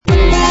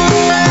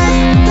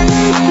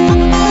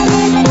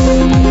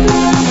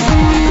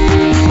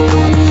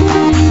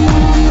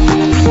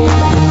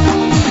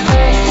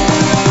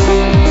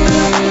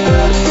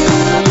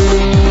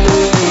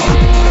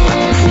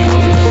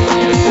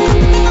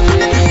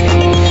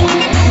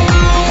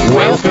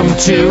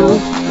to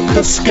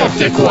the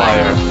Skeptic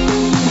Wire.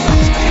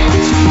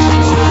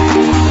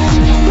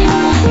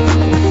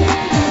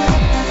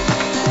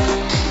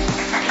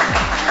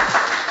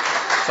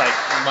 It's like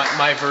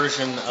my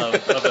version of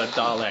a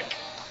Dalek.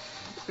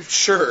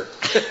 Sure.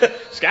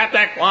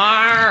 Skeptic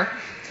Wire.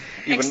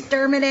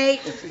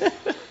 Exterminate.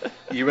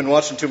 You've been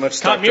watching too much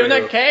Doctor Who.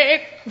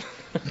 Communicate.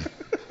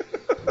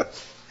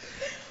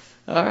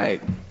 All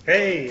right.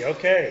 Hey,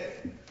 okay.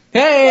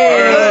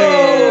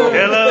 Hey.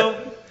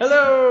 Hello.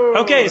 Hello.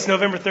 Okay, it's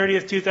November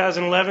 30th,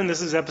 2011.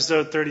 This is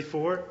episode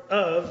 34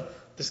 of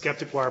the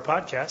Skeptic Wire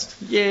podcast.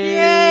 Yay.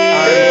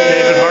 I'm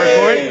David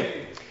Harcourt.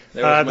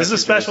 This is a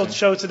special tradition.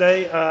 show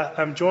today.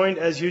 I'm joined,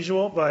 as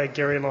usual, by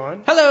Gary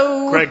Lawn.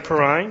 Hello. Greg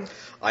Perrine.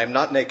 I am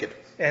not naked.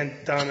 And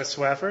Donna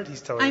Swafford.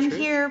 He's telling the I'm truth.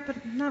 here,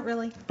 but not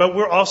really. But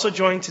we're also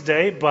joined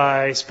today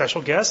by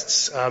special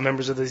guests,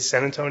 members of the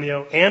San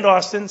Antonio and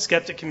Austin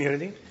Skeptic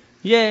community.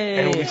 Yay.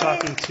 And we'll be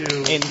talking to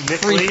And Nick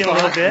free Lee in a little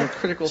thought and bit.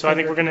 critical So I think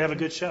thinker. we're going to have a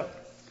good show.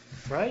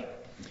 Right?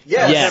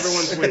 Yes. Yes.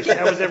 Everyone's week.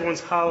 How was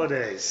everyone's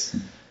holidays?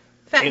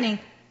 Fattening.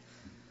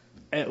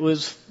 It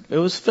was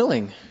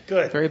filling.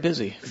 Good. Very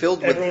busy.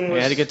 Filled with Everyone We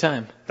was had a good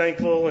time.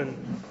 thankful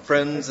and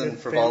friends and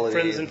frivolity.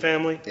 friends and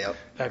family. Yep.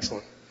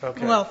 Excellent.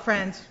 Okay. Well,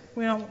 friends.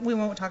 We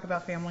won't talk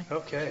about family.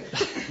 Okay.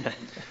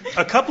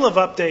 A couple of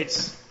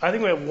updates. I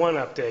think we have one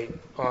update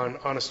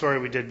on a story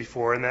we did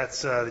before, and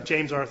that's the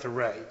James Arthur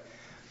Ray.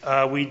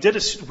 We did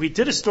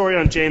a story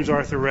on James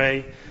Arthur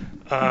Ray,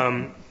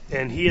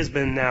 and he has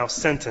been now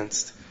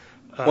sentenced.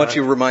 Why don't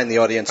you remind the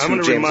audience I'm who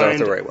going to James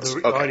remind Arthur Ray was?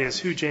 the audience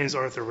who James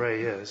Arthur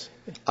Ray is.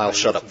 I'll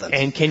shut up then.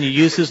 And can you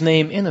use his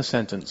name in a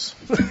sentence?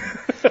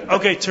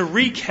 Okay, to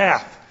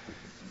recap,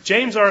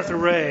 James Arthur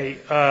Ray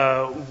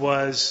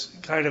was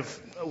kind of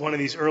one of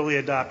these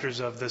early adopters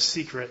of The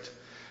Secret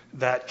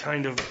that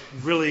kind of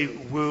really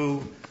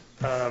woo.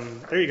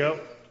 There you go.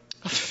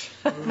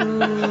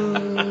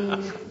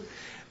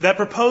 That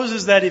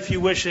proposes that if you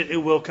wish it, it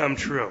will come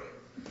true.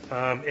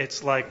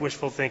 It's like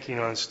wishful thinking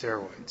on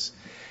steroids.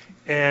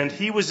 And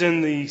he was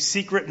in The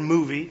Secret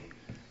movie,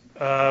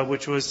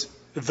 which was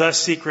The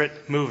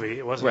Secret movie.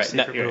 It wasn't Right. a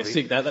secret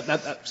movie.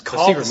 That's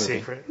Called The movie.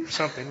 Secret, or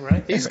something,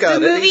 right? He's The got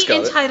it. movie He's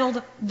got it.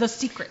 entitled The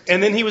Secret.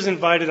 And then he was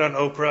invited on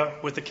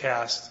Oprah with the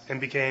cast and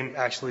became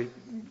actually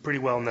pretty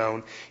well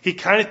known. He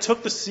kind of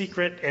took The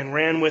Secret and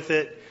ran with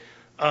it.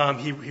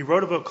 He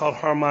wrote a book called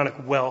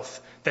Harmonic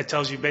Wealth that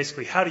tells you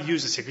basically how to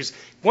use the secrets.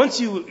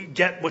 Once you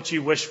get what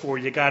you wish for,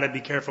 you got to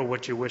be careful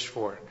what you wish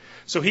for.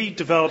 So he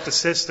developed a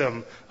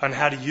system on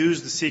how to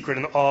use the secret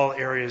in all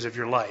areas of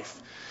your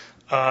life.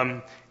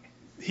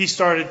 He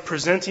started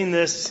presenting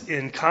this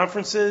in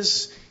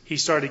conferences. He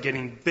started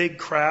getting big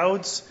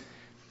crowds.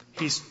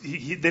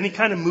 Then he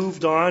kind of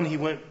moved on. He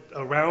went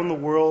around the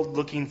world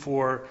looking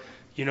for,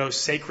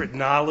 sacred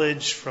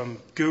knowledge from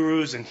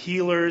gurus and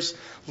healers,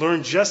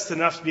 learned just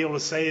enough to be able to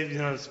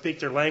say, speak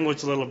their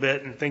language a little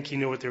bit and think he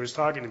knew what they was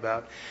talking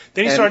about.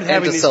 Then he started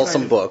having to these sell kind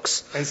some of-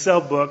 books. And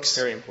sell books.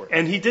 Very important.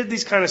 And he did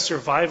these kind of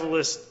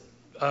survivalist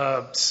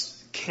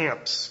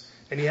camps.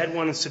 And he had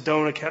one in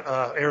Sedona,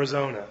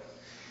 Arizona.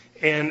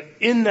 And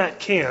in that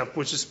camp,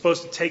 which is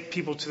supposed to take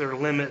people to their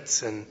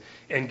limits and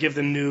give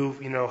them new,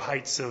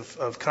 heights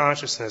of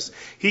consciousness,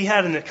 he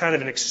had kind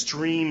of an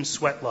extreme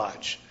sweat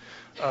lodge.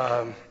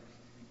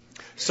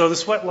 So the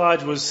sweat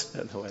lodge was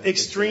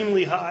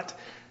extremely hot.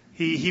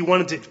 He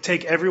wanted to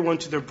take everyone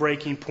to their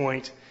breaking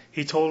point.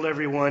 He told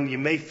everyone, you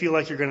may feel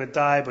like you're going to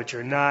die, but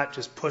you're not.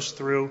 Just push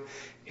through.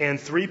 And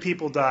 3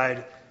 people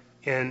died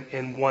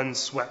in one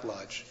sweat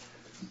lodge.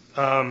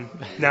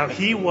 Now,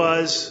 he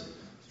was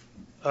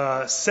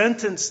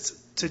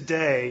sentenced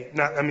today,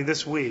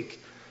 this week,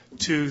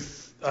 to,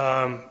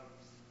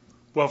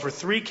 for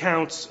 3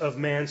 counts of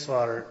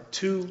manslaughter,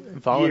 2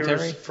 Voluntary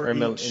years for or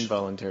each.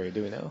 involuntary?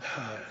 Do we know?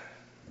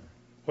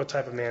 What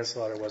type of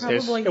manslaughter was it?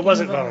 Probably It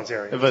wasn't invol-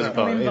 voluntary. It wasn't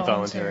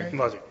Involuntary.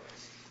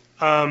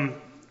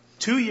 involuntary.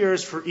 2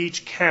 years for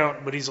each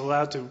count, but he's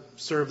allowed to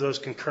serve those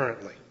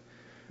concurrently.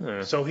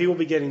 So he will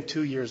be getting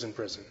 2 years in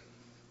prison.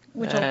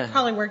 Which will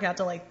probably work out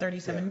to like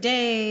 37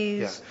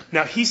 days. Yeah.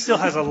 Now, he still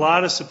has a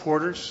lot of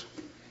supporters.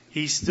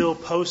 He still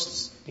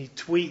posts, he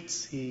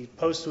tweets, he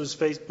posts to his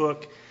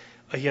Facebook.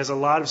 He has a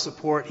lot of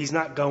support. He's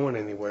not going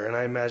anywhere, and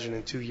I imagine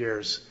in 2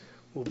 years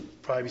we'll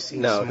probably be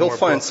seeing some He'll more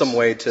find books. some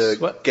way to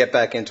What? get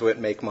back into it,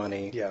 make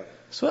money. Yeah.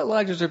 Sweat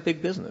lodges are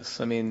big business.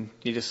 I mean,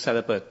 you just set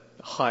up a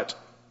hut.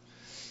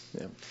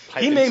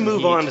 He may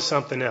move on to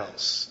something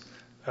else.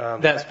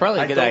 That's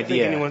probably a good I don't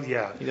think idea. anyone, He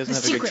doesn't The have a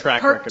good Secret,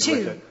 track Part record 2.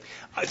 with it.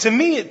 To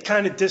me, it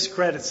kind of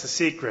discredits The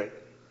Secret.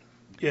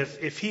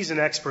 If he's an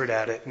expert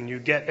at it and you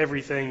get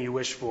everything you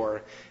wish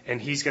for,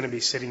 and he's going to be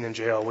sitting in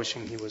jail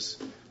wishing he was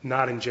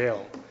not in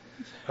jail.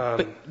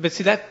 But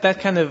see, that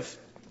kind of...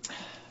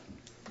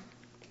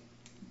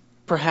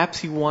 Perhaps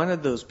he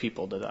wanted those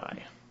people to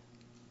die.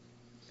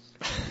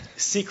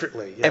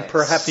 Secretly, yes. And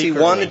perhaps he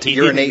Secretly. wanted to He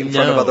urinate in didn't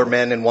front of know. other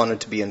men and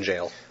wanted to be in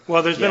jail.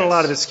 Well, there's been a Yes.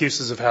 lot of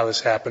excuses of how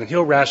this happened.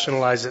 He'll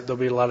rationalize it. There'll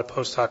be a lot of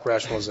post hoc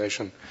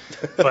rationalization.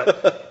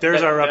 But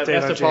there's our update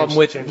That's on the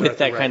problem James with Arthur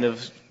that Ray. kind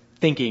of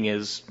thinking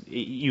is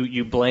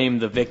you blame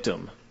the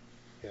victim.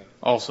 Yeah.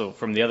 Also,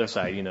 from the other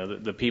side,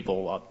 the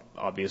people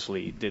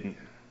obviously didn't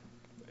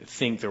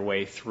think their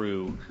way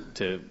through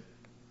to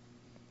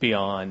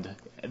beyond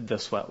the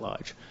sweat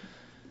lodge.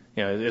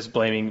 It's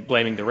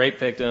blaming the rape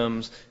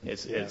victims.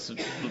 It's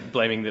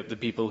blaming the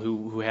people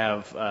who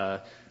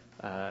have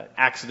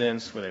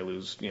accidents where they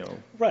lose.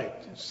 Right.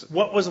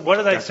 What did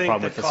I That's the think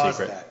problem that with the caused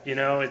secret.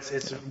 that?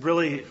 It's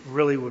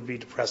really would be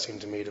depressing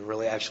to me to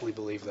really actually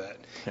believe that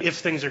if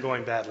things are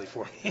going badly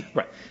for me.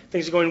 Right.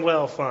 Things are going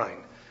well, fine.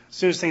 As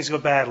soon as things go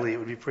badly, it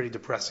would be pretty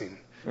depressing.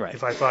 Right.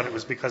 If I thought it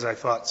was because I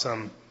thought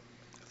some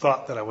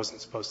thought that I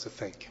wasn't supposed to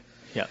think.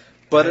 Yeah.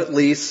 But at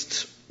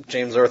least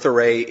James Arthur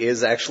Ray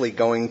is actually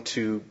going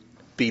to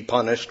be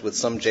punished with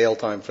some jail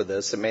time for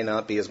this. It may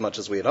not be as much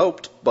as we had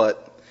hoped,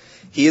 but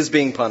he is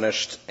being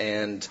punished,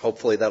 and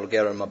hopefully that'll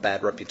get him a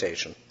bad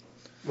reputation.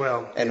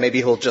 Well, and maybe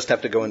he'll just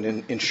have to go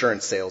into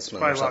insurance salesman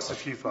or probably something. lost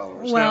a few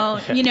followers. Well,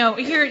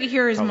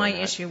 here is my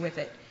issue with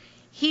it.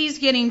 He's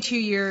getting 2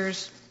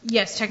 years.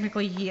 Yes,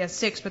 technically he has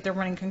 6, but they're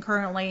running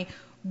concurrently,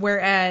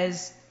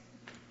 whereas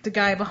the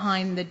guy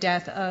behind the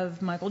death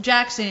of Michael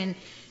Jackson,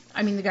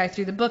 the guy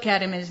threw the book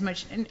at him as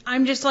much. And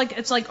I'm just like,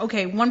 it's like,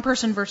 okay, 1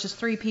 person versus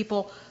 3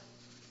 people.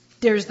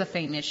 There's the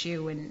fame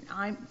issue, and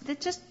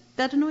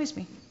that annoys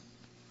me.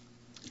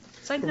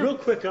 A real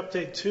quick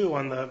update too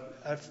on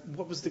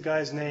what was the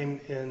guy's name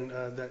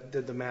that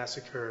did the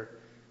massacre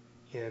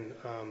in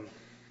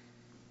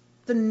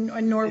the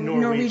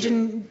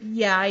Norwegian.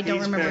 Yeah, I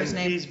don't remember his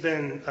name. He's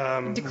been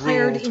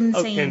declared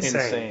ruled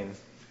insane.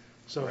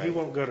 So he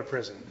won't go to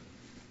prison,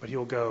 but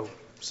he'll go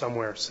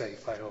somewhere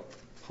safe, I hope.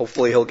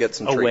 Hopefully he'll get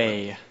some treatment.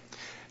 Away.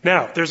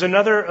 Now, there's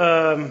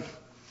another.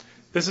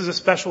 This is a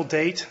special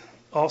date.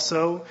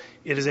 Also,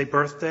 it is a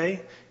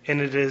birthday,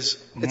 and it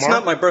is. It's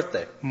not my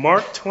birthday.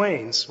 Mark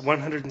Twain's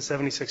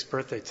 176th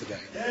birthday today.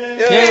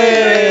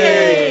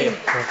 Yay!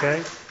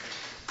 Okay.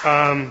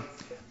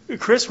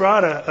 Chris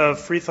Rada of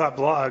Free Thought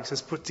Blogs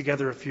has put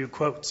together a few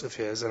quotes of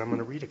his, and I'm going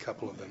to read a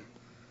couple of them.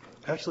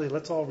 Actually,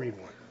 let's all read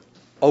one.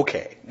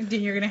 Okay.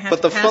 Then you're going to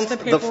have to pass the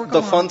paperwork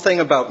the fun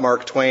thing about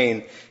Mark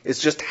Twain is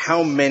just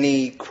how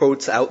many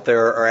quotes out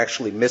there are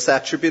actually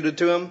misattributed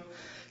to him,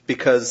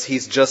 because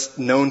he's just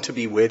known to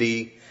be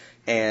witty.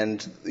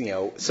 And,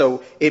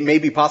 so it may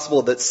be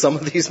possible that some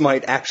of these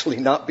might actually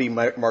not be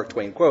Mark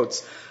Twain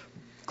quotes.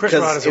 Chris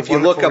Rada is a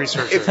wonderful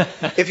researcher.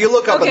 If you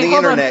look up on the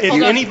internet... If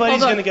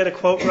anybody's going to get a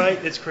quote right,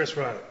 it's Chris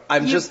Rada.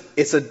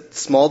 It's a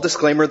small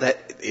disclaimer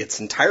that it's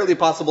entirely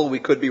possible we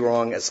could be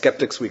wrong. As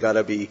skeptics, we got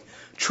to be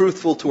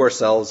truthful to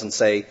ourselves and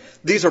say,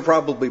 these are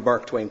probably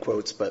Mark Twain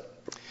quotes, but...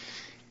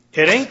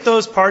 It ain't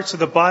those parts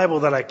of the Bible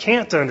that I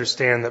can't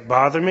understand that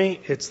bother me.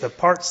 It's the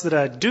parts that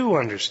I do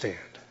understand.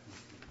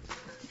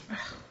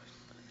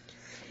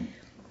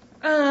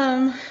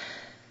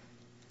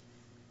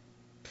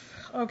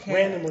 Okay.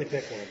 Randomly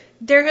pick one.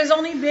 There has been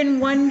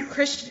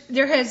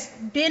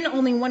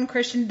only one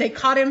Christian. They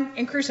caught him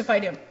and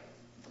crucified him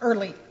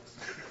early.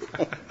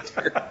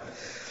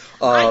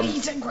 I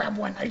need to grab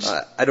one.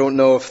 I don't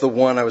know if the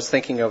one I was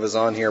thinking of is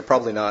on here.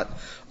 Probably not.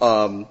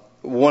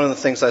 One of the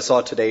things I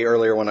saw today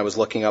earlier when I was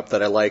looking up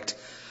that I liked,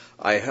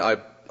 I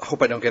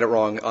hope I don't get it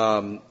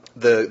wrong.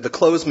 The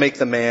clothes make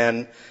the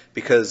man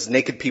because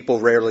naked people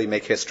rarely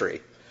make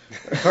history,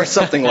 or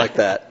something like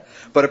that.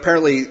 But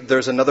apparently,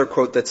 there's another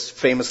quote that's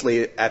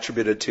famously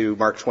attributed to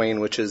Mark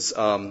Twain, which is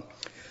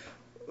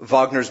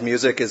Wagner's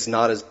music is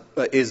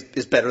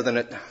better than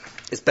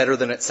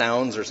it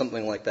sounds, or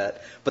something like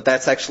that. But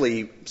that's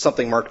actually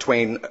something Mark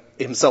Twain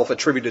himself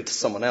attributed to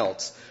someone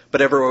else.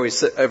 But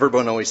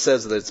everyone always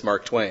says that it's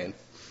Mark Twain.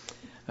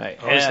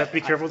 Always have to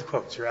be careful with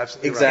quotes. You're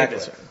absolutely right.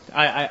 Exactly.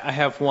 I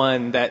have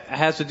one that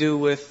has to do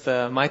with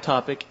my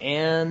topic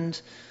and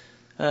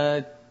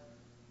I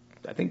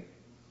think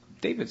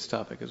David's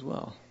topic as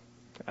well.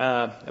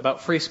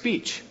 About free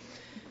speech.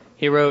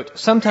 He wrote,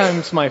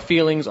 "Sometimes my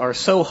feelings are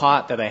so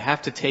hot that I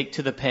have to take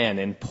to the pen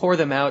and pour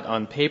them out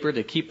on paper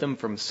to keep them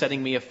from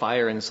setting me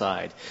afire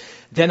inside.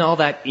 Then all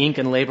that ink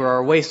and labor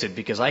are wasted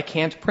because I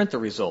can't print the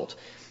result.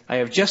 I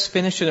have just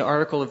finished an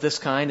article of this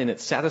kind and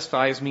it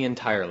satisfies me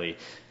entirely.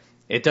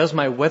 It does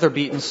my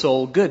weather-beaten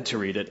soul good to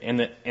read it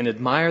and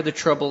admire the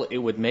trouble it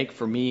would make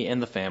for me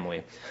and the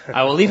family.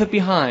 I will leave it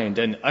behind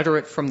and utter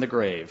it from the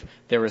grave.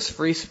 There is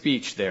free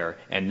speech there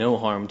and no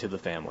harm to the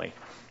family."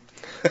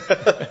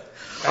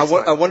 I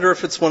wonder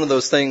if it's one of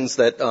those things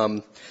that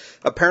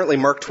apparently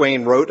Mark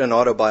Twain wrote an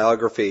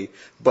autobiography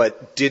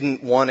but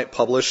didn't want it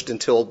published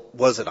until,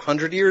 was it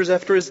 100 years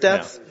after his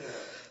death?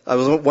 Yeah. I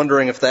was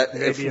wondering if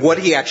what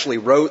he actually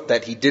wrote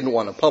that he didn't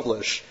want to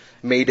publish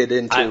made it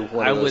into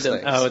one of those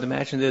things. I would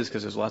imagine it is,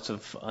 because there's lots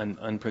of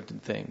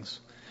unprinted things.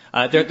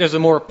 There's a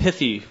more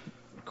pithy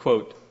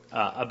quote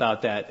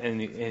about that,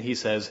 and he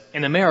says,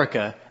 "In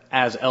America,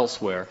 as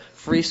elsewhere,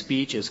 free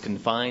speech is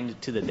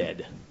confined to the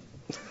dead."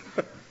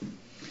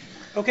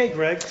 Okay,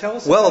 Greg, tell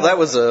us. Well, that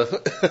was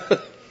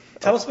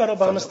Tell us about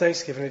Obama's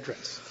Thanksgiving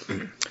address.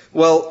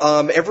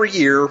 Well, every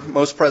year,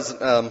 as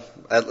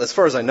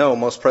far as I know,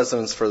 most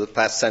presidents for the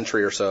past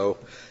century or so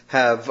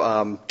have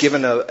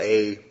given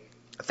a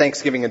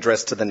Thanksgiving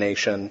address to the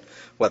nation,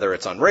 whether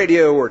it's on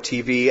radio or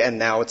TV, and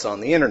now it's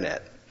on the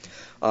internet.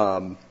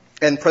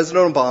 And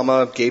President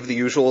Obama gave the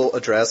usual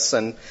address,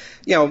 and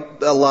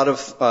a lot of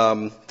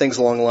things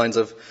along the lines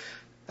of,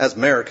 as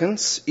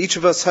Americans, each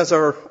of us has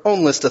our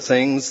own list of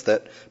things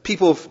that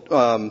people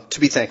to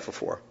be thankful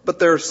for. But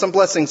there are some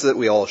blessings that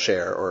we all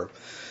share. Or,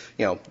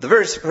 the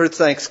very first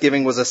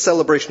Thanksgiving was a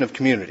celebration of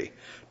community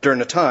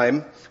during a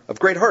time of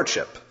great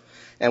hardship,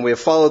 and we have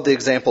followed the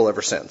example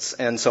ever since,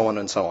 and so on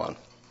and so on.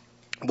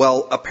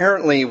 Well,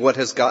 apparently what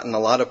has gotten a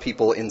lot of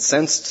people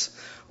incensed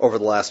over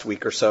the last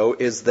week or so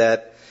is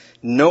that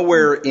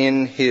nowhere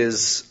in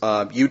his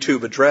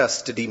YouTube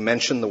address did he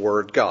mention the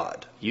word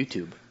God.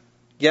 YouTube.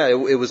 Yeah,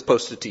 it was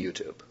posted to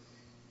YouTube.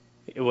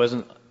 It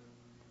wasn't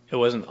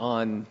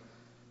on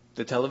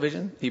the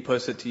television? He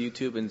posted to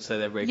YouTube and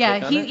said everybody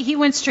click on it? Yeah, he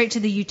went straight to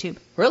the YouTube.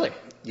 Really?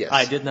 Yes.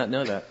 I did not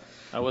know that.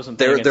 I wasn't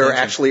paying There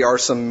attention. actually are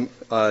some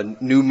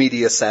new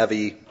media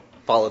savvy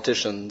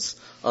politicians,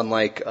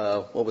 unlike,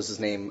 what was his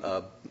name,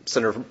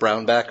 Senator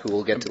Brownback, who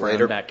we'll get to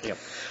later. Brownback, yep.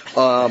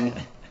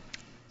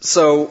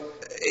 So,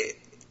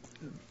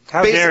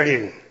 How dare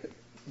he?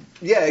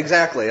 yeah,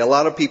 exactly. A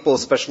lot of people,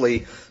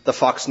 especially the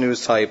Fox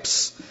News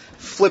types,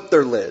 flip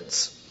their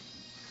lids.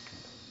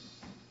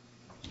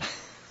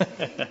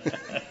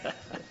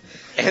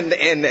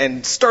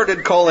 and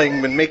started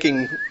calling and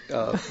making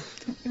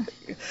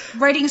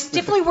Writing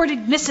stiffly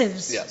worded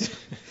missives yes.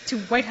 to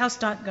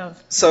whitehouse.gov.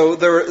 So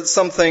there are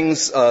some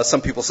things,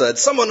 some people said,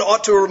 someone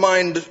ought to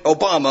remind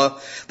Obama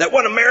that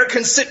when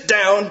Americans sit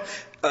down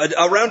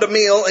around a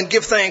meal and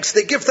give thanks,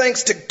 they give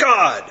thanks to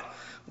God.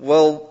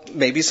 Well,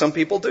 maybe some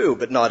people do,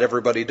 but not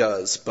everybody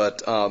does.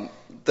 But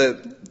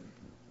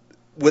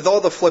with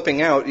all the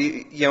flipping out,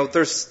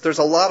 there's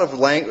a lot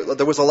of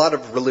there was a lot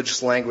of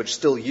religious language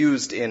still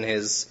used in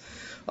his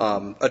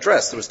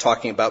address. There was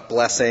talking about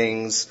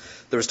blessings.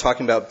 There was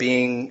talking about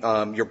being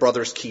your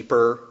brother's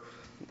keeper.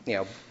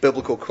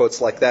 Biblical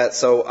quotes like that.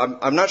 So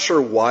I'm not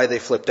sure why they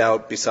flipped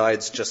out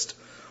besides just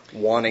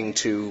wanting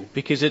to.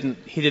 Because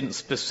he didn't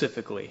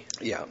specifically.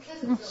 Yeah.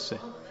 say.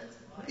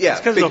 Yeah.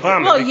 It's because of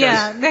Obama. Well, because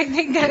yeah, I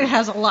think that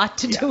has a lot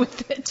to do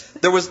with it.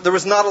 There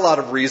was not a lot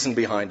of reason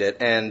behind it,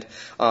 and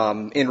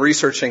in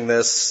researching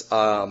this,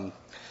 I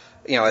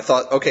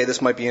thought, okay,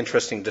 this might be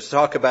interesting to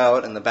talk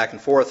about, and the back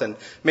and forth, and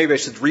maybe I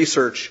should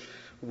research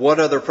what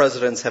other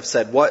presidents have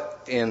said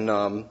what in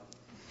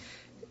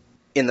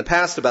the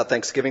past about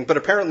Thanksgiving. But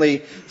apparently,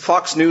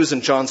 Fox News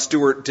and Jon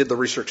Stewart did the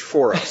research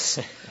for us,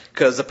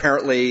 because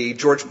apparently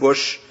George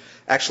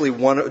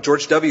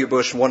W.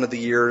 Bush, one of the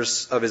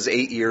years of his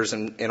 8 years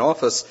in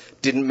office,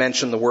 didn't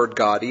mention the word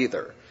God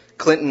either.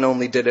 Clinton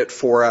only did it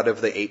 4 out of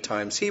the 8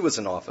 times he was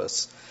in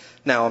office.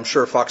 Now, I'm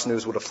sure Fox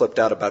News would have flipped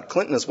out about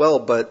Clinton as well,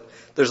 but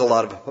there's a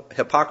lot of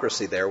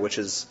hypocrisy there, which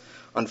is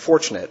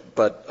unfortunate.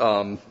 But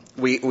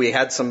we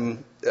had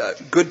some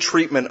good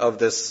treatment of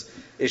this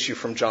issue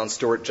from Jon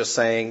Stewart, just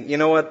saying, you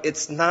know what,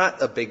 it's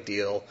not a big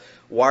deal.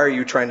 Why are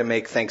you trying to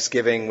make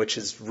Thanksgiving, which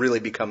has really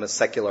become a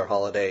secular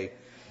holiday,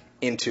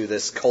 into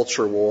this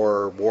culture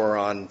war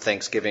on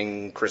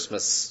Thanksgiving,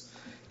 Christmas,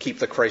 keep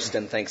the Christ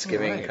in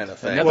Thanksgiving kind of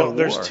thing? Another Well,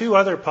 there's war. 2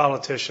 other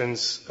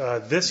politicians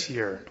this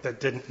year that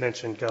didn't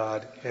mention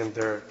God in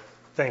their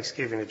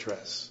Thanksgiving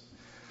address.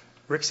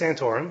 Rick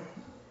Santorum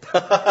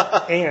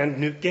and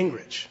Newt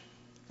Gingrich.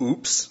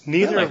 Oops.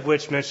 Neither Really? of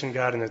which mentioned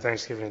God in their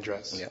Thanksgiving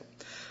address. Yeah.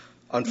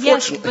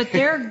 Yes, Unfortunately, but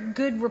they're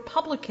good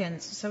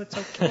Republicans, so it's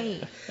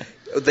okay.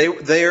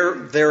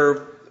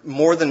 they're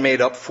more than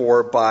made up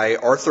for by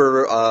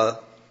Arthur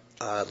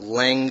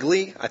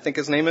Langley, I think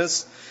his name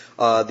is,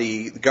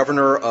 the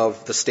governor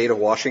of the state of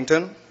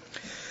Washington,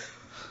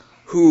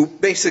 who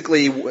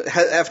basically,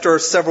 after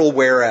several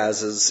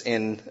whereases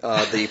in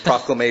the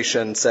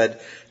proclamation, said,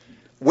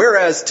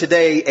 "Whereas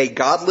today a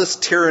godless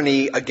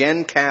tyranny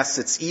again casts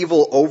its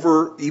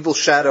evil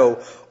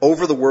shadow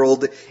over the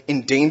world,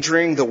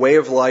 endangering the way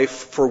of life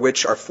for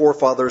which our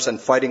forefathers and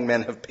fighting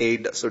men have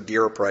paid so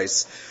dear a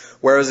price.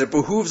 Whereas it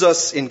behooves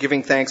us in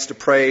giving thanks to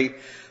pray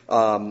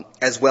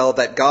as well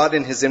that God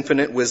in his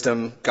infinite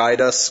wisdom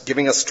guide us,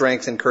 giving us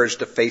strength and courage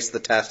to face the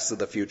tasks of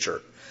the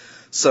future."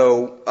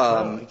 So,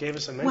 He gave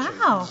us a mention.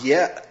 Wow.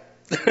 yeah.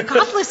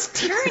 Godless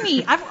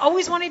tyranny. I've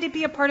always wanted to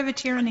be a part of a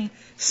tyranny.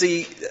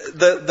 See,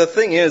 the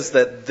thing is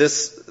that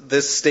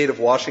this state of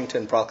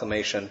Washington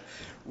proclamation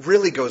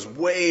really goes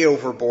way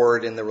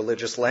overboard in the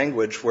religious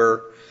language,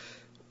 where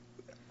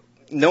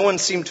no one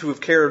seemed to have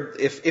cared.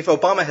 If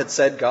Obama had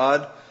said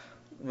God,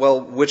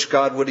 well, which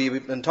God would he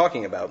have been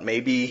talking about?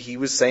 Maybe he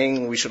was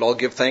saying we should all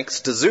give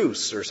thanks to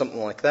Zeus or something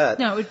like that.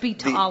 No, it would be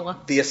to Allah.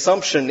 The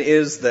assumption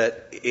is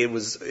that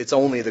it's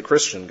only the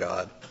Christian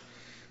God.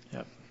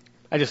 Yep.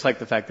 I just like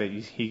the fact that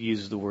he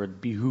uses the word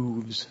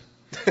behooves.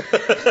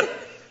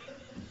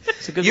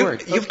 It's a good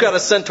word. You've got a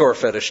centaur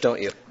fetish,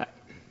 don't you?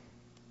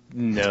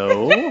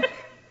 No,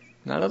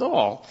 not at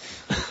all.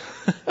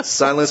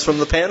 Silence from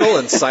the panel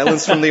and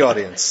silence from the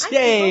audience.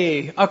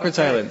 Yay! Awkward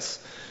silence.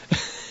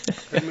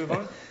 Can we move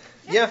on?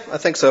 Yeah, I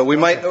think so. We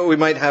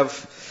might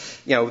have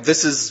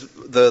this is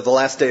the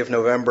last day of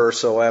November,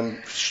 so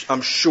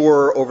I'm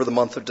sure over the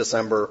month of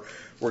December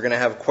we're going to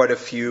have quite a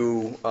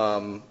few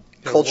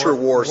culture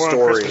war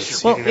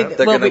stories Well, that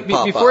are going to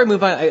pop before up. I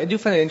move on, I do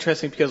find it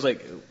interesting because,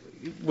 like,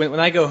 when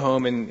I go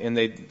home and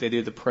they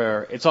do the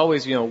prayer, it's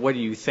always, what are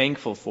you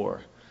thankful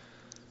for?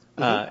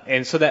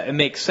 And so that it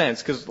makes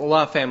sense because a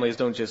lot of families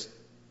don't just,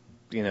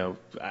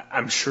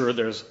 I'm sure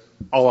there's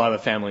a lot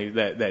of family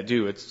that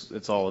do.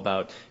 It's all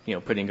about,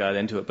 putting God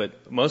into it,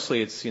 but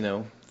mostly it's,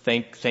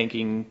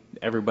 thanking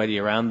everybody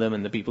around them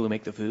and the people who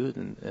make the food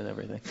and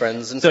everything.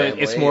 Friends and so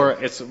family. it's more,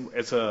 it's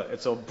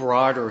a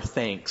broader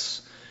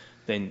thanks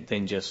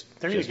than just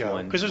There you just go.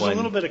 one. Because there's a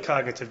little bit of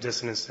cognitive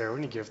dissonance there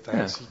when you give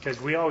thanks. Yeah.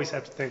 Because we always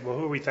have to think, well,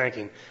 who are we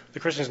thanking? The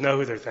Christians know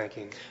who they're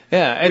thanking.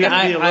 Yeah, and We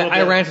have to be a little I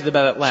bit- ranted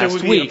about it last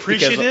Should we week. be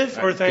appreciative because,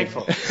 or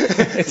thankful?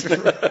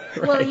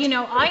 Well,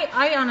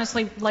 I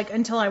honestly,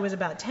 until I was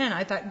about 10,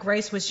 I thought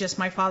grace was just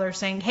my father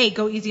saying, hey,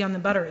 go easy on the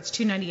butter. It's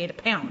 $2.98 a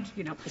pound.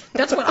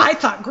 That's what I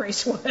thought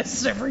grace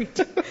was every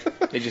day.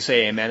 Did you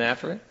say amen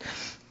after it?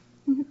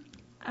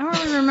 I don't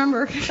really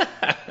remember.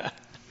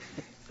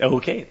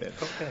 Okay, then.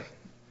 Okay.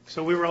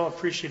 So we were all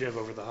appreciative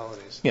over the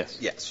holidays. Yes.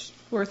 Yes.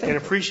 We're And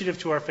thankful. appreciative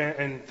to our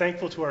and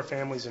thankful to our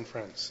families and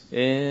friends.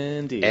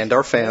 Indeed. And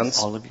our fans.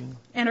 All of you.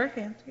 And our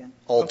fans, yeah.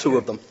 All two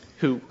of them.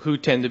 Who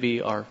tend to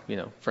be our,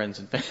 friends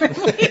and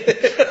family.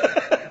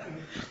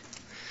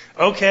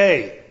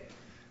 Okay.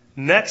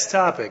 Next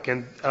topic.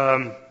 And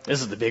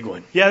This is the big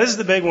one. yeah, this is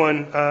the big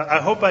one.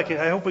 I hope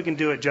we can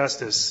do it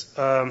justice.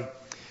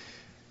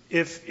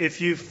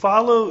 If you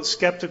follow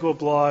skeptical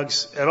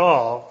blogs at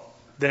all,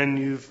 then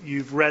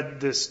you've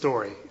read this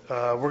story.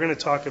 We're going to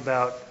talk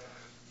about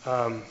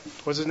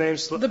what's his name?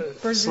 The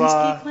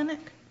Brzezinski Clinic?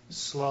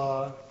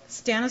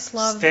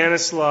 Stanislav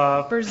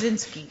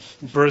Brzezinski.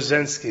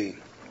 Brzezinski.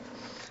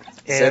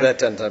 Say that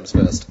 10 times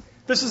fast.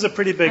 This is a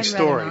pretty big I'd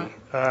story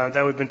rather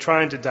that we've been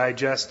trying to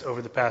digest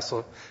over the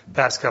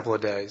past couple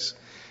of days.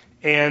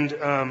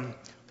 And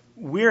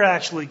we're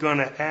actually going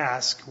to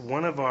ask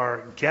one of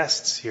our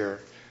guests here,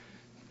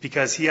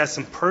 because he has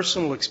some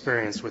personal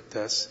experience with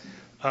this.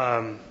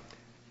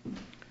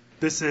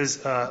 This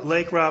is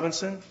Lake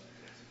Robinson,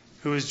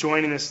 who is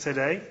joining us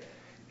today.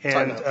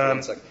 Time out for 1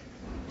 And second.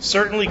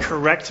 certainly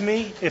correct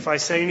me if I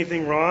say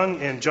anything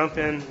wrong, and jump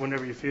in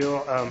whenever you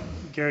feel.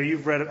 Gary,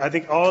 you've read it. I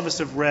think all of us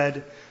have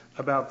read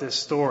about this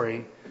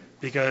story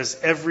because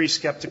every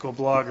skeptical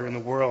blogger in the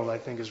world, I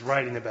think, is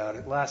writing about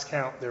it. Last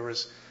count, there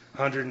was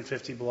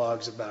 150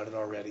 blogs about it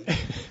already.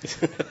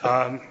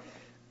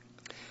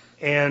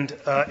 And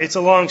it's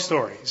a long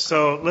story.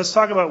 So let's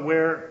talk about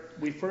where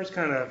we first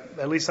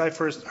at least I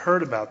first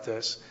heard about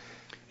this.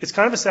 It's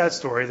kind of a sad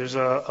story. There's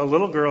a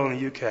little girl in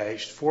the UK.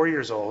 She's 4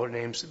 years old. Her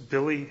name's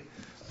Billie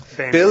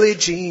Bainbridge. Billie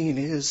Jean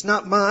is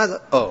not my...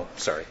 Oh,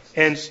 sorry.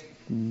 And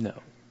No.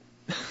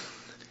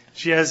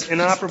 she has an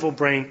inoperable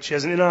brain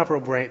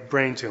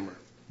tumor.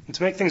 And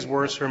to make things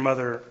worse, her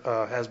mother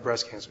has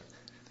breast cancer.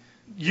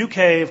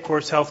 UK, of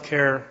course,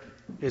 healthcare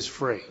is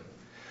free.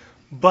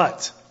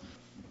 But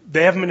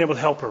they haven't been able to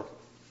help her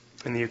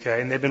in the UK,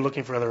 and they've been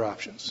looking for other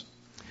options.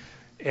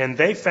 And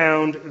they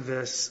found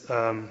this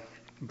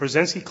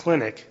Brzezinski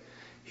Clinic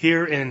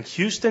here in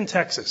Houston,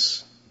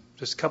 Texas,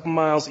 just a couple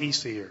miles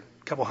east of here,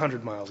 a couple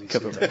hundred miles east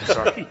of here,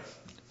 sorry.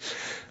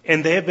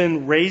 And they have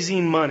been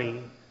raising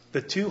money,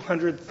 the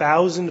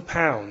 200,000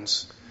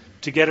 pounds,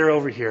 to get her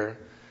over here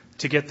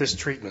to get this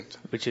treatment.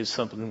 Which is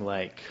something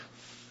like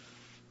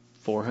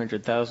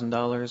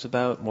 $400,000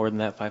 about, more than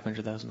that,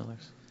 $500,000.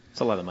 It's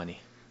a lot of money.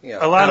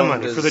 Yeah, A lot of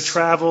pound money is for the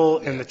travel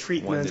and the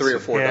treatment.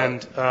 $3 or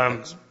 $4.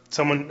 And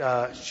someone,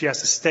 she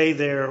has to stay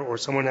there, or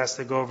someone has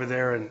to go over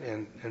there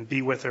and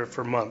be with her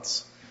for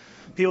months.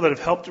 People that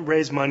have helped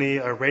raise money,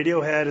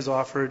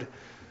 Radiohead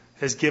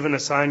has given a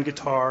signed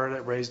guitar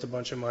that raised a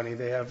bunch of money.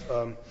 They have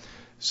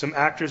some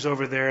actors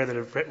over there that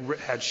have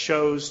had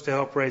shows to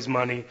help raise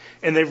money,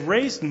 and they've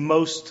raised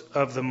most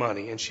of the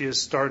money, and she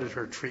has started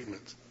her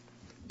treatment.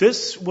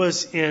 This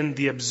was in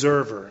The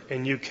Observer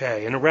in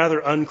UK, in a rather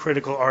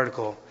uncritical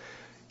article,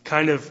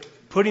 kind of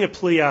putting a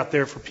plea out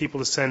there for people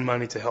to send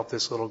money to help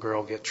this little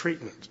girl get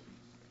treatment.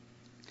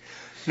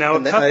 Now,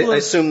 I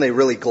assume they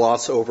really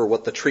gloss over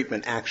what the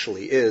treatment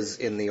actually is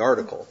in the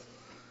article.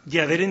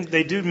 Yeah,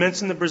 they do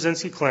mention the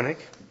Brzezinski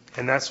Clinic,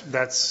 and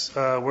that's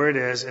where it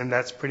is, and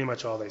that's pretty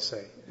much all they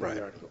say in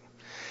the article.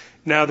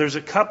 Now, there's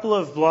a couple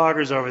of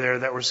bloggers over there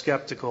that were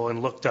skeptical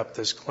and looked up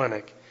this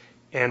clinic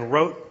and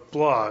wrote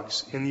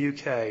blogs in the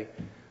UK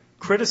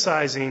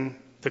criticizing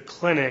the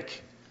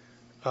clinic,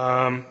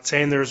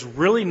 saying there's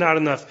really not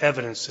enough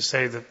evidence to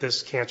say that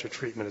this cancer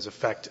treatment is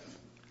effective.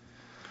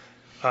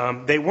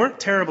 They weren't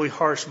terribly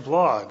harsh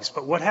blogs,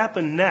 but what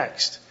happened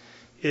next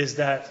is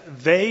that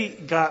they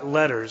got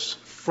letters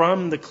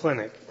from the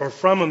clinic, or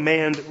from a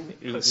man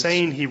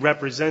saying he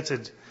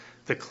represented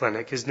the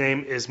clinic. His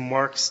name is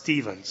Mark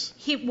Stevens.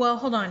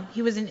 Hold on.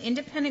 He was an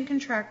independent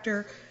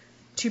contractor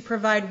to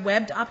provide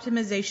web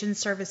optimization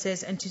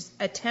services and to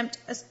attempt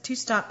to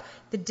stop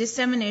the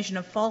dissemination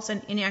of false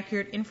and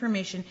inaccurate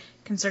information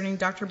concerning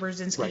Dr.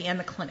 Brzezinski and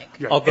the clinic.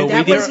 Right. Although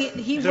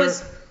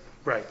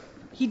Right.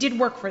 He did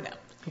work for them.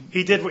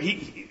 He did.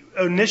 He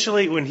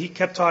initially, when he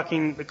kept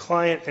talking the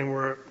client and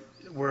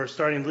we're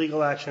starting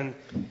legal action,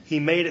 he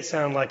made it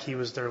sound like he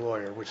was their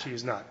lawyer, which he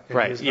is not. And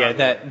Right. he is Yeah.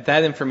 not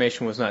That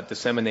information was not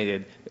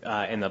disseminated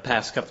in the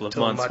past couple of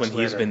Until months much when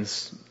he's later.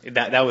 been.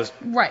 That was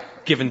Right.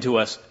 given to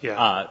us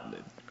Yeah.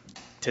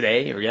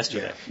 today or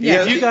yesterday.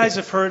 Yeah. If you guys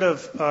have heard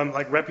of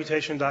like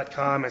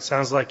Reputation.com, it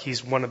sounds like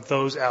he's one of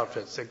those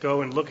outfits that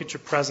go and look at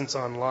your presence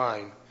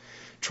online,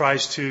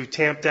 tries to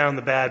tamp down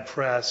the bad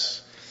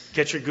press,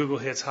 get your Google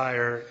hits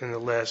higher in the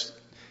list,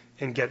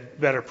 and get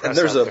better press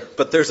And out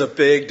there. there's a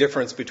big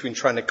difference between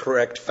trying to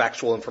correct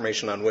factual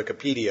information on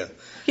Wikipedia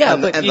Yeah,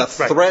 and, but and you- the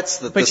threats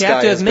that But this you have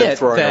guy to has been admit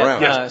throwing that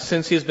around.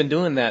 since he's been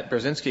doing that,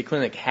 Brzezinski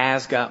Clinic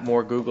has got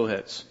more Google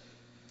hits.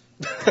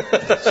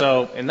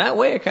 So in that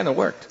way, it kind of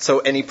worked. So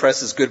any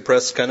press is good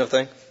press kind of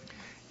thing?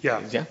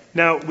 Yeah. Yeah.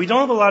 Now, we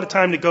don't have a lot of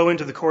time to go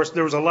into the course.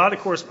 There was a lot of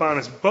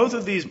correspondence. Both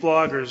of these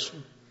bloggers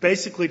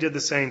basically did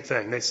the same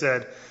thing. They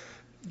said,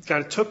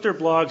 kind of took their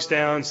blogs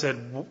down,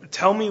 said,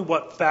 tell me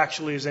what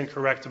factually is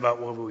incorrect about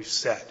what we've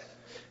said.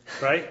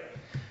 Right?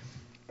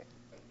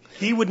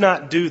 He would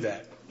not do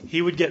that.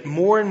 He would get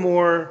more and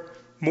more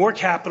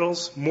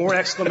capitals, more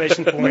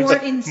exclamation points, More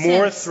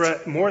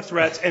incensed. more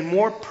threats, and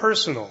more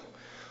personal.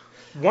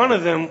 One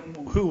of them,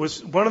 who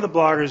was one of the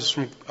bloggers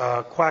from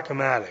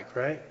Quackomatic,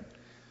 right?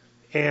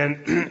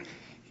 And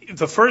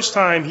the first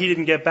time he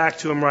didn't get back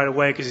to him right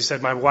away because he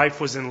said, my wife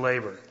was in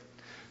labor.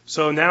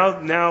 So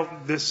now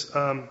this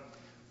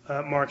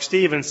Mark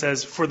Stevens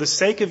says, for the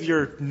sake of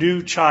your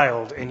new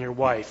child and your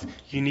wife,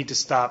 you need to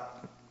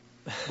stop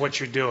what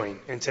you're doing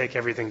and take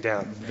everything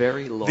down.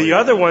 Very loyal. The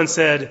other one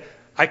said,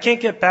 I can't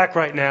get back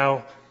right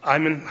now.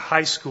 I'm in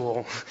high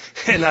school,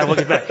 and I will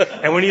get back.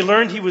 And when he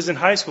learned he was in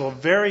high school,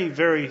 very,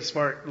 very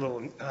smart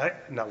little, a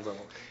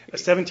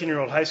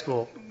 17-year-old high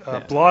school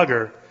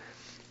blogger,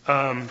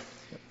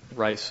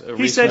 Rice, he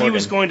Reese said he Morgan.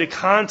 was going to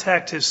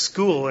contact his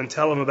school and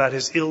tell them about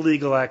his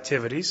illegal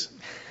activities.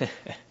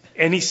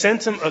 And he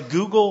sent him a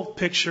Google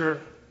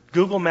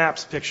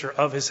Maps picture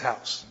of his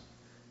house.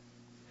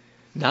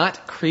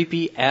 Not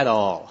creepy at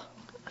all.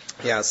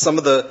 Yeah, some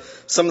of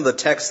the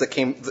text that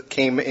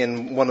came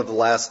in one of the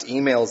last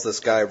emails this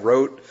guy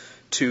wrote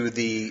to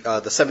the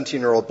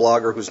 17-year-old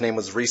blogger whose name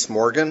was Reese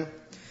Morgan.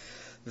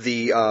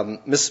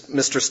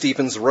 Mr.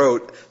 Stevens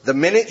wrote, the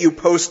minute you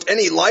post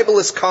any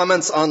libelous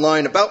comments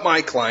online about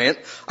my client,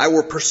 I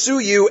will pursue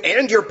you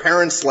and your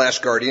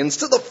parents/guardians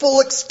to the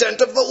full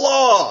extent of the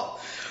law.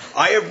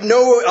 I have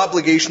no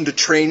obligation to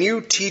train you,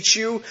 teach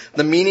you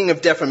the meaning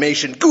of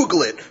defamation.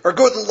 Google it or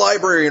go to the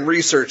library and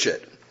research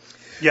it.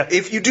 Yeah.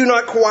 If you do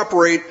not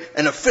cooperate,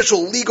 an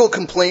official legal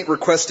complaint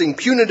requesting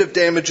punitive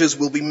damages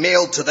will be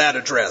mailed to that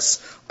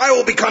address. I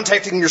will be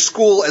contacting your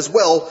school as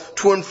well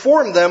to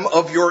inform them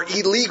of your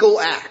illegal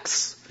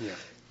acts. Yeah.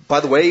 By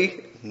the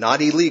way,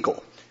 not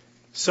illegal.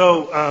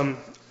 So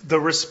the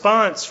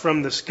response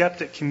from the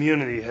skeptic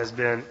community has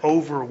been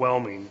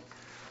overwhelming.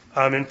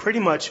 And pretty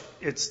much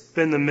it's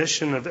been the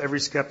mission of every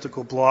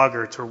skeptical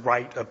blogger to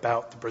write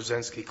about the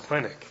Brzezinski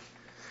Clinic.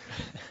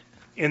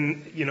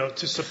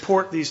 To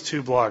support these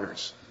two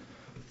bloggers.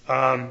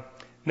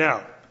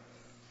 Now,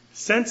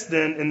 since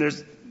then,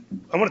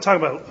 I want to talk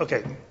about,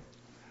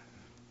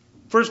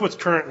 first what's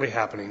currently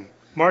happening.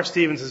 Mark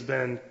Stevens has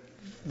been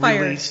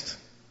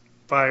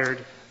fired.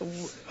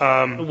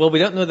 Well, we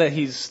don't know that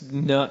he's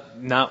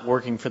not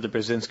working for the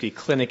Brzezinski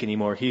Clinic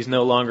anymore. He's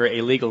no longer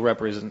a legal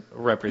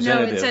representative.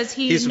 No, it says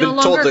He's been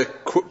told to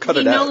cut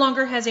it no out.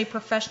 longer has a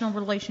professional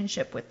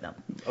relationship with them.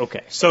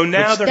 Okay. So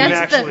now they're going to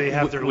That's the- actually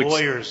have their which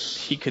lawyers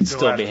he could go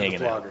still after be the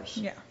hanging out. bloggers.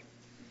 Yeah.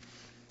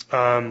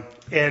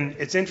 And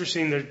it's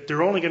interesting,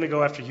 they're only going to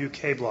go after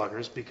UK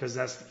bloggers because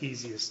that's the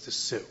easiest to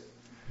sue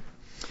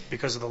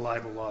because of the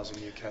libel laws in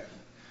the UK.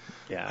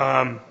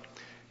 Yeah.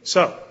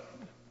 So,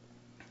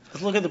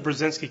 let's look at the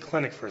Brzezinski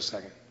Clinic for a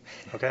second,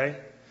 okay?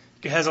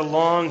 It has a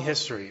long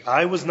history.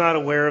 I was not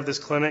aware of this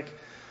clinic,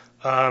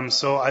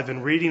 so I've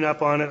been reading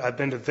up on it. I've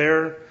been to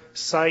their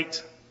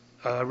site,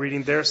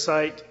 reading their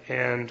site,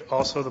 and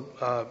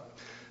also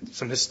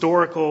some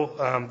historical.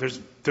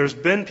 There's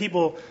been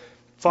people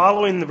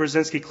following the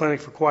Brzezinski Clinic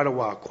for quite a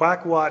while.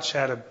 Quack Watch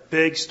had a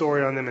big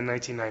story on them in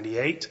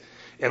 1998,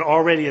 and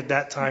already at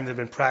that time they've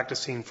been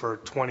practicing for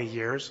 20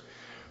 years.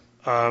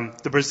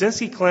 The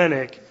Brzezinski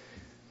Clinic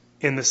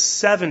in the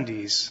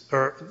 70s,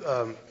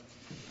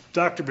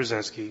 Dr.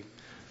 Brzezinski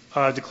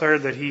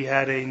declared that he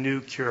had a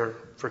new cure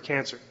for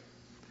cancer.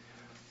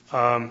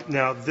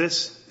 Now,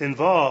 this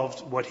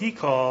involved what he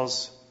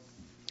calls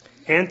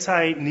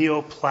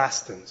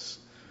anti-neoplastins,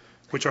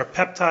 which are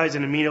peptides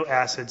and amino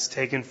acids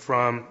taken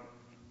from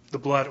the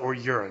blood or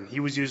urine. He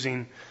was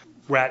using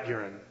rat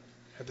urine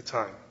at the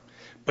time,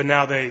 but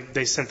now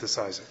they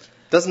synthesize it.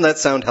 Doesn't that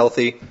sound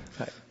healthy?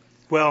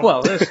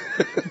 Well,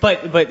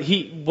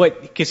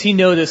 because he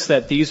noticed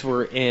that these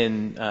were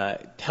in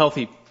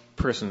healthy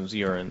person's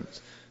urines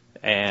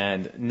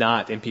and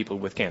not in people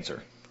with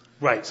cancer.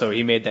 Right. So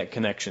he made that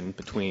connection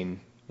between.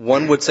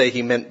 One would say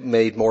he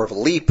made more of a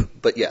leap,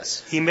 but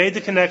yes. He made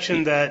the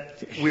connection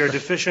that we are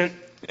deficient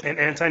and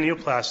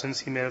anti-neoplastins,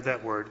 he made up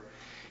that word,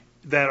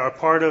 that are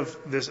part of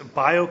this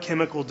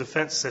biochemical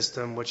defense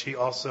system, which he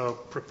also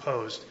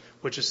proposed,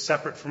 which is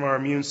separate from our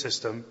immune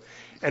system,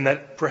 and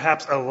that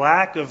perhaps a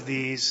lack of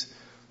these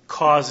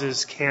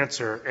causes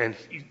cancer, and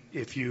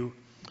if you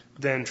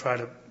then try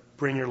to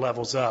bring your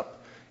levels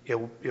up, it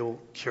will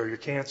cure your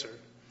cancer.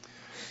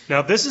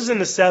 Now, this is in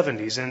the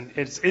 70s, and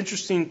it's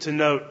interesting to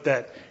note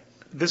that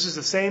this is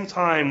the same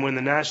time when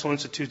the National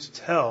Institutes of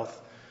Health,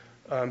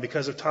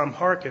 because of Tom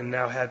Harkin,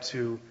 now had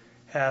to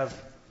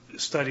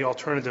study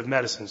alternative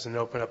medicines and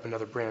open up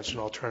another branch in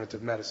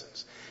alternative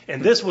medicines.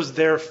 And this was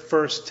their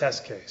first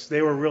test case.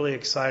 They were really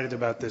excited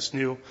about this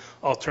new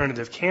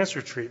alternative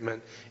cancer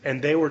treatment,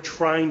 and they were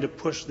trying to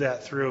push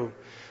that through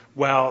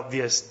while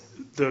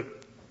the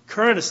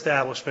current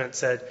establishment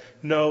said,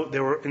 no, they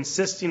were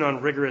insisting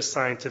on rigorous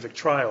scientific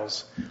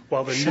trials,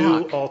 while the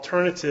new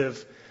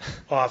alternative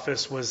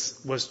office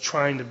was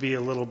trying to be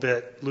a little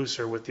bit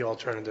looser with the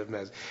alternative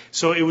medicine.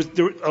 So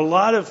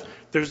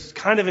there's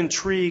kind of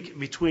intrigue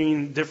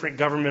between different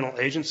governmental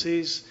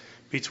agencies,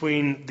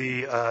 between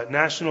the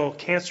National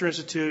Cancer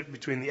Institute,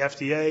 between the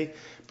FDA,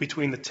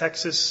 between the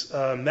Texas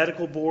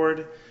Medical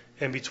Board,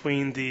 and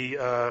between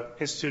the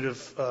Institute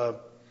of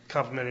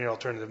Complementary and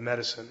Alternative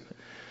Medicine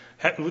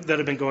that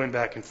have been going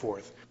back and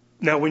forth.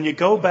 Now, when you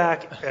go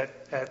back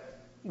at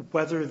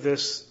whether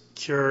this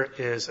cure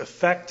is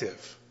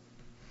effective,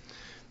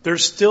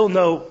 there's still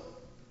no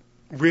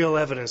real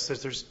evidence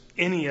that there's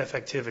any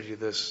effectivity to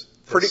this.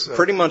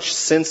 Pretty much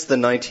since the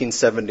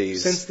 1970s.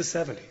 Since the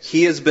 70s.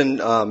 He has been,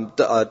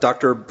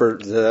 Dr.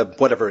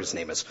 Whatever his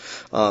name is.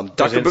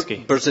 Dr.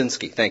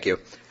 Brzezinski, thank you,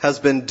 has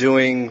been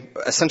doing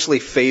essentially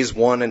phase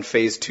 1 and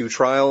phase 2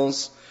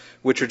 trials,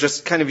 which are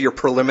just kind of your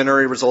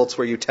preliminary results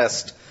where you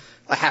test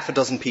a half a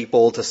dozen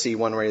people to see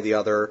one way or the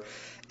other.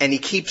 And he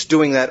keeps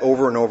doing that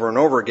over and over and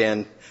over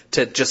again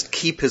to just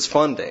keep his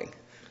funding.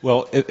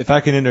 Well, if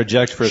I can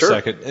interject for a Sure.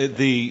 second,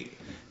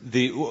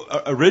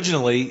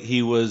 originally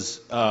he was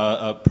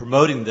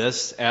promoting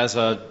this as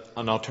an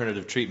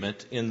alternative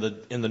treatment in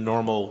the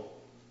normal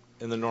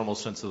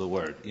sense of the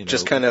word. You know,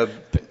 Just kind of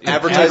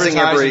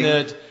advertising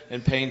it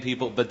and paying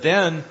people, but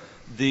then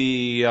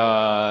he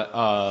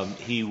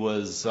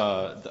was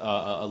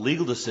a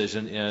legal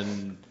decision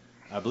in,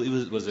 I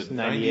believe was it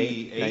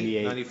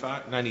 98,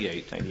 95,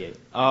 98.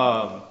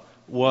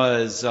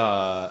 Was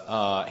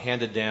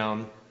handed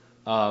down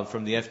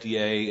from the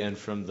FDA and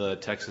from the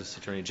Texas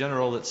Attorney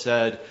General that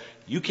said,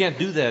 you can't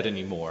do that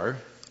anymore.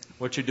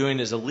 What you're doing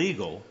is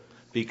illegal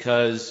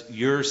because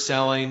you're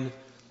selling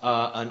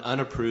an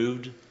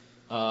unapproved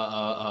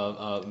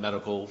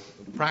medical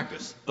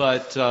practice.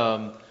 But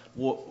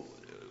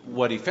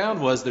what he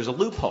found was there's a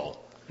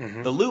loophole.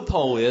 Mm-hmm. The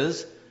loophole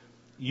is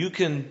you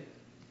can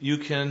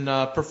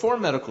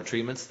perform medical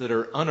treatments that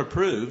are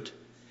unapproved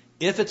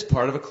if it's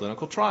part of a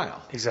clinical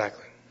trial.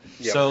 Exactly.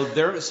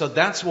 Yep. So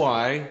that's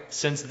why,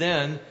 since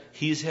then,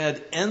 he's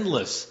had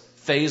endless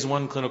phase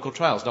 1 clinical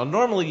trials. Now,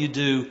 normally you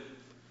do,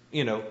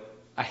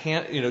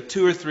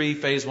 2 or 3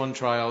 phase 1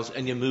 trials,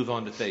 and you move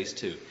on to phase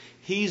 2.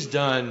 He's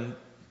done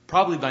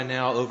probably by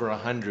now over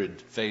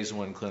 100 phase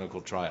 1 clinical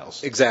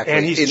trials. Exactly.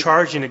 And he's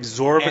charging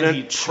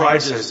exorbitant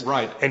prices.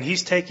 Right. And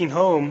he's taking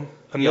home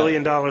 $1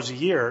 million a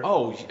year.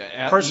 Oh,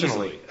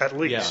 personally, easily. at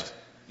least.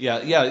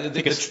 Yeah.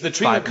 The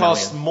treatment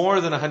costs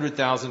more than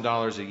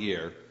 $100,000 a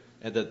year.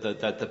 And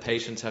that the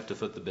patients have to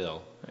foot the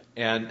bill,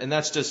 and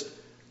that's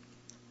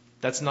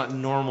not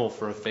normal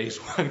for a phase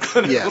 1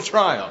 clinical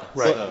trial.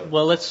 Right. So,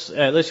 well, let's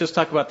just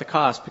talk about the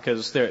cost,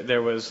 because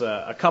there was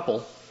a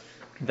couple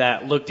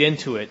that looked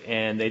into it,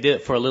 and they did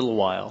it for a little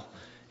while,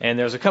 and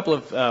there's a couple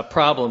of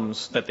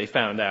problems that they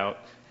found out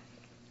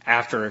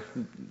after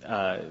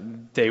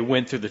they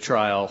went through the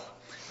trial.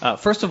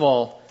 First of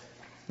all,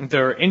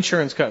 their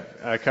insurance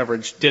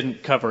coverage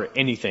didn't cover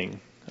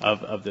anything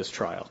of this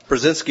trial.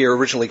 Brzezinski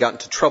originally got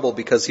into trouble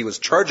because he was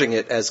charging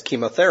it as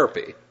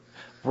chemotherapy.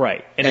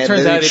 Right. And it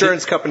turns out the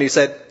insurance company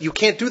said, you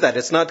can't do that.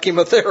 It's not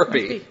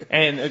chemotherapy.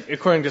 And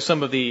according to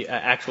some of the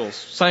actual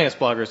science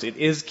bloggers, it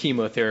is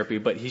chemotherapy,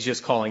 but he's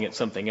just calling it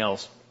something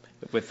else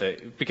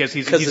because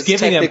he's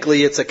giving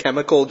technically it's a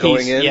chemical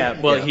going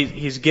in.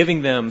 He's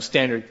giving them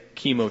standard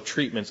chemo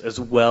treatments as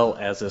well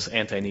as this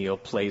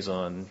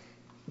anti-neoplason,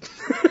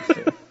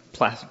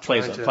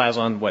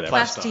 Plazon, whatever.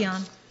 Plastion.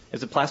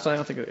 Is it Plaston? I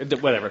don't think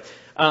whatever.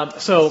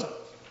 So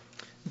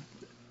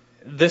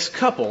this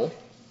couple,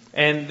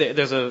 and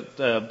there's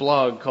a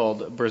blog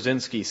called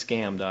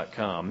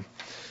BrzezinskiScam.com,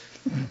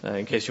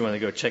 in case you want to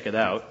go check it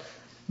out.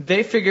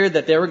 They figured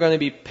that they were going to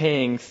be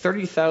paying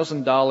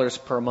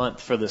 $30,000 per month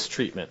for this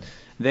treatment.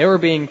 They were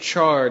being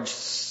charged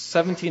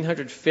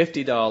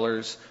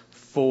 $1,750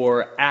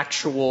 for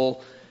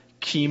actual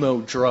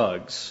chemo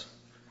drugs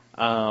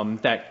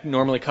that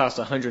normally cost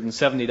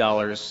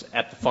 $170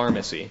 at the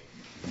pharmacy.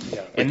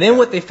 Yeah. And then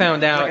what they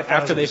found out like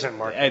after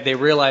they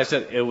realized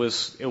that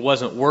it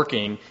wasn't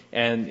working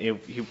and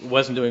he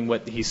wasn't doing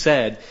what he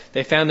said,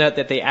 they found out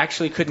that they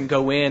actually couldn't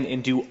go in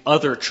and do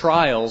other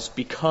trials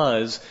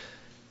because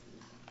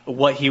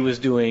what he was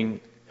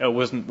doing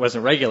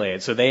wasn't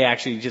regulated, so they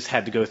actually just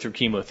had to go through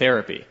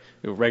chemotherapy,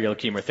 regular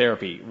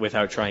chemotherapy,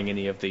 without trying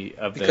any of the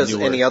because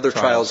newer any other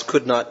trials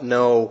could not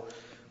know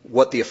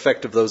what the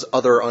effect of those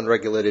other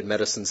unregulated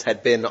medicines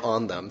had been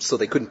on them, so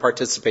they couldn't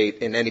participate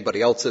in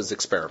anybody else's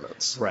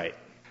experiments. Right.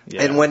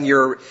 Yeah. And when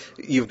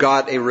you've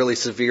got a really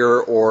severe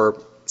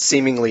or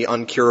seemingly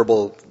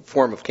uncurable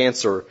form of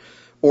cancer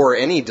or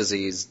any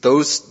disease,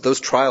 those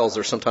trials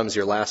are sometimes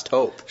your last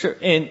hope. Sure.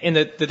 And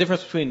the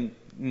difference between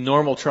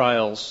normal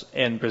trials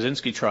and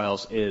Brzezinski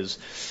trials is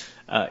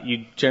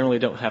you generally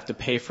don't have to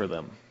pay for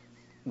them.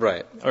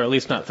 Right. Or at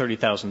least not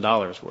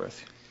 $30,000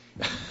 worth.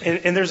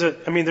 And there's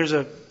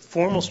a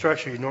formal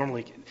structure you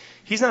normally get.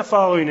 He's not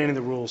following any of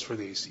the rules for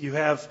these. You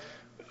have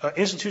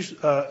institutions,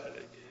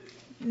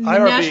 The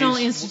IRBs. National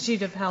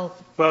Institute of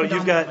Health. Well,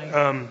 you've predominantly.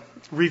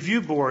 got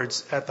review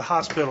boards at the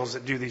hospitals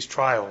that do these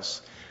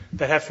trials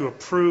that have to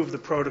approve the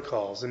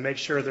protocols and make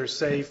sure they're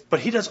safe. But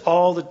he does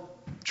all the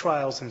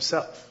trials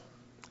himself.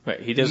 Right.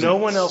 He doesn't. No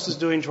one else is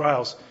doing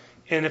trials.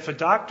 And if a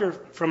doctor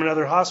from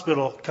another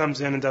hospital comes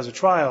in and does a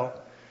trial,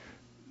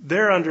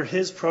 they're under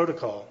his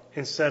protocol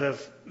instead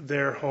of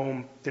their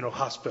home,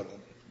 hospital.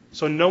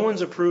 So no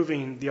one's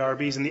approving the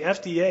RBs, and the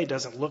FDA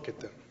doesn't look at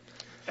them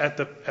at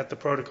the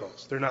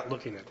protocols. They're not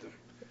looking at them.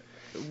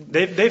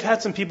 They've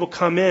had some people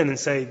come in and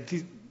say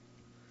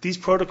these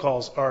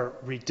protocols are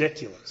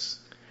ridiculous.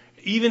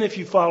 Even if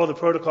you follow the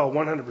protocol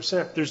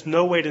 100%, there's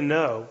no way to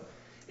know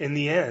in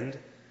the end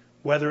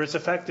whether it's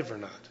effective or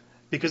not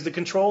because the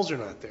controls are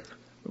not there.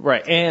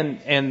 Right,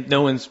 and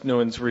no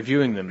one's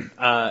reviewing them.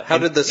 How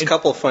did this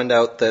couple find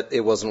out that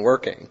it wasn't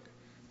working?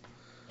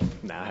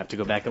 Now I have to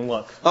go back and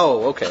look.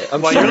 Oh, okay.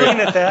 I'm While sorry. you're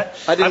looking at that,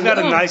 I didn't I've got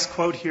a know. nice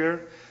quote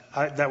here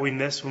that we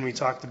missed when we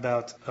talked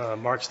about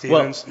Mark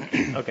Stevens.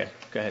 Well, okay,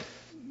 go ahead.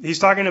 He's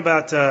talking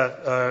about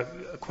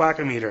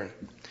quackometer.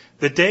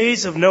 The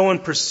days of no one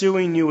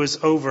pursuing you is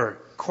over.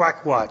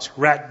 Quackwatch,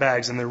 rat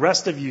bags, and the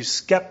rest of you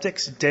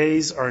skeptics'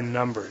 days are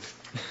numbered.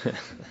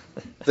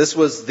 This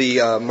was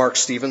the Mark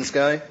Stevens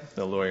guy?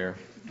 The lawyer.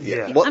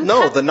 Yeah. Well,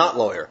 no, the not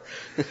lawyer.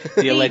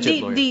 The alleged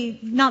lawyer. The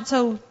not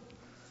so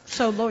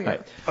lawyer.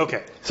 Right.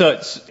 Okay.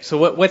 So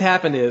what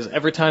happened is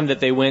every time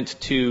that they went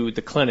to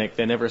the clinic,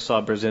 they never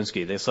saw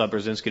Brzezinski. They saw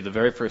Brzezinski the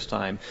very first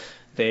time.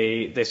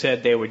 They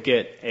said they would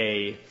get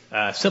a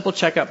simple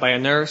checkup by a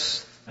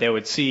nurse. They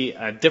would see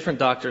a different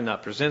doctor,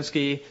 not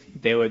Brzezinski.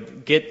 They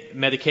would get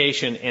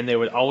medication, and they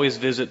would always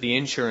visit the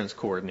insurance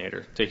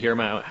coordinator to hear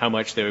how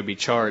much they would be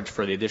charged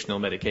for the additional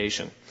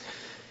medication.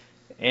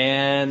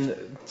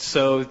 And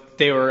so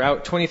they were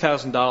out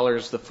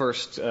 $20,000 the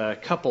first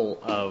couple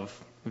of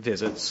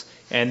visits,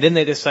 and then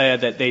they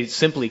decided that they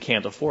simply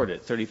can't afford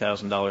it.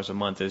 $30,000 a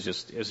month is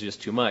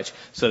just too much.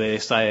 So they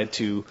decided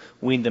to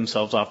wean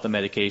themselves off the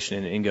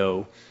medication and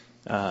go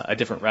a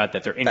different route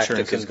that their insurance Back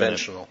to is going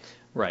conventional.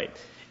 Right.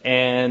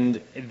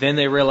 And then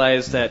they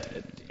realized that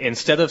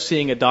instead of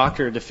seeing a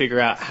doctor to figure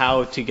out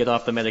how to get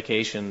off the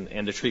medication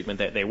and the treatment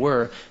that they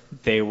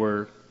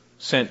were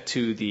sent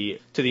to the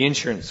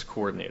insurance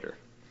coordinator,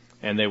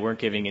 and they weren't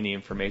giving any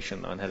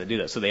information on how to do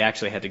that. So they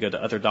actually had to go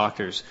to other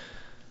doctors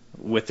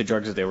with the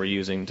drugs that they were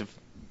using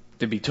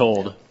to be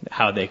told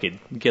how they could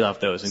get off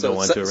those and go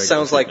on to a regular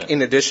sounds treatment. like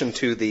in addition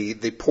to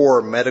the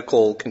poor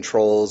medical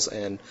controls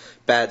and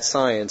bad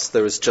science,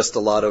 there was just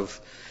a lot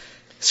of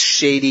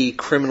shady,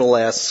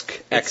 criminal-esque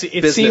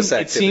business activities.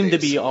 It seemed to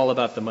be all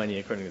about the money,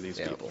 according to these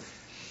people.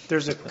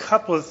 There's a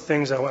couple of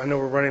things I know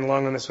we're running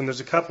long on this one.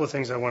 There's a couple of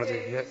things I wanted to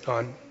hit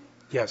on.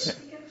 Yes.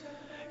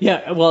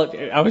 Yeah, well,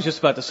 I was just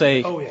about to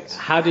say, Oh, yes.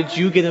 How did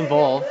you get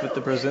involved with the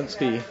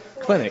Brzezinski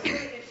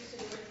clinic?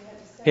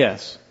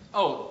 Yes.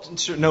 Oh,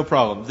 sure, no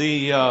problem.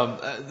 The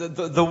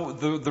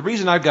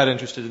reason I got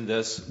interested in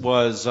this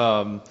was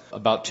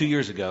about 2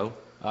 years ago.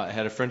 I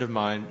had a friend of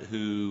mine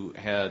who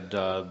had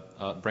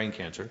brain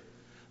cancer.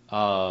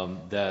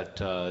 That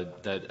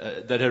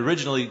had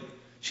originally,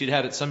 she'd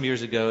had it some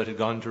years ago. It had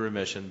gone into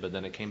remission, but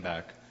then it came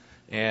back.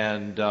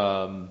 And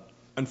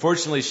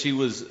unfortunately, she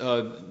was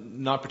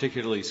not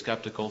particularly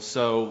skeptical,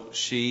 so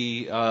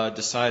she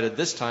decided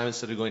this time,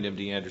 instead of going to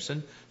MD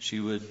Anderson, she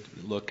would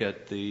look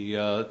at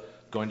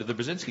going to the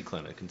Brzezinski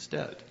clinic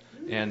instead.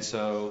 And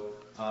so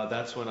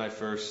that's when I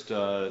first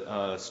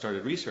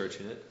started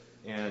researching it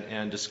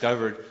and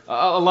discovered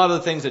a lot of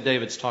the things that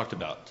David's talked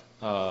about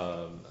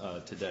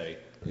today.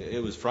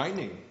 It was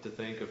frightening to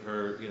think of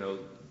her,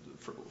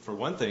 for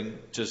one thing,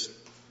 just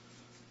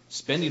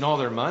spending all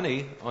their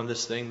money on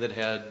this thing that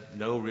had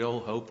no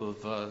real hope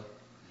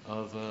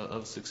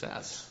of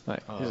success.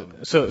 Right.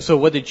 So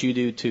what did you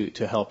do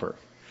to help her?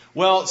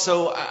 Well,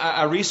 so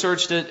I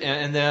researched it,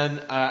 and then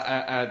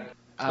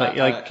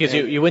because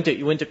you went to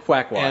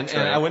Quackwatch, and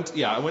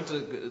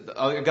right?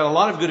 I got a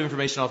lot of good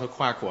information off of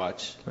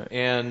Quackwatch, right.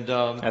 And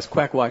that's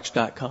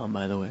quackwatch.com,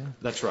 by the way.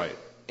 That's right.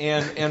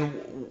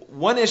 And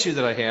one issue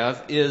that I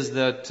have is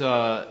that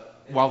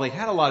while they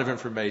had a lot of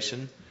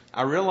information,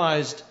 I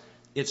realized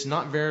it's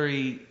not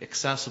very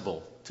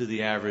accessible to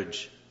the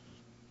average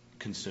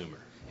consumer.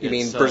 You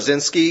mean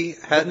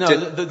Brzezinski had? No,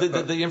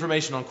 the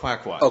information on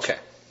Quackwatch. Okay.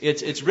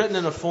 It's written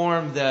in a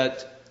form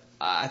that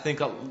I think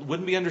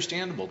wouldn't be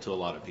understandable to a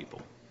lot of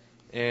people.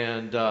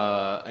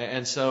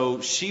 And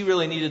so she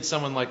really needed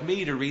someone like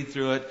me to read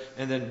through it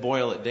and then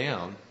boil it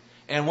down.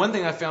 And one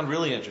thing I found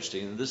really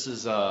interesting, and this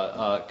is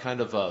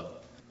kind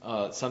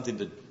of something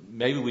that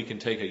maybe we can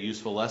take a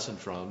useful lesson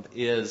from,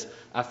 is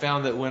I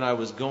found that when I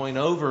was going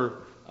over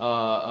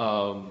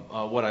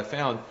what I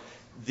found,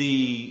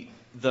 the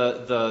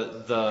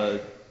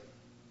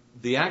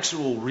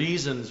actual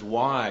reasons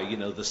why,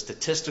 the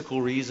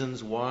statistical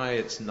reasons why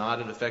it's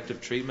not an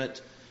effective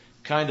treatment,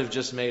 kind of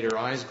just made her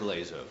eyes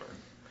glaze over.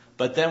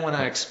 But then when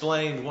I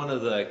explained one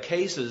of the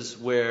cases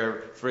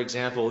where, for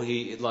example,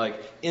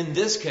 in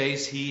this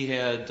case, he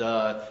had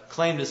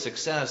claimed a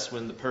success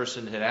when the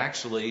person had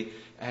actually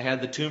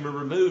had the tumor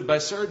removed by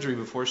surgery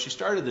before she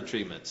started the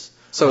treatments.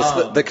 So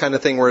it's the kind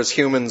of thing where as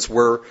humans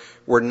we're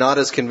not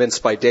as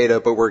convinced by data,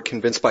 but we're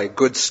convinced by a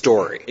good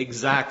story.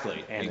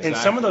 Exactly. And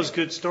some of those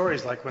good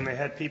stories, like when they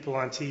had people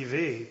on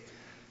TV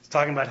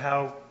talking about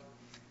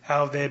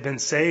how they had been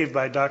saved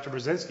by Dr.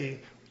 Brzezinski,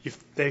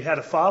 they had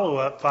a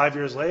follow-up 5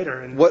 years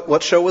later. And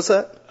What show was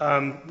that?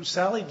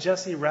 Sally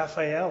Jesse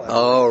Raphael.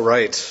 Oh,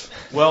 right.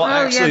 Well,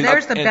 actually,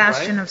 there's the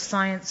bastion of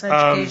science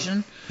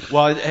education.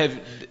 Well,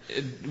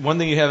 one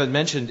thing you haven't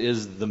mentioned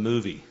is the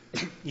movie.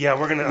 Yeah,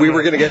 we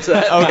were gonna get to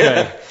that.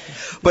 Okay.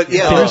 But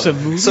yeah, there's a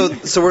movie? So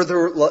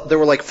there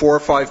were like 4 or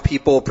 5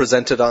 people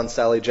presented on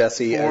Sally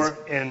Jesse.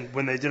 And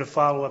when they did a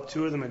follow-up,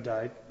 2 of them had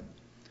died.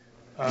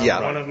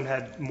 One of them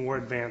had more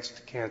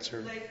advanced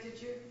cancer. Like,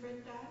 did your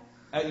friend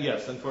die?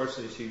 Yes,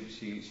 unfortunately,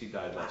 she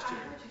died last year.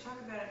 I heard you talk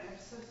about it, and I'm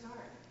so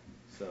sorry.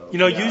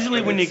 So,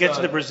 Usually when you get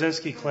to the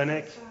Brzezinski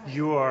clinic,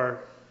 you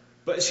are...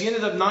 But she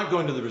ended up not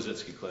going to the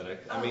Brzezinski clinic.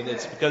 I mean,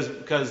 it's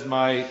because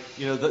my,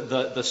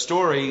 the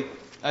story,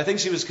 I think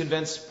she was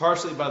convinced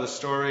partially by the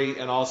story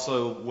and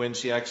also when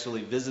she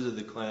actually visited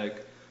the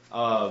clinic,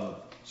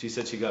 she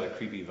said she got a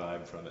creepy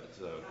vibe from it.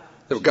 So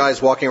There were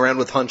guys walking around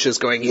with hunches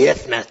going,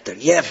 yes, master,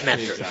 yes,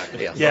 master.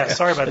 Exactly. Yeah,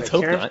 sorry about Let's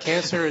hope that. not.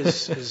 Cancer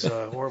is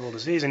a horrible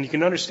disease, and you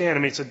can understand. I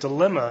mean, it's a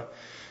dilemma.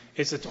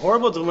 It's a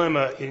horrible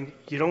dilemma, and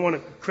you don't want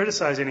to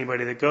criticize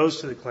anybody that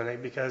goes to the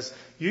clinic because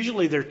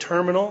usually they're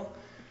terminal,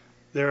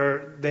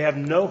 they have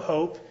no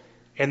hope,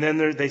 and then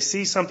they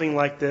see something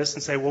like this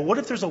and say, well, what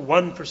if there's a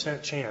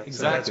 1% chance?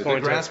 Exactly,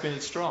 they're grasping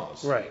at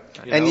straws. Right.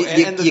 And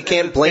you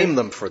can't blame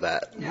them for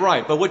that.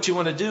 Right, but what you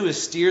want to do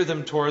is steer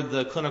them toward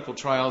the clinical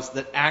trials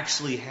that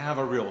actually have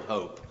a real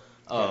hope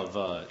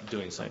of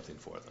doing something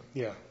for them.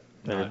 Yeah.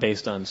 That are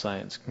based on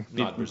science.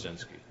 Not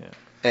Brzezinski. Yeah.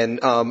 And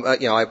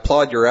I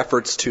applaud your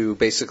efforts to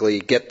basically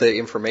get the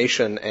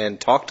information and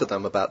talk to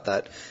them about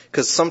that,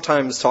 because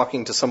sometimes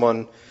talking to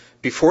someone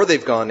before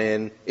they've gone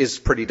in is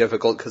pretty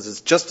difficult because it's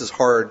just as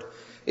hard.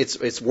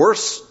 It's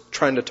worse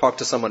trying to talk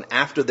to someone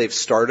after they've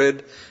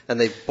started and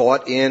they've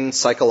bought in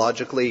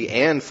psychologically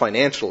and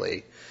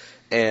financially.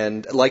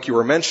 And like you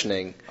were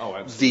mentioning,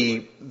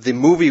 the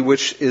movie,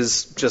 which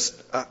is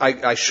just,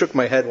 I shook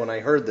my head when I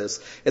heard this.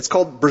 It's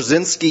called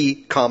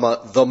Brzezinski,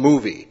 the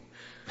movie.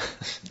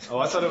 Oh,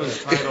 I thought it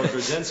was titled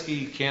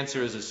Brzezinski,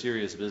 Cancer is a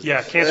Serious Business.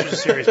 Yeah, cancer is a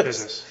serious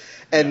business.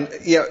 And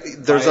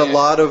there's a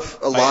lot of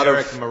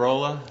Eric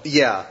Marola.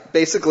 Yeah,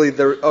 basically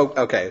there. Oh,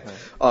 okay.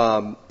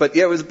 But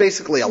yeah, it was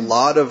basically a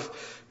lot of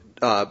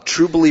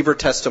true believer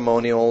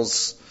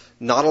testimonials.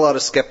 Not a lot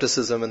of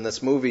skepticism in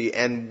this movie.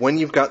 And when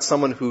you've got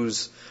someone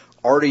who's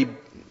already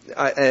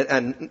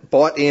and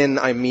bought in,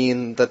 I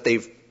mean that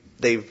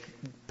they've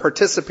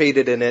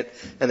participated in it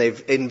and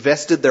they've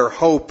invested their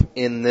hope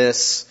in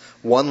this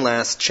one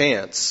last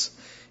chance.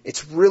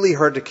 It's really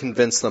hard to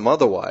convince them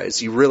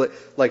otherwise. You really,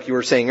 like you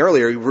were saying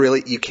earlier,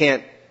 you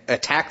can't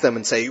attack them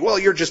and say, well,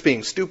 you're just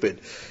being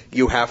stupid.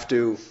 You have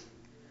to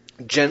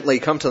gently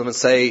come to them and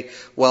say,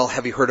 well,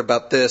 have you heard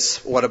about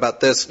this? What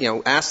about this?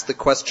 Ask the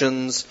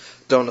questions.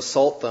 Don't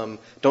assault them.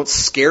 Don't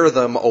scare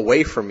them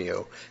away from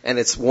you. And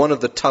it's one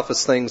of the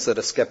toughest things that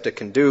a skeptic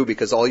can do,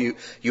 because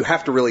you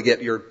have to really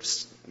get your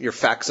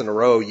facts in a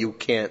row. You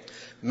can't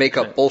make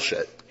up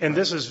bullshit. And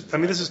this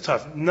is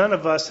tough. None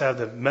of us have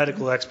the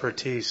medical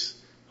expertise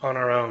on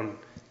our own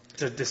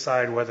to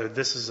decide whether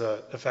this is an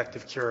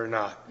effective cure or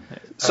not.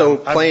 So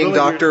playing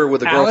doctor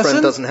with a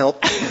girlfriend doesn't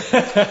help?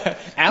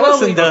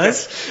 Allison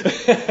does.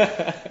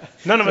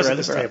 None of us at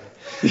this table.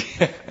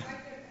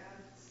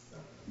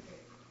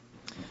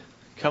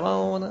 Come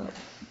on up.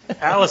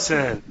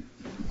 Allison,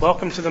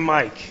 welcome to the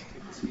mic.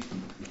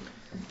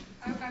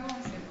 I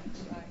won't say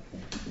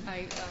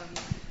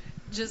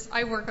much.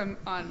 I work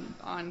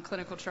on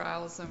clinical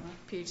trials. I'm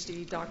a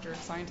PhD doctor,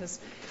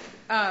 scientist.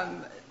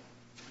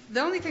 The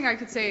only thing I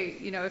could say,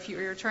 if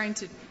you're trying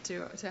to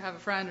have a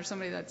friend or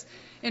somebody that's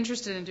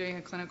interested in doing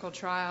a clinical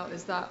trial,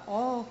 is that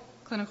all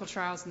clinical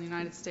trials in the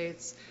United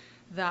States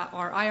that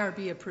are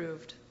IRB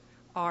approved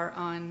are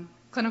on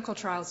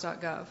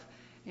clinicaltrials.gov,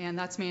 and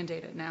that's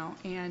mandated now.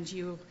 And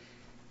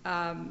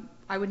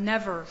I would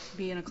never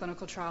be in a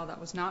clinical trial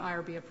that was not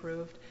IRB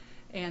approved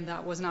and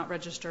that was not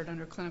registered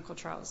under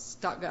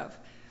clinicaltrials.gov.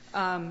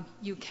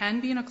 You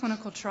can be in a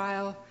clinical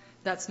trial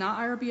that's not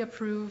IRB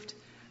approved,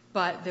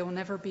 but there will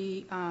never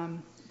be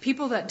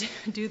people that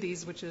do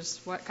these, which is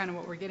what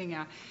we're getting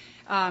at,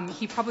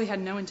 he probably had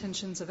no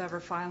intentions of ever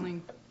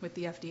filing with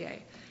the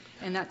FDA,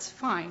 and that's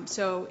fine.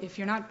 So if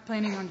you're not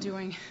planning on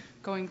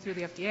going through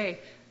the FDA,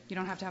 you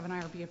don't have to have an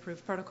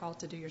IRB-approved protocol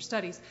to do your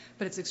studies,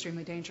 but it's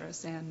extremely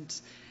dangerous, and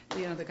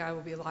the guy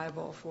will be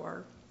liable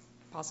for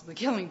possibly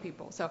killing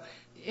people. So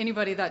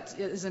anybody that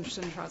is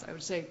interested in trials, I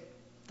would say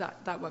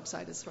that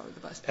website is probably the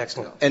best place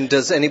to go. And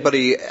does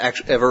anybody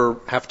ever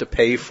have to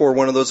pay for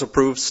one of those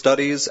approved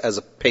studies as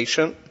a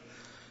patient?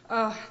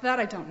 That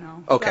I don't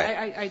know.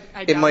 Okay.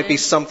 I It might be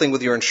something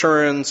with your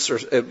insurance, or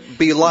it'd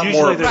be a lot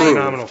more Usually approved. there's a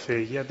nominal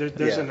fee. Yeah,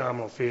 there's a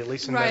nominal fee, at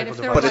least in medical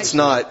devices. But it's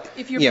not,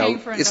 if you're paying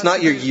for it's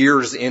not your investigative-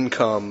 year's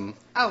income.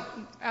 Oh,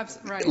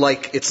 absolutely. Right.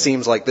 Like it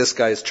seems like this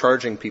guy is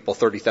charging people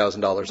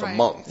 $30,000 a Right.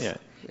 month. Yeah.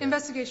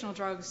 Investigational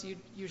drugs, you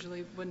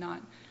usually would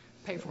not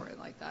pay for it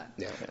like that.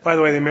 Yeah. By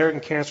the way, the American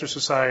Cancer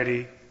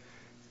Society,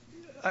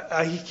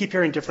 I keep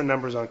hearing different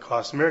numbers on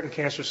costs. American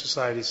Cancer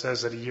Society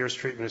says that a year's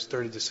treatment is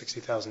 $30,000 to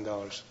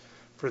 $60,000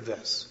 for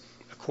this,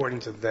 according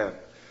to them.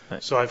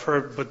 Right. So I've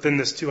heard, but then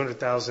this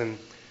 $200,000,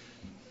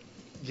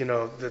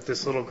 that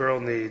this little girl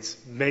needs,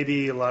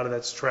 maybe a lot of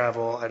that's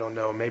travel. I don't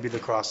know. Maybe the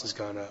cost has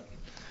gone up.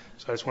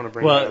 So I just want to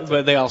bring that up.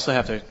 But they also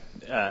have to.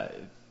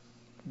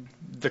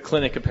 The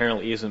clinic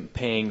apparently isn't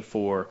paying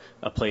for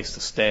a place to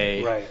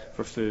stay, Right.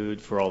 for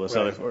food, for all this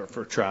Right. other,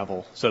 for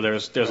travel. So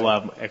there's a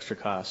lot of extra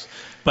costs.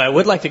 But I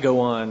would like to go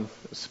on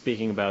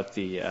speaking about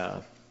the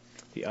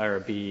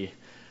IRB.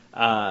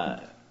 The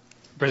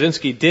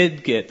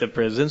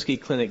Brzezinski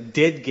Clinic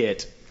did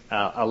get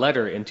a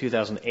letter in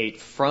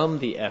 2008 from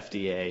the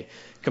FDA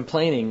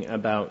complaining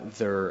about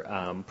their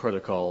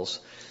protocols,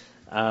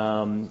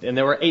 and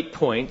there were 8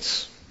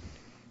 points.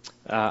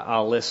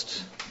 I'll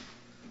list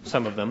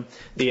some of them.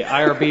 The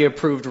IRB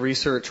approved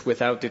research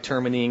without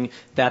determining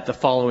that the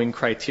following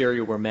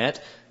criteria were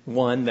met.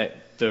 One,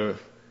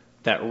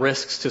 that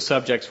risks to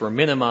subjects were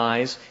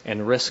minimized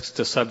and risks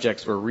to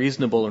subjects were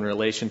reasonable in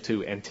relation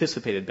to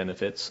anticipated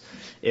benefits,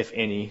 if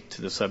any,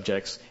 to the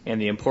subjects, and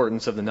the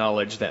importance of the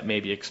knowledge that may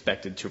be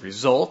expected to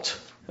result.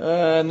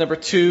 Number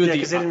 2, Yeah,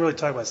 because they didn't really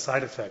talk about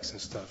side effects and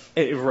stuff.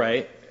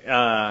 Right.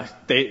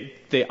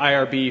 The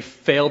IRB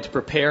failed to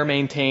prepare,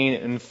 maintain,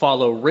 and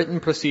follow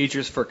written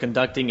procedures for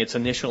conducting its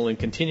initial and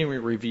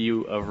continuing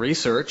review of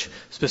research.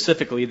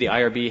 Specifically, the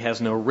IRB has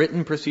no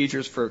written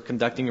procedures for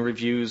conducting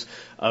reviews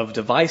of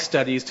device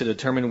studies to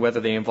determine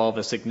whether they involve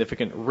a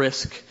significant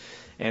risk,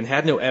 and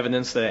had no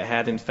evidence that it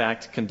had in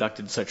fact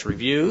conducted such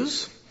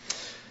reviews.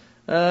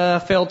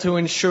 Failed to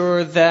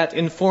ensure that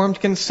informed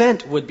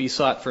consent would be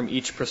sought from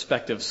each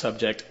prospective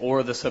subject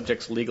or the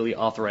subject's legally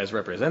authorized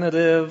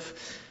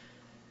representative.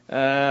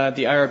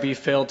 The IRB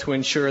failed to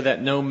ensure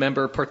that no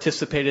member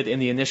participated in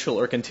the initial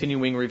or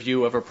continuing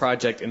review of a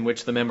project in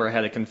which the member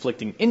had a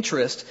conflicting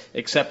interest,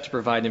 except to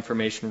provide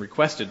information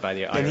requested by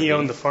the IRB. And he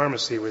owned the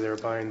pharmacy where they were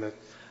buying the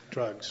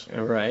drugs.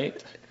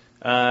 Right.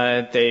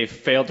 They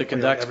failed to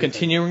conduct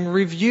continuing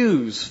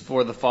reviews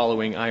for the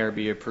following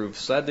IRB-approved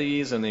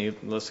studies, and they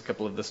list a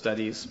couple of the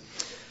studies.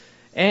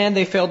 And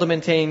they failed to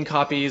maintain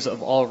copies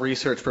of all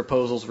research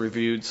proposals,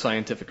 reviewed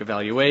scientific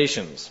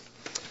evaluations.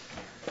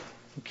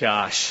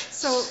 Gosh.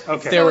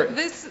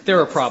 There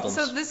were problems.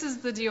 So this is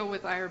the deal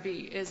with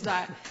IRB, is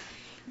that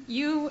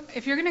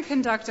if you're going to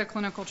conduct a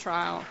clinical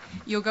trial,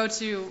 you'll go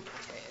to,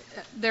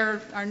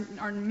 there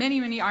are many,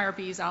 many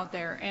IRBs out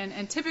there,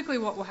 and typically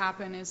what will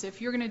happen is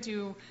if you're going to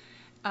do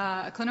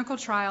a clinical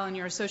trial and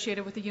you're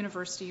associated with a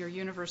university, your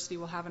university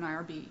will have an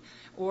IRB.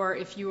 Or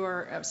if you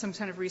are some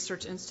kind of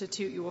research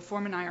institute, you will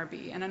form an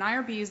IRB. And an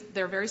IRB,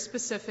 they're very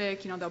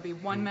specific. There'll be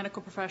one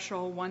medical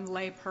professional, one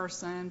lay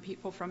person,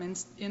 people from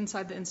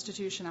inside the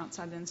institution,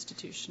 outside the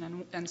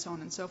institution, and so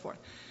on and so forth.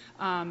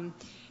 And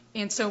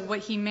so what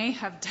he may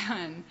have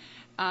done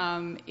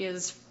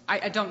is,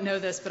 I don't know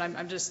this, but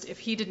I'm just, if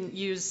he didn't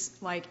use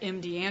like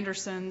MD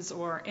Anderson's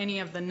or any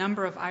of the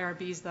number of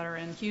IRBs that are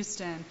in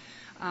Houston,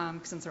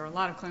 since there are a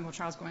lot of clinical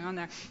trials going on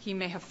there, he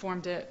may have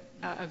formed a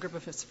group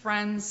of his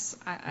friends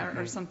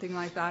or something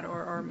like that,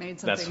 or made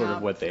something up. That's sort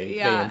of what they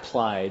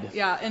implied.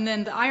 Yeah, and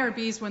then the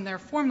IRBs, when they're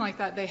formed like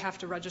that, they have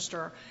to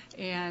register,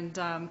 and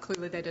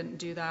clearly they didn't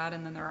do that,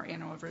 and then there are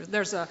annual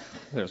reviews.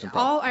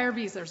 All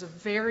IRBs, there's a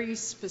very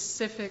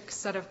specific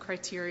set of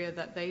criteria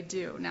that they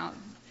do. Now,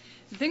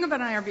 the thing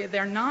about an IRB,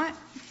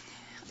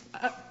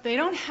 they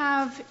don't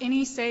have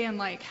any say in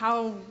like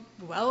how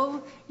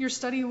well your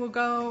study will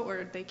go,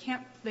 or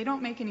they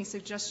don't make any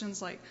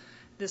suggestions like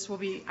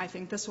I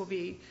think this will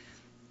be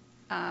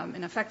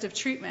an effective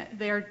treatment.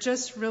 They're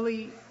just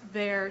really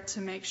there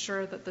to make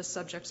sure that the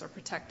subjects are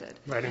protected.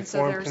 Right,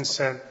 informed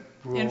consent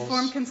rules.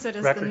 Informed consent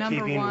is the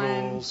number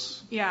one.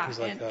 Rules,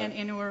 and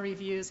annual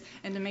reviews,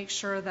 and to make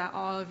sure that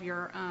all of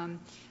your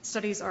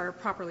studies are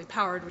properly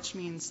powered, which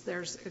means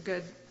there's a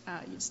good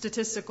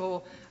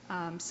statistical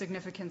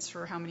significance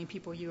for how many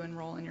people you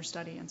enroll in your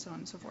study, and so on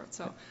and so forth.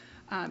 So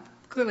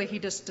clearly he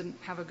just didn't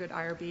have a good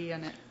IRB,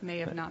 and it may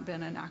have not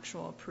been an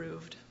actual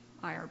approved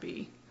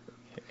IRB.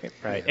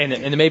 Right, and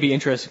it may be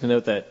interesting to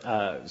note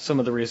that some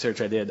of the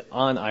research I did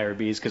on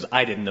IRBs, because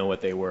I didn't know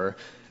what they were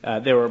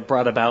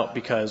brought about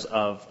because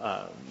of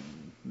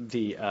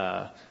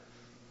the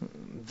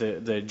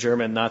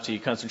German Nazi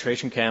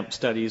concentration camp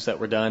studies that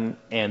were done,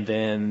 and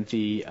then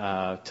the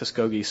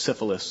Tuskegee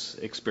syphilis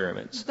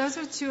experiments. Those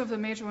are two of the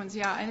major ones,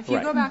 yeah. And if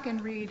you go back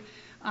and read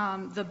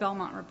the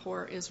Belmont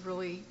Report is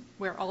really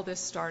where all this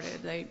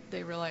started.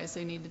 They realized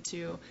they needed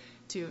to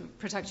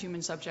protect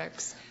human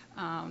subjects.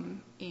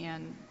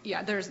 And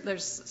yeah,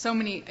 there's so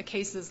many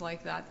cases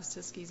like that, the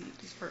Tuskegee,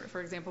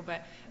 for example,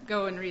 but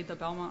go and read the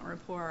Belmont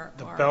Report.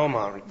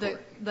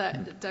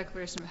 The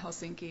Declaration of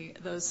Helsinki.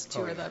 Those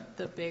two are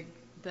the big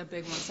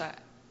ones that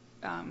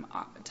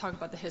talk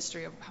about the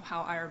history of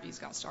how IRBs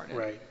got started.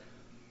 Right.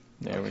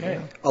 There we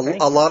go.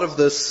 A lot of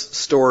this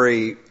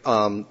story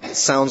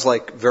sounds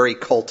like very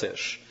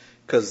cultish,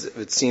 because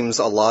it seems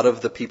a lot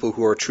of the people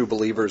who are true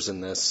believers in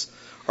this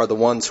are the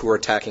ones who are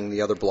attacking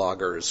the other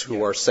bloggers,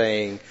 who are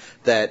saying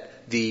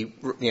that the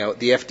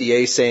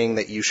FDA saying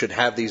that you should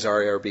have these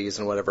IRBs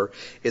and whatever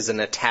is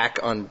an attack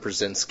on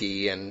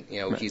Brzezinski, and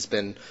he's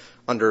been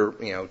under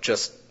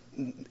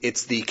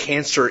it's the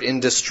cancer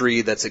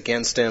industry that's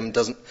against him.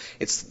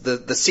 It's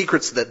the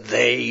secrets that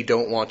they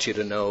don't want you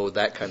to know,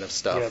 that kind of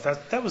stuff. Yeah,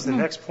 that was the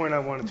next point I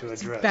wanted to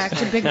address. Back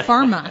to big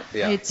pharma.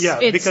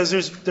 Because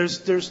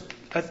there's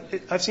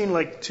I've seen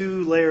like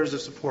two layers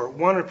of support.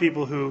 One are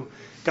people who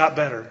got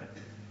better,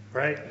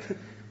 right,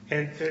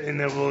 and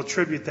they will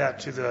attribute that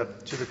to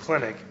the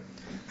clinic.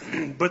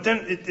 But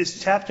then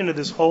it's tapped into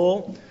this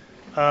whole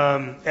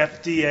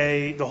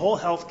FDA, the whole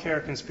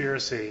healthcare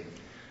conspiracy,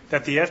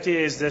 that the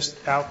FDA is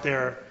just out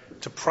there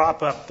to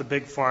prop up the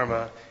big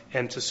pharma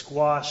and to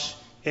squash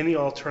any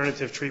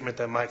alternative treatment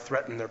that might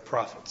threaten their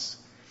profits.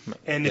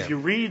 And if you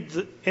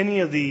read any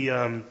of the,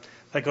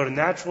 like go to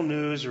Natural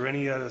News or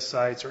any other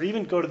sites, or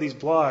even go to these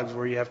blogs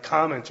where you have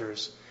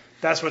commenters,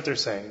 that's what they're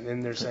saying.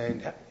 And they're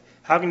saying,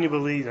 how can you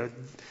believe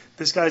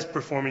this guy's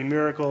performing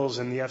miracles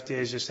and the FDA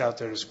is just out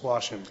there to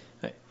squash him?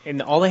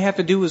 And all they have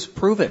to do is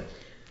prove it.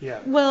 Yeah.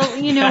 Well,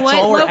 you know That's what?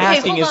 all we're Okay,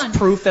 asking hold is on.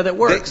 proof that it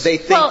works. They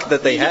think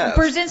that they have.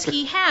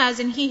 Brzezinski has,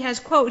 and he has,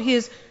 quote,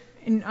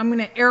 and I'm going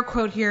to air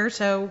quote here,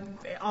 so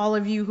all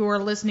of you who are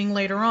listening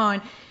later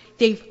on,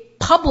 they've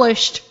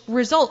published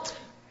results.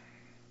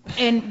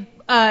 And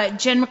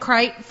Jen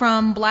McCrite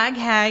from Blag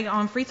Hag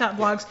on Free Thought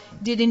Blogs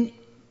did an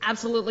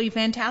absolutely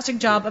fantastic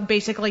job of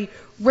basically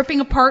ripping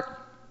apart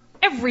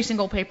every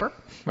single paper.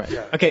 Right.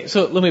 Yeah. Okay,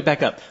 so let me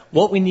back up.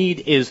 What we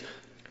need is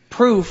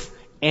proof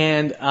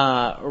and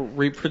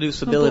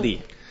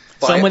reproducibility.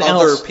 By Someone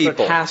other else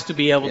people. has to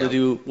be able to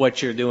do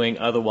what you're doing,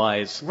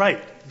 otherwise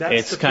Right. That's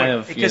it's the kind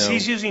point. of, because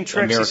he's using a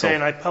tricks. miracle. He's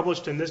saying, I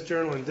published in this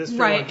journal, in this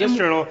journal, Right. in this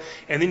journal,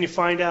 and then you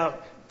find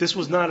out this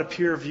was not a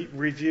peer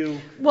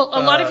review Well, a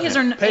lot of his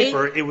are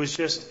paper. It was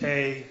just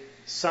a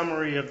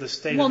summary of the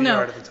state Well, of the no.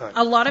 art at the time.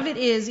 A lot of it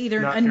is either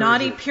Not not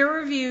peer-reviewed.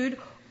 peer-reviewed,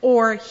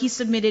 or he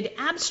submitted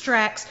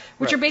abstracts,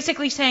 which Right. are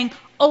basically saying,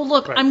 oh,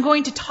 look, Right. I'm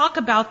going to talk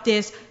about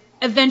this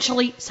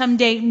eventually,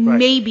 someday,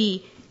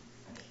 maybe.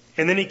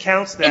 And then he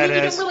counts that And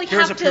then you as, don't really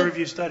here's a have to-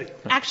 peer-reviewed study.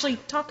 Actually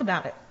talk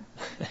about it.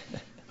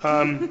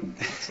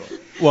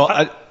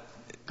 Well,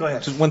 Go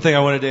ahead. just one thing I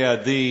wanted to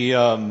add: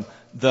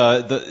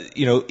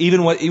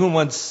 even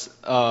once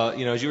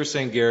as you were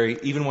saying, Gary,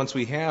 even once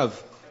we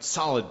have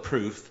solid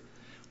proof,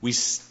 we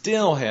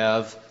still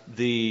have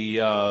the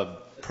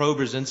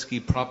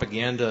pro-Brzezinski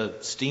propaganda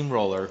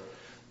steamroller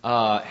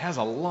has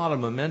a lot of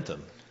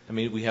momentum. I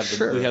mean, we have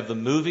the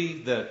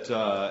movie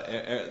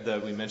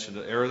that we mentioned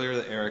earlier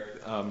that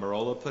Eric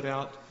Marola put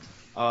out.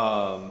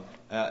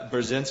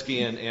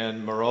 Brzezinski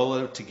and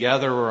Marola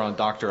together were on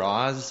Dr.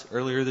 Oz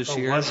earlier this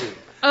year. Was he?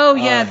 Oh,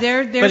 yeah,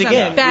 there's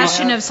again, a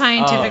bastion of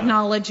scientific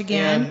knowledge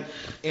again.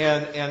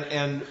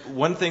 And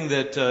one thing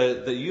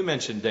that you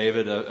mentioned,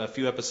 David, a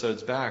few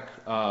episodes back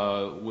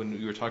when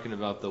you were talking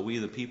about the We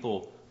the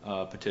People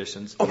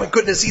petitions. Oh my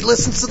goodness, he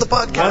listens to the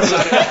podcast.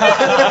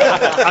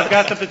 I've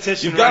got the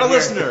petition. You've got right a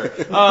here.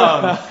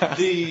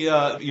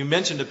 listener. You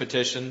mentioned a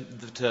petition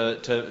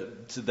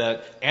to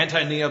that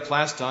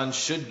anti-neoplaston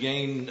should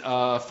gain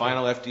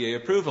final FDA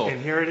approval.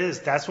 And here it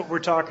is. That's what we're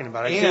talking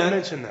about. I didn't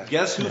mention that.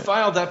 Guess who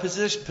filed that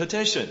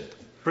petition?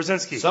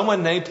 Brzezinski.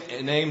 Someone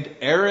named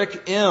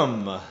Eric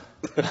M.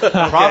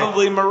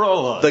 Probably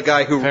Marola. The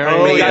guy who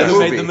Apparently made the guy the who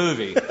movie. made the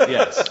movie.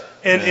 Yes.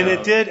 And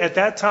it did, at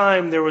that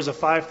time, there was a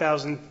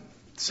 5,000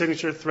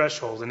 signature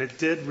threshold, and it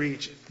did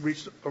reach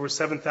over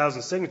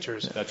 7,000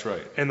 signatures. That's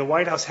right. And the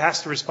White House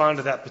has to respond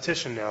to that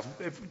petition now.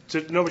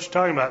 To know what you're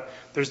talking about,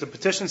 there's the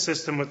petition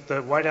system with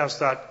the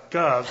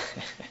whitehouse.gov.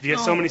 If you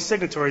get so many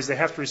signatories, they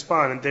have to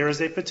respond. And there is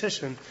a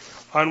petition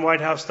on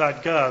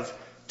whitehouse.gov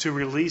to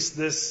release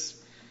this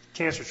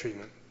cancer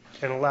treatment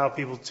and allow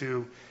people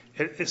to,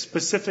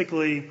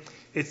 specifically,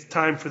 it's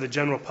time for the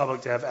general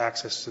public to have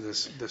access to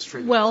this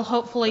treatment. Well,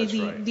 hopefully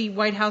That's the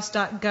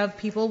WhiteHouse.gov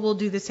people will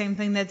do the same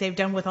thing that they've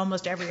done with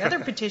almost every other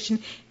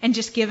petition and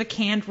just give a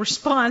canned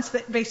response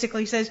that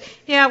basically says,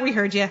 yeah, we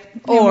heard you.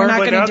 Or- we're not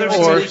But going now to do there's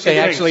it. Or Things. they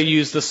actually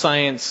use the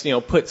science,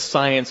 put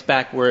science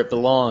back where it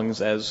belongs,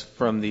 as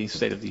from the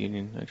State of the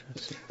Union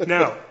address.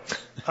 Now,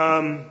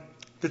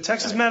 the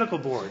Texas Medical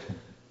Board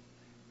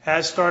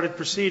has started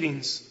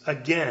proceedings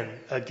again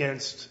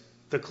against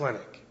the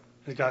clinic,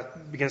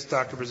 against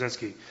Dr.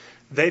 Brzezinski.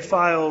 They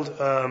filed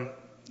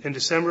in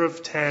December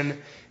of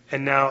 10,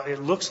 and now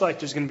it looks like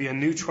there's going to be a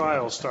new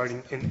trial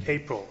starting in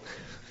April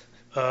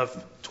of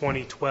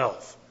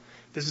 2012.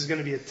 This is going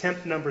to be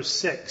attempt number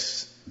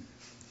 6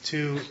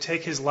 to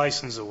take his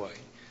license away.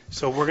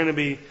 So we're going to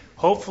be,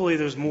 hopefully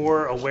there's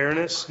more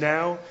awareness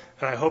now,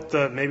 and I hope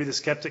maybe the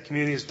skeptic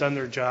community has done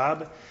their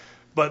job.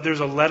 But there's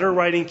a letter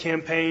writing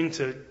campaign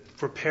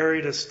for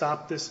Perry to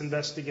stop this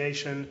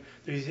investigation.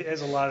 He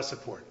has a lot of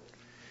support.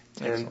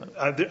 And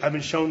I've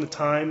been shown the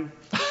time.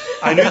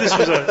 I knew this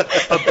was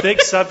a big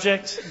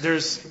subject.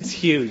 It's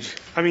huge.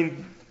 I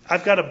mean,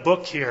 I've got a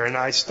book here, and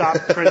I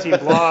stopped printing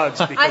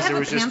blogs because there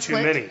was just too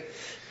many.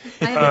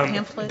 I have a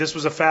pamphlet. This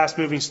was a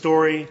fast-moving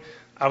story.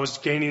 I was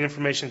gaining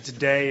information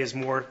today as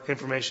more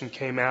information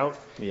came out.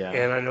 Yeah.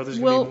 And I know there's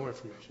going to be more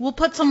information. We'll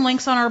put some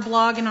links on our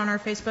blog and on our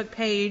Facebook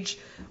page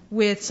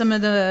with some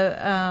of the,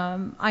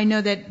 I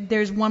know that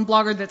there's one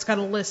blogger that's got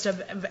a list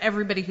of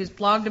everybody who's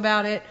blogged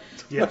about it.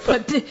 Yeah.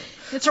 But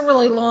it's a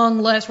really long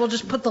list. We'll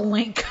just put the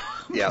link.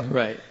 Yeah.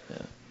 Right. Yeah.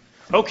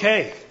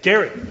 Okay,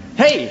 Gary,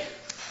 Hey,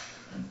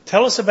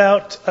 tell us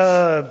about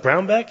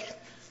Brownback.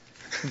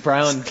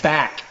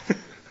 Brownback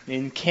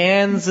in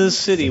Kansas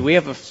City. We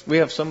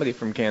have somebody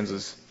from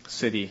Kansas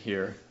City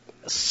here.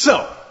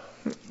 So,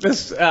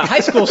 this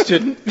high school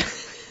student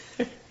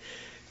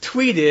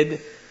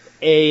tweeted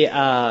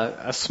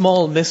a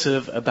small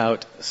missive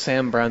about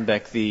Sam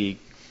Brownback,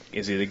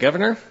 is he the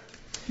governor?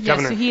 Yes,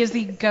 Governor. so he is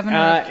the governor.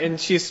 And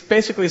she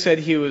basically said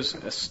he was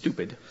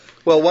stupid.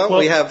 Well, why don't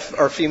we have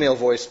our female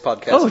voice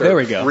podcaster Oh, there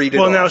we go. read it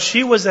Well, off. now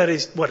she was at a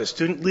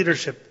student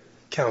leadership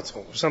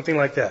council or something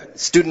like that.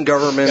 Student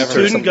government. or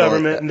Student something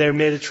government, like and that. they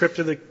made a trip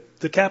to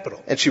the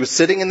Capitol. And she was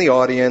sitting in the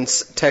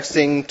audience,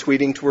 texting,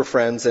 tweeting to her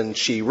friends, and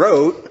she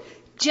wrote,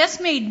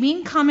 Just made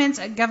mean comments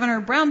at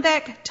Governor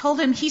Brownback, told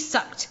him he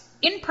sucked.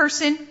 In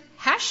person,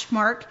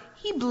 #,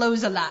 he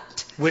blows a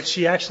lot. Which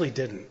she actually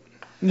didn't.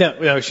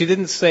 No, she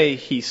didn't say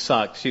he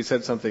sucked. She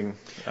said something.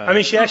 I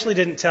mean, she actually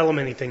didn't tell him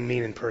anything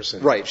mean in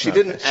person. right, she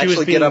didn't She was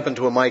actually being- get up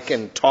into a mic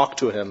and talk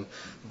to him,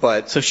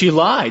 but So she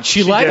lied.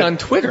 She lied did. on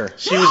Twitter.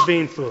 She was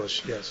being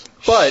foolish, yes.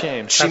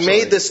 Shame. she Absolutely.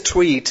 made this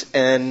tweet,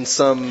 and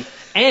some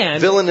And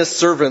villainous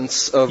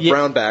servants of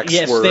Brownbacks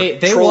yes, were they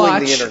trolling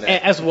watch, the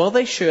internet. as well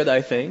they should,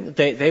 I think.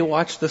 They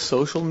watch the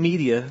social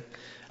media,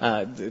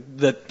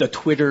 the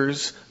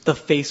Twitters, the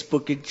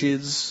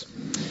Facebookages,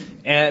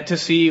 to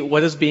see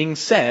what is being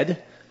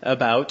said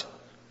about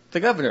the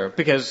governor,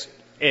 because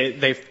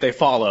they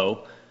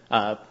follow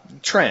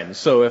trends.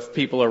 So if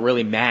people are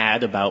really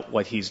mad about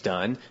what he's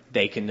done,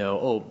 they can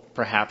know,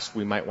 perhaps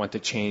we might want to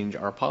change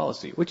our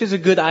policy, which is a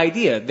good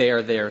idea. They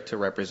are there to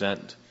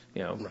represent,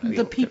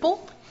 The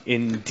people?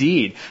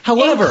 Indeed.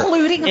 However,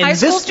 Including in high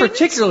school this students?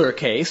 particular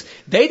case,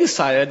 they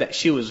decided that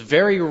she was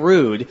very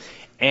rude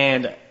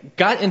and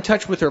got in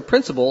touch with her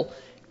principal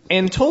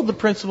and told the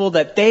principal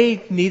that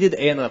they needed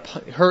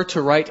her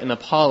to write an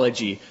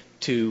apology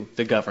to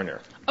the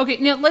governor. Okay,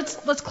 now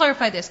let's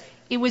clarify this.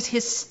 It was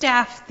his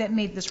staff that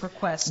made this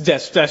request.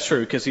 That's true,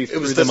 because he It threw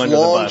was them this under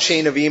the long bus.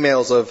 chain of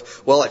emails of,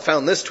 I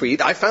found this tweet,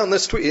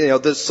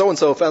 this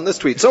so-and-so found this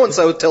tweet,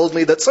 so-and-so told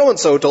me that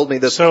so-and-so told me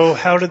this. So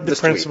how did the this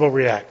tweet. principal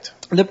react?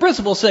 The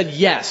principal said,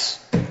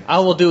 yes, I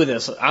will do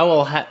this. I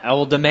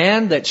will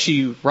demand that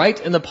she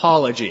write an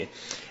apology.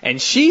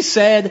 And she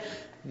said,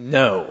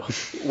 no.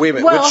 Wait a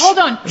minute, Well, which hold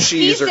on.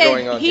 she's He are said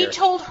going on he here?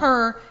 told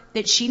her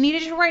that she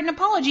needed to write an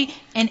apology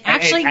and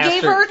actually asked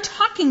gave her- her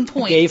talking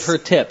points. Gave her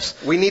tips.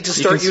 We need to You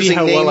start can see using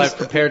how names. well I've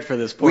prepared for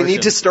this We portion.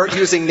 need to start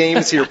using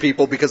names here,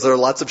 people, because there are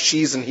lots of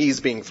she's and he's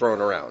being thrown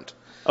around.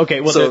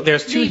 Okay, well, So-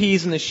 there's two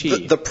he's and a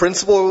she. The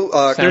principal,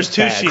 There's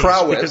two bad. she's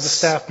Crowitz. because the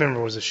staff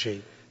member was a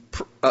she.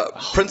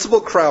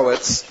 Principal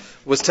Crowitz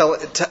was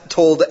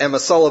told Emma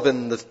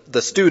Sullivan,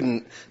 the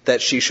student,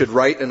 that she should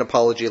write an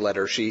apology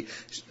letter.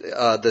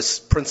 This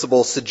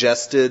principal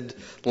suggested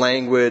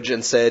language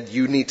and said,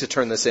 you need to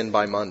turn this in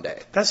by Monday.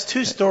 That's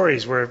two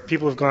stories where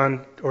people have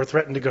gone or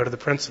threatened to go to the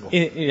principal.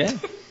 Yeah.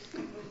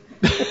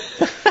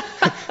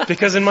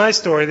 Because in my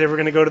story, they were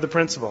going to go to the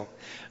principal.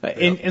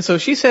 And so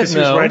she said Because he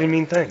was no. writing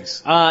mean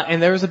things.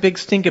 And there was a big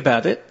stink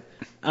about it.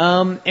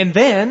 And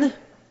then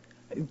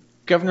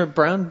Governor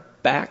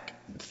Brownback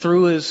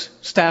threw his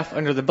staff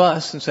under the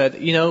bus and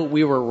said,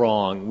 we were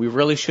wrong. We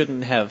really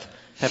shouldn't have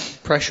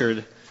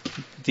pressured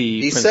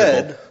the He principal.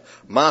 said,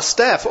 my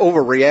staff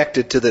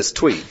overreacted to this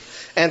tweet,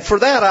 and for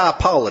that I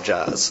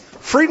apologize.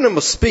 Freedom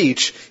of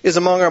speech is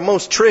among our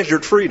most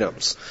treasured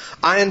freedoms.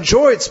 I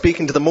enjoyed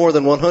speaking to the more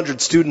than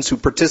 100 students who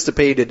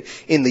participated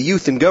in the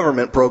Youth in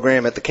Government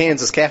program at the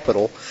Kansas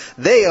Capitol.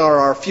 They are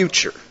our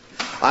future.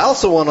 I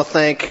also want to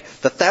thank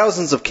the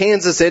thousands of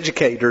Kansas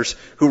educators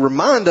who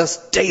remind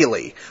us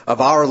daily of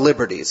our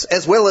liberties,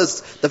 as well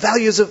as the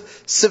values of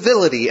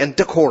civility and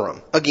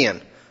decorum. Again,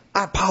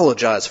 I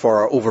apologize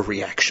for our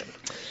overreaction.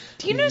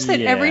 Do you notice that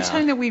every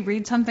time that we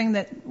read something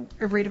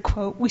or read a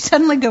quote, we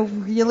suddenly go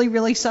really,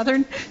 really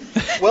Southern?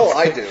 Well,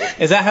 I do.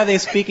 Is that how they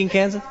speak in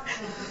Kansas?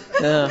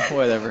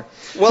 Whatever.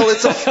 Well,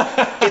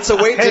 it's a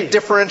way to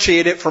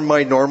differentiate it from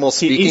my normal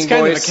speaking He's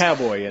kind voice. of a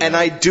cowboy, you know? And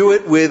I do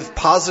it with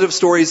positive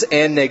stories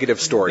and negative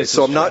stories,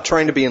 so I'm not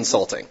trying to be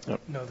insulting.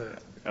 No,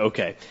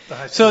 Okay. the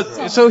high school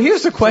girl. So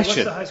here's the So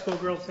question. what's the high school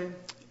girl's name?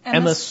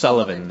 Emma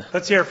Sullivan.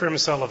 Let's hear it for Emma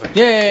Sullivan.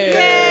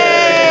 Yay!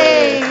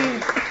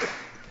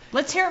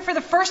 Let's hear it for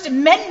the First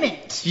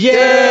Amendment.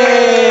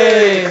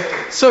 Yay!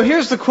 So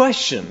here's the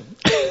question.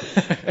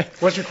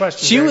 What's your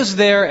question? She Barry? was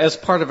there as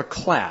part of a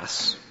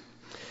class.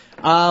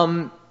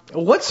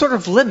 What sort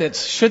of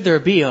limits should there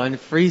be on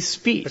free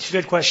speech? That's a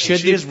good question.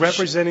 She is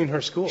representing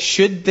her school.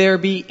 Should there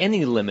be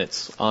any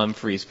limits on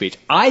free speech?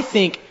 I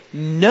think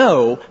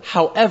no.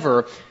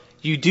 However,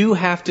 you do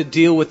have to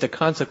deal with the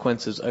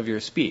consequences of your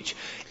speech.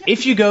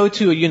 If you go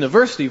to a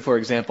university, for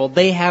example,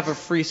 they have a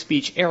free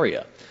speech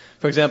area.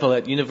 For example,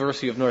 at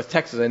University of North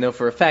Texas, I know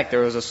for a fact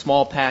there was a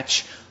small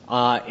patch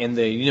in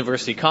the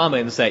university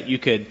commons that you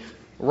could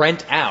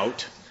rent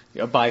out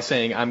by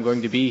saying, I'm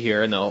going to be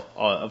here. And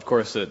of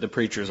course, the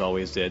preachers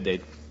always did.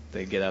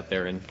 They'd get out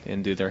there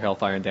and do their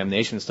hellfire and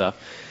damnation stuff.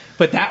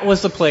 But that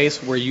was the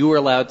place where you were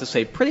allowed to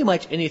say pretty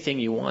much anything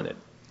you wanted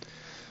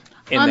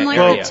in that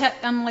area.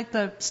 Unlike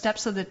the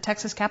steps of the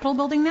Texas Capitol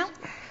building now?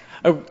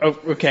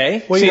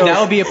 Okay. Well, See, you know,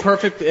 that would be a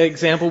perfect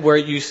example where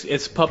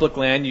it's public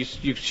land.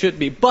 You should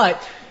be.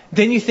 But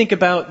then you think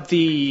about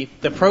the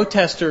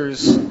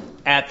protesters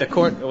at the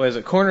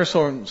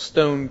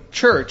Cornerstone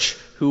Church,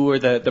 who were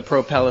the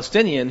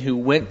pro-Palestinian, who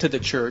went to the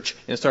church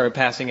and started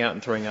passing out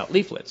and throwing out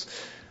leaflets.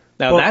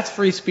 Now, that's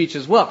free speech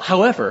as well.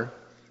 However,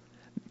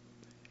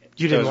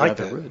 you didn't like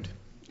rather that. rude.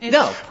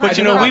 No. But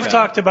we've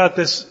talked about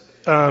this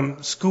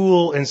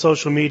school and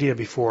social media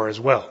before as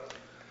well.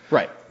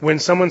 Right. When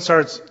someone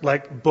starts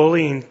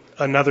bullying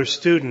another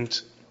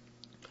student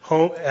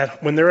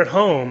when they're at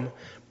home,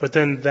 but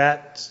then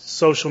that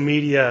social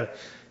media,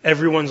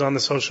 everyone's on the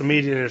social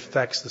media and it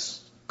affects the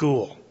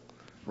school,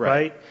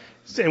 right?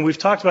 And we've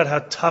talked about how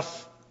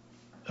tough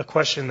a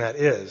question that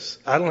is.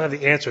 I don't have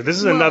the answer. This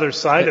is another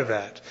side of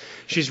that.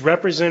 She's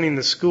representing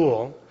the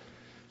school.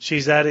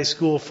 She's at a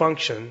school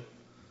function.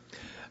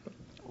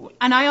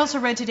 And I also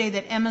read today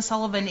that Emma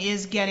Sullivan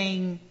is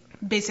getting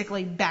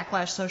basically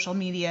backlash social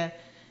media,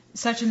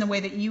 such in the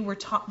way that you were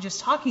just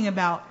talking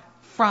about,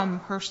 from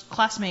her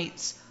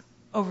classmates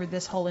over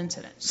this whole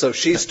incident. So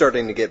she's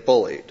starting to get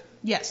bullied.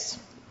 Yes.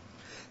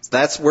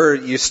 That's where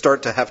you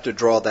start to have to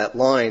draw that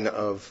line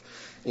of,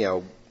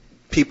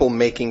 people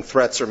making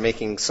threats or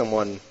making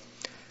someone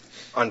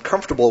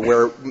uncomfortable,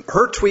 where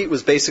her tweet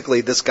was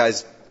basically, this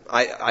guy's,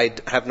 I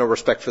have no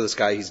respect for this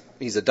guy,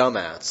 he's a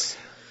dumbass.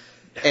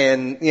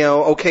 And,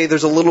 okay,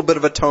 there's a little bit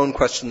of a tone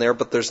question there,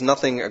 but there's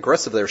nothing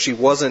aggressive there. She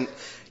wasn't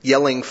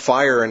yelling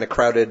fire in a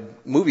crowded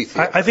movie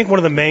theater. I think one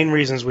of the main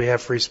reasons we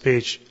have free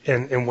speech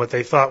and what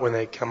they thought when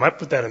they come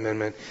up with that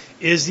amendment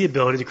is the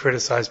ability to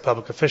criticize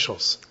public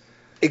officials.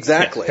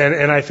 Exactly.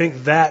 And I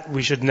think that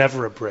we should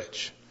never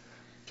abridge.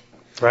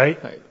 Right?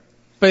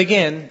 But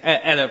again,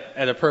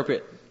 at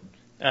appropriate,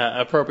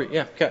 yeah,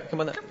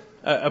 come on up.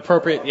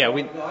 Appropriate, yeah,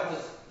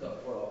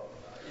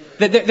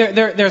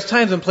 there's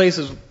times and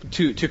places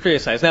to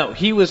criticize. Now,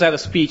 he was at a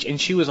speech and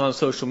she was on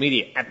social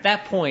media. At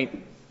that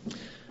point,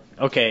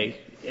 okay,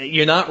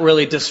 you're not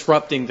really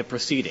disrupting the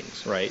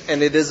proceedings, right?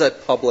 And it is a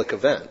public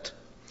event.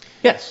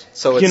 Yes.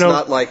 So it's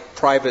not like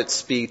private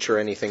speech or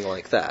anything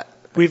like that.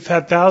 We've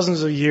had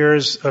thousands of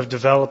years of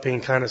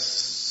developing kind of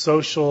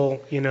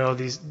social,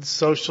 these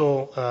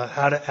social,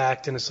 how to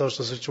act in a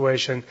social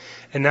situation.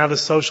 And now the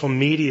social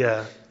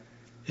media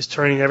is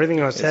turning everything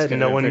on its head and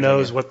no one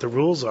knows what the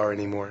rules are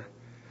anymore.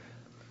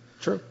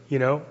 True.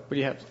 What do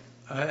you have?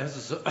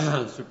 Has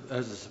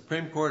the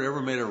Supreme Court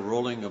ever made a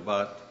ruling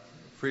about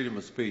freedom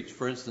of speech?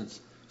 For instance,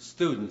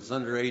 students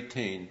under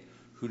 18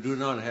 who do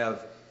not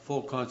have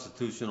full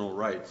constitutional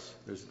rights.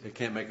 They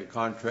can't make a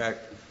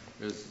contract.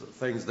 There's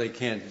things they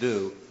can't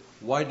do.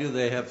 Why do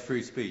they have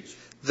free speech?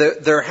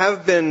 There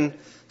have been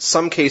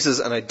some cases,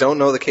 and I don't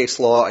know the case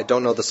law, I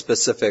don't know the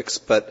specifics,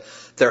 but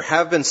there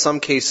have been some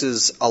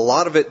cases, a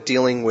lot of it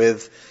dealing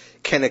with,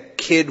 can a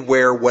kid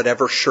wear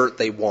whatever shirt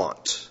they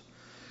want?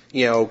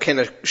 Can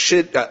a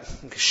shid?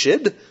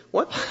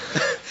 What?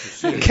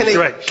 Can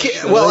a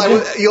kid,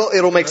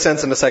 it'll make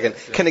sense in a second.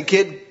 Can a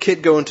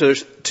kid go into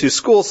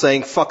school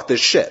saying "fuck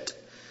this shit"?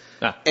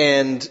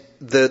 And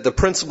the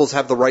principals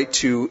have the right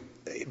to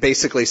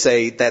basically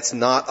say that's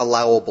not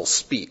allowable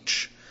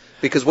speech,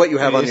 because what you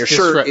have on your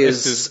shirt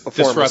is a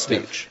form of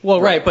speech.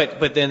 Well, right,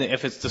 but then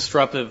if it's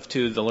disruptive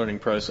to the learning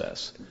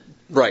process.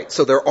 Right.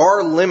 So there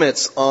are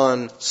limits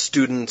on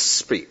students'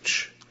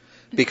 speech,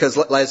 because,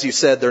 as you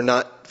said, they're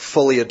not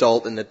fully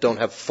adult and that don't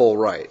have full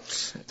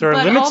rights. There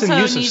are limits in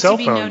use of cell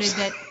phones.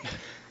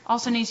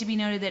 Also needs to be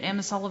noted that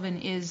Emma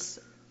Sullivan is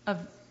of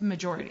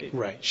majority.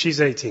 Right.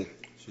 She's 18.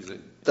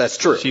 That's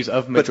true. She's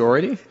of But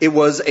majority? it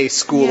was a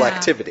school Yeah.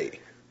 activity.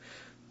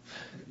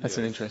 That's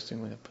an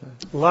interesting way to put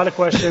it. A lot of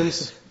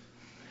questions.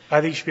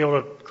 I think you should be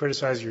able to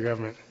criticize your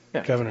governor.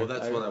 Well,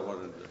 that's what I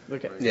wanted to.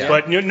 Okay. Yeah.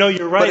 But you're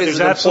right. But is There's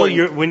it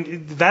absolutely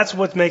that's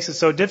what makes it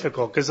so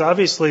difficult, because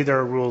obviously there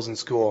are rules in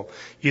school.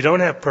 You don't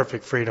have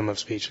perfect freedom of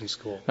speech in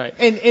school. Right,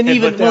 and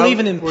even but now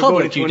even in we're public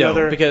going to you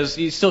another- don't, because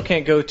you still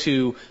can't go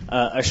to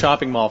a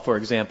shopping mall, for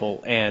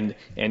example, and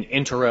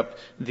interrupt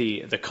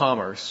the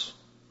commerce.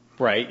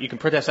 Right, you can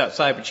protest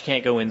outside, but you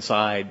can't go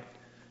inside.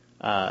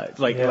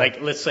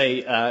 Like let's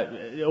say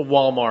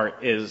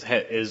Walmart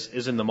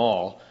is in the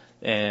mall,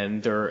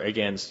 and they're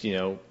against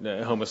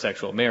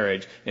homosexual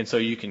marriage, and so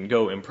you can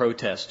go and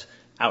protest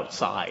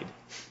outside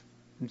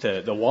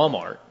the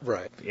Walmart.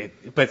 Right.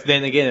 But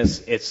then again,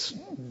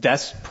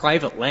 that's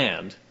private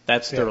land.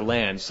 That's their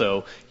land,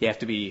 so you have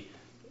to be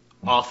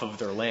off of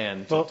their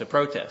land to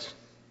protest.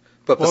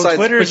 But Well, besides,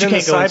 Twitter is but in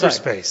you the can't go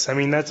inside. cyberspace. I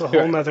mean, that's a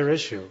whole other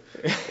issue.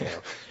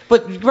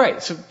 But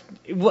right, so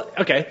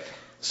okay.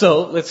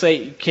 So let's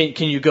say,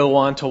 can you go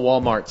on to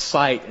Walmart's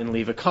site and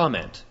leave a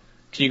comment?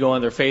 Can you go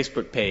on their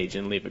Facebook page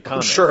and leave a I'm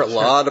comment? sure a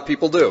lot of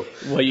people do.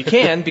 Well, you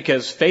can,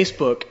 because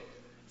Facebook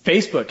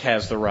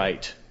has the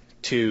right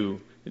to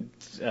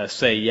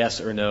say yes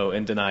or no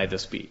and deny the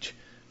speech,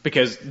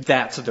 because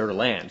that's their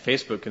land.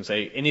 Facebook can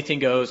say anything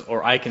goes,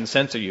 or I can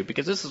censor you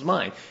because this is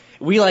mine.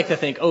 We like to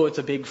think, it's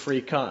a big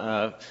free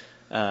for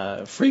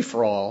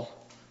all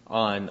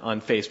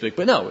on Facebook,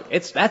 but no,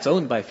 that's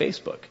owned by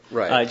Facebook.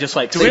 Right. Just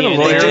like we have a CNN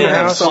lawyer in the and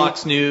house?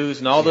 Fox News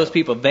and all those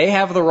people, they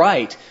have the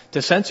right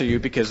to censor you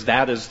because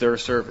that is their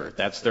server.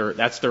 That's their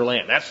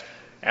land.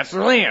 That's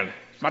their land.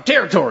 It's my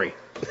territory.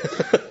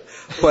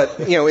 But,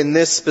 in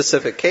this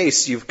specific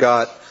case, you've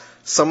got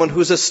someone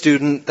who's a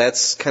student.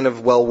 That's kind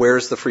of,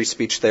 where's the free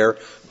speech there?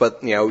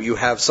 But, you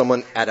have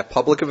someone at a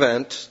public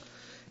event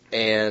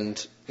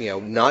and,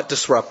 not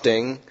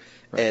disrupting,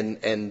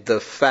 and the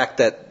fact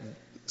that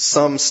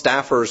some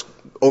staffers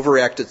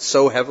overreacted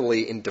so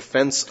heavily in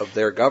defense of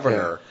their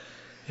governor.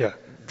 Yeah.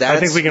 That's I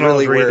think we can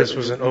really all agree where this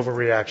was an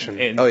overreaction.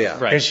 And, Oh, yeah.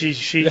 right. And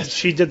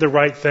she did the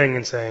right thing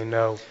in saying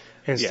no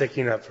and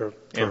sticking up for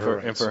her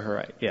rights. And for her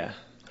right, yeah.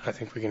 I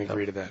think we can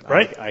agree to that,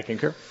 right? I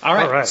concur. All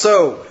right. All right.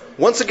 So,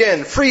 once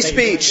again, free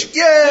speech.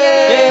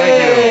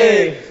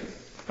 Yay!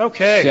 Thank you.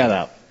 Okay. Shout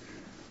out.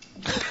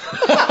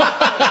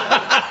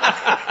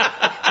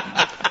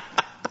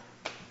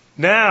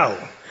 Now,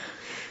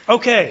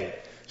 okay.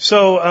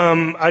 So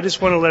I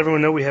just want to let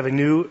everyone know we have a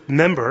new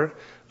member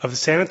of the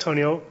San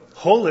Antonio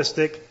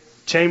Holistic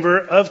Chamber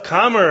of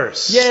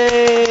Commerce.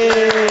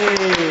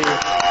 Yay!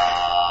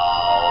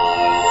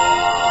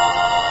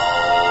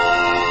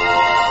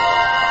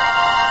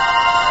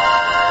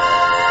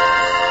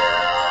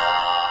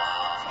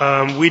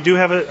 We do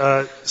have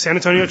a San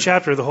Antonio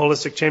chapter of the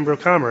Holistic Chamber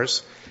of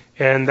Commerce,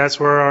 and that's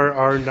where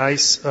our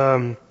nice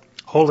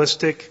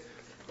holistic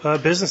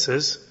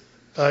businesses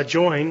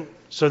join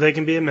so they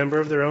can be a member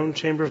of their own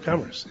Chamber of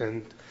Commerce.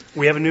 And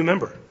we have a new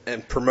member.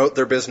 And promote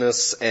their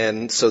business,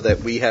 and so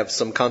that we have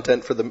some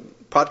content for the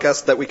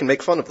podcast that we can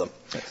make fun of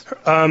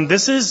them.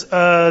 This is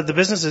the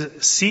business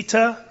is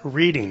Sita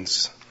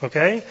Readings,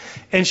 okay?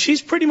 And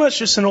she's pretty much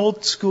just an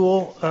old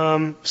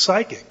school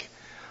psychic.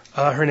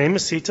 Her name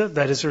is Sita.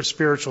 That is her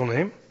spiritual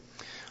name.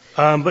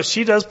 But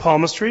she does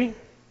palmistry,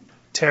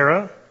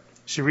 tarot.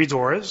 She reads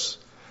auras,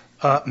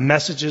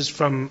 messages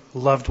from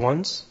loved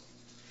ones.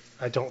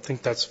 I don't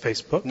think that's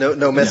Facebook.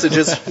 No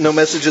messages. No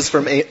messages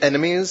from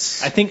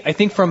enemies. I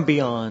think from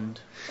beyond.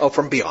 Oh,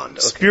 from beyond.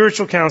 Okay.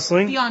 Spiritual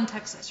counseling, Beyond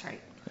Texas, right?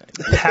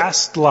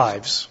 past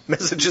lives,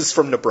 Messages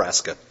from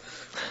Nebraska.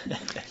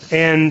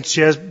 and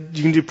you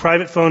can do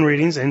private phone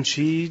readings, and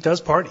she does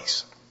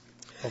parties.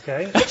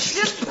 Okay.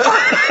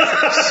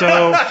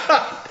 So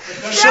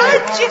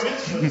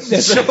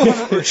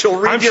She'll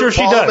read I'm your sure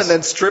she palm does. and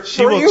then strip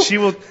for you.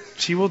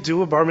 She will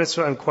do a bar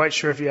mitzvah. I'm quite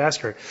sure if you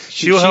ask her.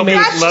 She She will help may- you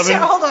That just loving.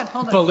 hold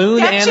on. Balloon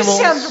that animals.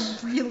 just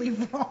sounds really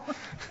wrong.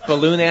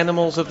 Balloon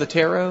animals of the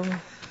tarot.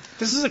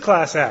 This is a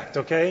class act,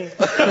 okay?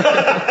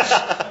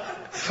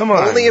 Come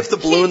on. Only if the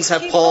balloons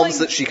have keep palms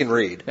going. that she can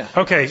read.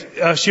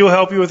 Okay, she will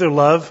help you with her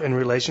love and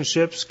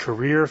relationships,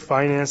 career,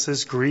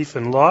 finances, grief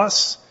and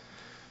loss,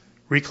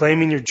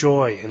 reclaiming your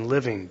joy in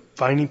living,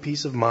 finding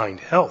peace of mind,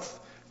 health,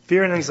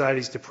 fear and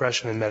anxieties,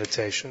 depression, and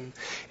meditation.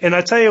 And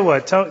I tell you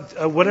what,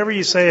 whatever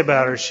you say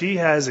about her, she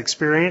has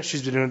experience.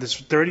 She's been doing this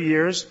for 30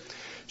 years.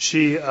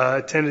 She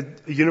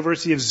attended the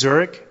University of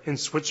Zurich in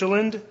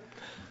Switzerland.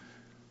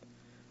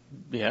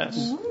 Yes.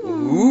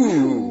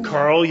 Ooh.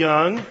 Carl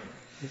Jung.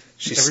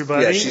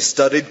 Everybody? Yeah, she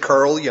studied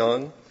Carl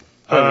Jung.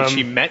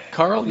 She met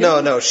Carl?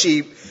 No,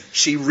 she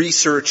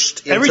researched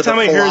into Every time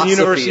the I hear the philosophy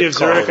University of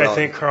Carl Zurich, I Jung.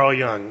 think Carl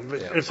Jung.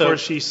 But of So-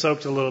 course, she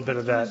soaked a little bit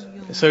of that.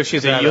 So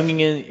she's a That-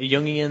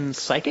 Jungian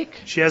psychic?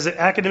 She has an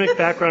academic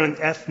background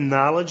in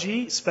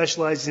ethnology,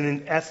 specializing in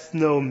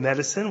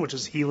ethnomedicine, which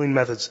is healing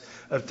methods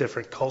of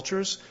different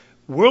cultures,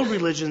 world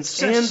religions,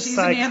 So and she's an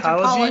psychology.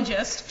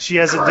 anthropologist. She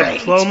has a Great.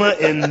 diploma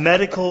in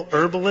medical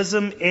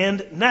herbalism and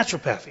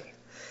naturopathy.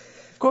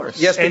 course.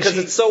 Yes, because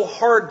it's so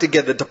hard to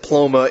get a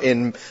diploma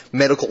in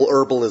medical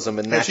herbalism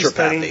and And she's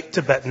studying naturopathy.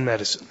 Tibetan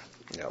medicine.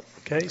 Yep.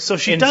 Okay, so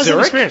she In does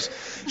have Zurich? experience.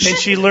 And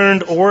she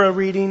learned aura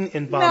reading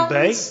in Bombay.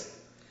 Mountains.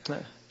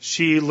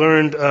 She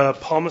learned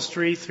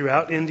palmistry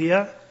throughout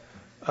India,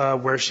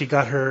 where she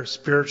got her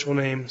spiritual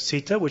name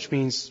Sita, which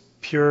means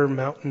pure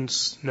mountain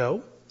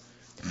snow,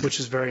 which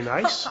is very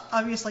nice.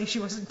 Obviously, she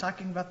wasn't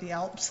talking about the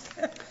Alps.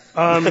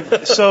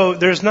 So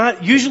there's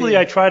not. Usually,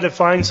 I try to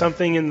find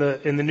something in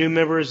the new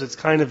members that's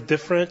kind of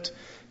different,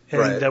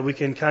 and Right. that we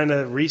can kind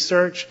of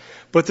research.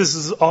 But this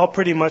is all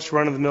pretty much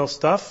run-of-the-mill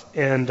stuff,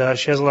 and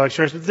she has a lot of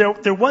experience.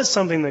 But there was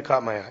something that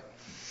caught my eye.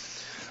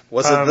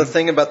 Was it the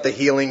thing about the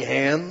healing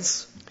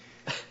hands?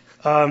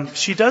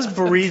 She does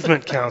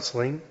bereavement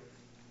counseling.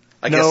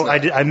 I guess No,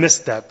 not. I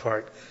missed that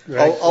part.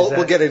 Right?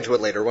 We'll get into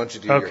it later. Why don't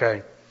you do your...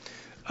 Okay.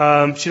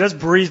 She does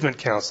bereavement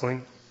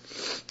counseling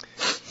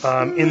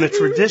in the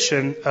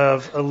tradition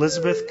of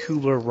Elizabeth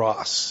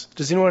Kubler-Ross.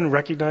 Does anyone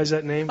recognize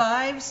that name?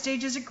 5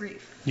 stages of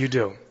grief. You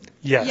do.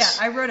 Yes.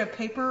 Yeah, I wrote a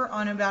paper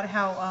on about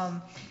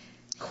how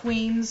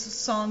Queen's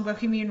song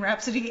Bohemian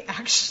Rhapsody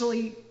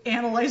actually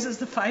analyzes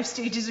the 5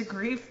 stages of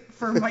grief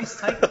for my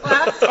psych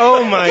class.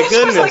 Oh my This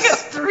goodness. was like a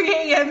 3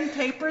 a.m.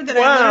 paper that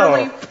Wow. I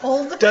literally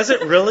pulled. Does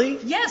it really?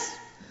 Yes.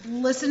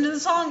 Listen to the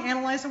song,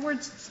 analyze the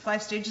words. It's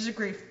 5 stages of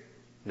grief.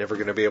 Never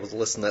going to be able to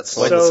listen to that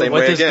song So the same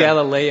What way does again.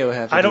 Galileo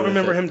have to I do don't with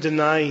remember it? him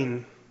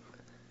denying.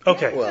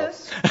 Okay. Well,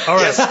 All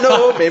right. yes,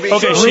 no, maybe.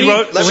 Okay, so. she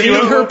wrote- Let me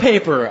Read know. her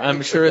paper.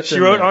 I'm sure it's She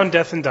in wrote there. On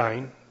Death and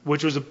Dying,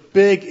 which was a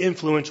big,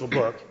 influential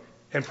book,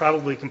 and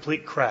probably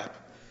complete crap.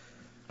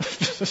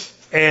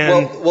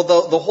 And Well,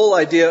 the whole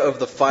idea of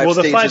the 5 the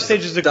stages, 5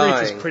 stages of grief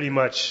dying, is pretty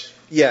much.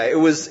 yeah,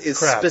 it's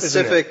crap, isn't it?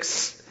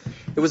 specifics.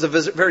 It was a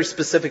very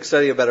specific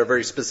study about a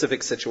very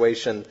specific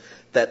situation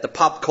that the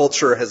pop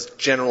culture has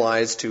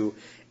generalized to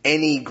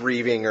any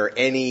grieving or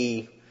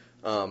any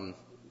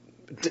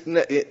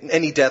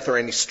death or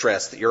any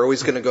stress, that you're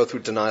always going to go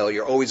through denial,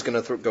 you're always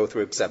going to go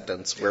through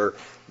acceptance, where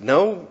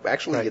no,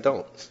 actually Right. you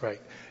don't.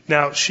 Right.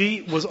 Now,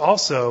 she was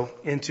also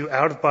into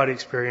out-of-body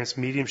experience,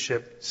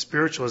 mediumship,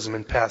 spiritualism,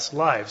 and past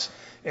lives.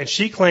 And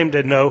she claimed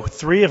to know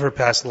 3 of her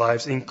past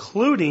lives,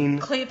 including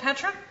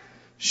Cleopatra?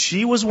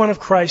 she was one of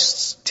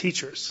Christ's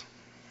teachers.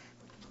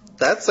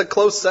 That's a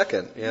close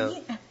second, yeah.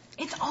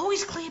 It's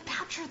always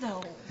Cleopatra,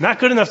 though. Not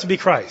good enough to be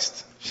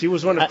Christ. She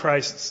was one of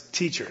Christ's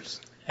teachers.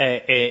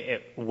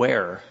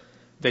 Where?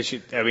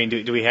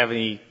 Do we have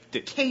any?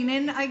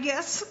 Canaan, I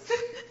guess.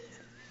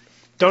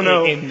 Don't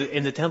know.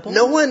 In the temple?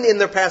 No one in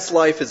their past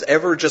life is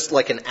ever just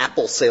like an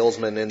apple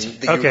salesman in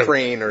the Okay.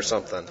 Ukraine or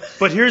something.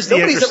 But here's the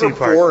Nobody's interesting ever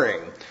part.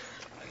 boring.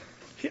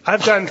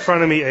 I've got in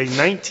front of me a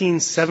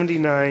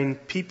 1979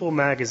 People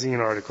magazine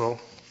article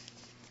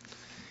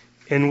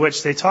in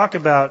which they talk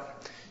about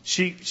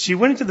she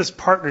went into this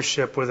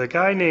partnership with a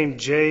guy named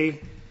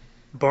Jay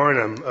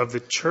Barnum of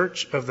the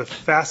Church of the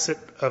Facet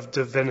of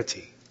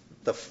Divinity.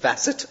 The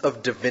facet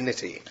of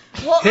divinity.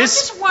 Well, I'm His-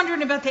 just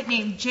wondering about that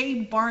name, Jay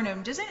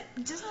Barnum. Doesn't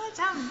that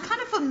sound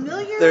kind of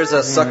familiar? There's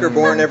a sucker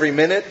born every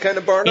minute kind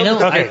of Barnum. You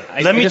know, Okay,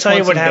 I let me just tell you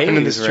want what some happened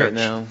in Baileys this right church.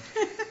 now.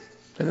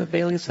 Doesn't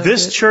Bailey's sound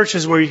This good? church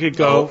is where you could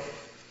go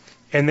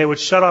and they would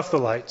shut off the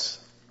lights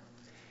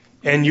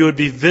and you would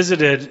be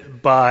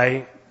visited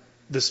by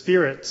the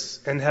spirits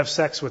and have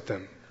sex with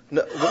them.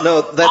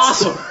 No,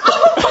 that's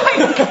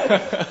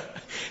Awesome.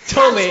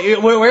 Totally.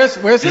 Where's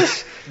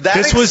this?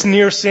 This was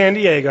near San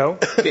Diego.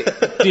 Do you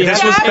This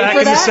have was to pay back for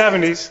in the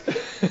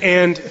that? 70s.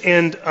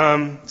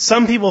 And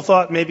some people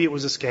thought maybe it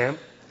was a scam.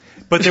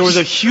 But there was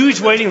a huge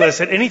waiting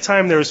list. At any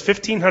time, there was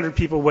 1,500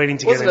 people waiting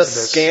to It wasn't get a into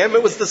this. scam.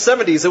 It was the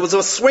 70s. It was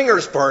a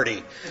swingers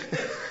party.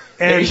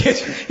 And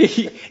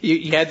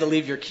you had to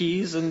leave your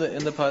keys in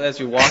the pod as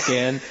you walk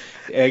in.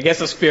 I guess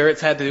the spirits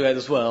had to do that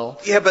as well.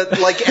 Yeah, but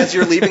like as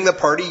you're leaving the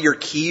party, your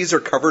keys are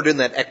covered in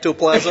that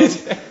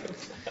ectoplasm.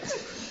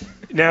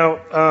 now,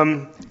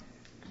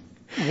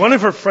 one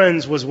of her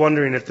friends was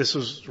wondering if this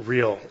was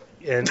real.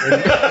 And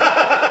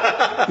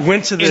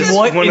went to this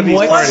one of In these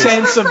what parties.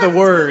 sense of the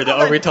word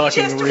are we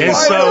talking Just real?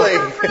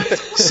 And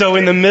so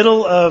in the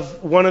middle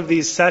of one of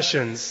these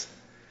sessions,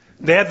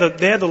 they had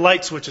the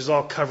light switches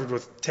all covered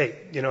with tape,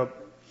 So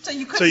you so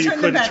you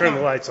couldn't couldn't turn on.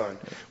 the lights on.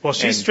 Well,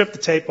 she And- stripped the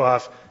tape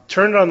off,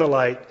 turned on the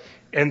light,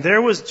 and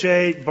there was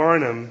Jay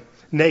Barnum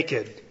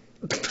naked.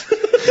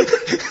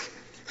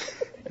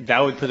 That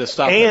would put a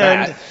stop to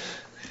And that.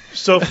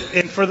 so,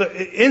 and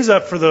it ends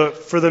up for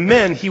the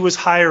men, he was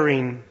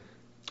hiring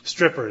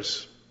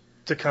strippers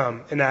to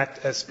come and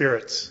act as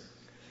spirits,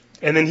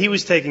 and then he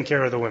was taking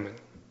care of the women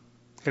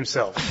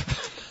himself.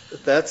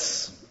 But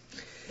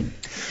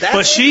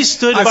she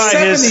stood The by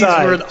his 70s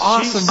side. were an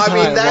awesome I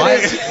mean, time. that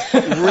Why-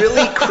 is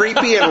really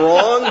creepy and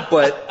wrong,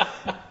 but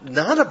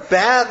not a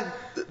bad.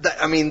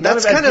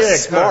 That's kind of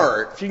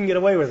smart. If you can get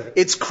away with it.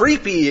 It's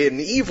creepy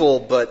and evil,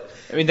 but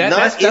I mean, not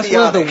that's one of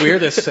idiotic. the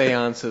weirdest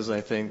seances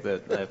I think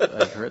that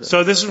I've heard of.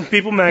 So this is from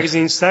People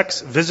magazine: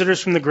 Sex,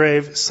 Visitors from the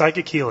Grave,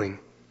 Psychic Healing.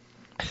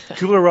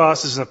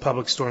 Kubler-Ross is in a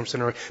public storm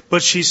center,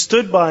 but she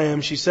stood by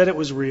him. She said it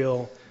was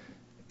real.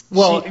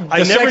 Well,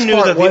 I the never sex knew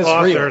part that the was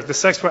author, real. the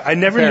sex part, I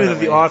never knew that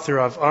Apparently. the author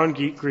of On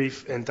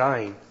Grief and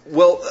Dying.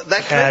 Well,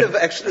 that kind Had- of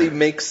actually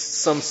makes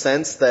some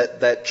sense,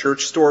 that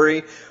church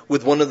story,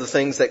 with one of the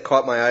things that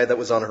caught my eye that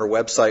was on her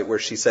website where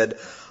she said,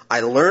 I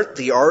learnt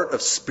the art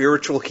of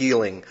spiritual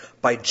healing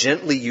by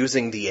gently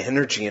using the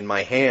energy in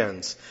my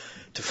hands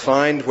to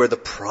find where the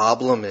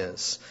problem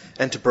is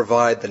and to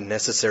provide the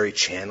necessary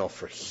channel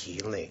for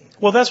healing.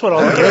 Well, that's what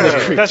all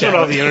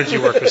the energy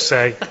workers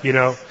say, you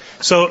know.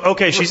 So,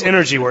 okay, she's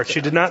energy work.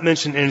 She did not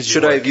mention energy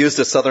Should work. I have used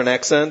a southern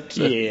accent?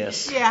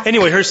 Yes. Yeah.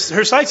 Anyway, her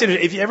site's,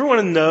 if you ever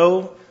want to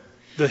know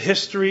the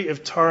history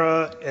of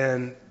Tara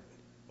and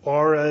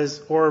aura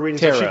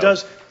readings, Tarot.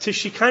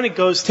 she kind of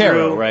goes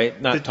Tarot, through.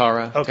 right? Not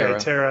Tara. Okay, Tarot.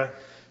 Tara.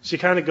 She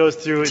kind of goes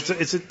through. It's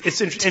an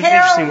interesting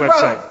Tarot.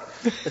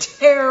 website.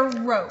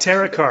 Tarot.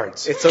 Tarot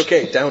cards. It's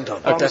okay, down.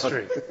 On the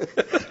street.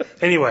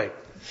 Anyway,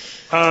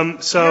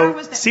 Where so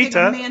was that big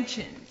Sita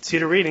mansion?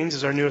 Readings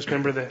is our newest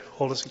member of the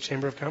Holistic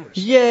Chamber of Commerce.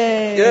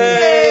 Yay!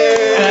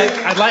 Yay!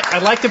 And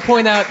I'd like to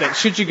point out that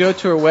should you go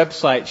to her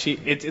website,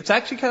 it's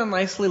actually kind of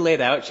nicely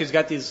laid out. She's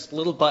got these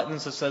little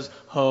buttons that says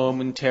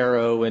home and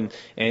tarot, and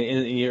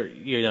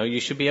you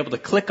should be able to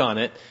click on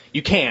it.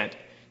 You can't.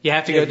 You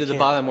have to go to the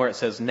bottom where it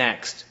says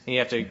next, and you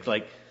have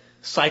to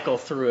cycle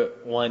through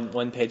it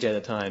one page at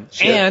a time.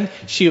 Sure. And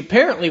she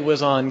apparently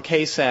was on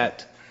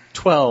KSAT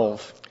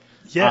 12.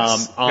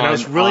 Yes, and I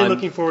was really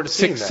looking forward to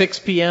seeing that. 6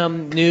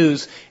 p.m.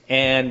 news,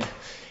 and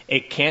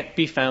it can't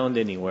be found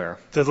anywhere.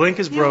 The link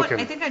is You know what? broken.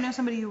 I think I know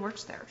somebody who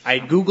works there. I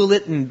Googled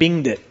it and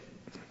binged it.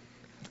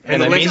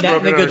 And I the mean link's that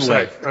in broken a on good our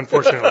way. site,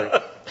 unfortunately.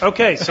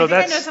 Okay, so I think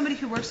I know that's... somebody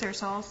who works there,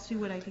 so I'll see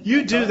what I can You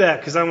get. do that,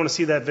 because I want to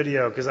see that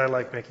video, because I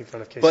like making fun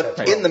of KSAT.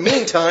 But in the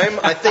meantime,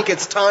 I think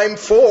it's time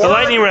for... The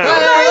lightning round.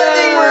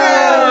 Lightning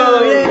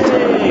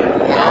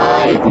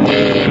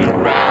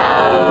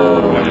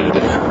round.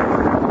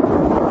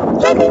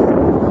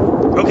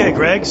 Okay,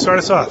 Greg, start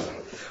us off.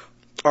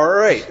 All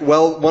right.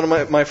 Well, one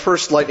of my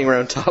first lightning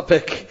round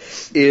topic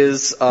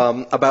is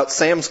about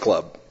Sam's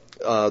Club.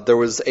 There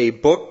was a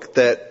book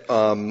that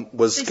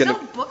was They going to...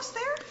 sell books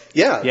there?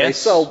 Yeah,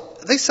 Yes.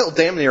 they sell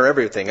damn near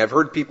everything. I've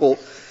heard people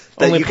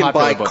that Only you can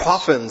popular buy books.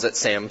 coffins at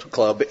Sam's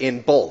Club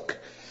in bulk.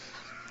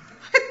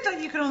 I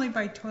thought you could only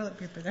buy toilet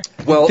paper there.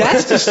 Well,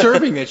 That's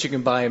disturbing that you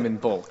can buy them in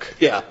bulk.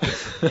 yeah.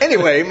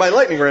 Anyway, my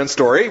lightning round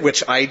story,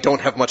 which I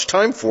don't have much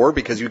time for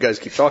because you guys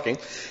keep talking,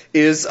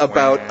 is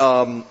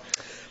about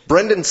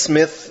Brendan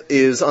Smith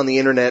is on the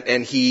internet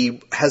and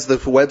he has the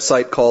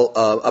website called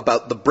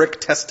about the Brick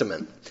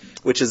Testament,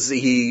 which is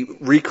he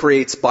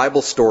recreates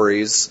Bible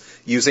stories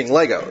using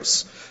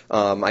Legos.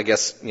 I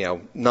guess,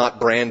 not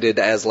branded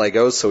as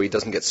Legos so he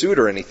doesn't get sued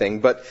or anything,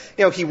 but,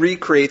 he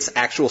recreates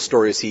actual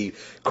stories. He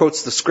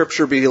quotes the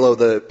scripture below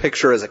the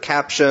picture as a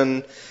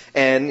caption,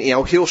 and,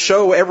 he'll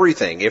show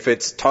everything. If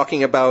it's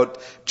talking about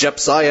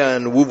Jepsiah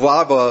and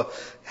Wubaba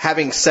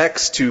having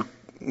sex to,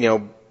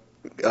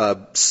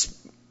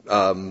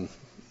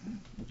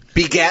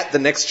 begat the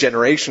next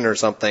generation or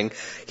something,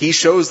 he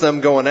shows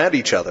them going at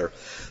each other.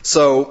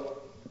 So,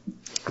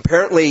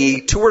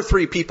 apparently 2 or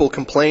 3 people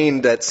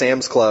complained at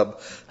Sam's Club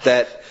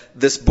that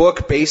this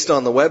book based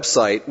on the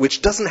website,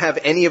 which doesn't have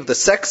any of the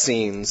sex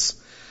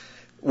scenes,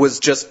 was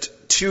just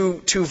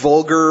too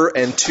vulgar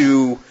and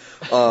too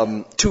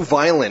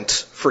violent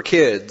for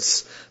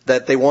kids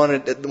that they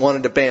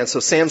wanted to ban. So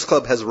Sam's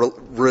Club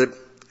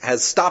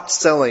has stopped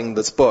selling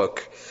this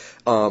book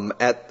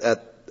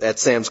at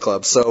Sam's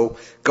Club. So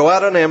go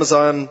out on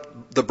Amazon,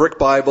 the Brick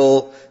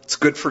Bible. It's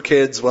good for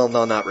kids. Well,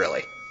 no, not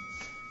really.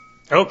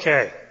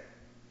 Okay.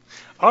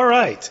 All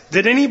right.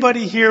 Did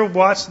anybody here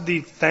watch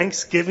the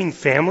Thanksgiving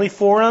Family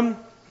Forum?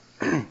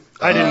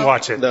 I didn't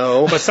watch it.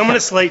 No. But someone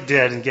at Slate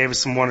did and gave us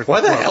some wonderful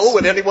Why the quotes. hell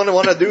would anyone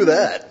want to do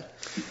that?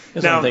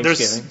 It's Now, on there's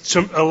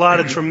Thanksgiving. a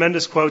lot of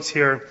tremendous quotes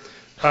here.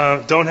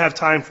 Don't have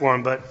time for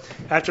them, but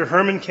after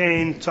Herman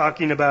Cain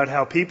talking about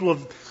how people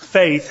of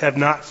faith have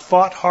not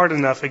fought hard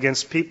enough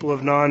against people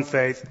of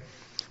non-faith,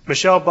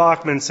 Michelle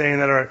Bachmann saying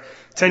that our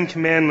 10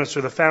 Commandments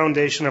are the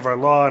foundation of our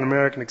law and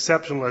American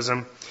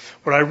exceptionalism,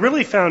 what I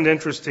really found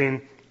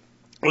interesting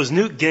was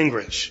Newt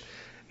Gingrich.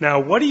 Now,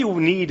 what do you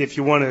need if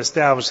you want to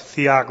establish a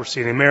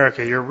theocracy in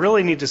America? You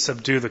really need to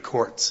subdue the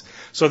courts.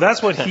 So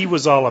that's what he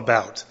was all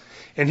about.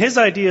 And his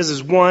ideas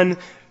is, one,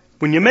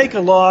 when you make a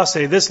law,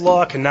 say this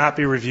law cannot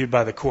be reviewed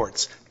by the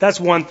courts. That's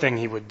one thing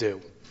he would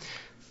do.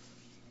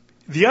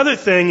 The other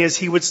thing is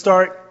he would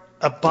start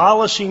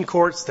abolishing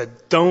courts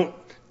that don't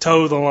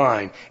toe the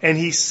line. And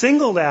he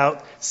singled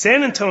out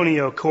San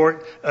Antonio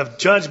Court of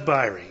Judge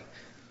Byrie.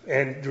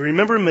 And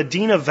remember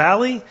Medina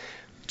Valley?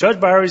 Judge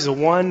Byrie is the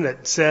one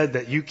that said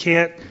that you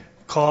can't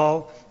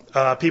call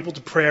people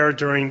to prayer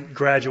during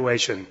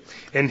graduation.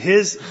 And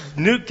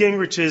Newt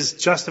Gingrich's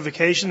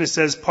justification, it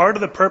says, part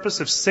of the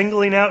purpose of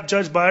singling out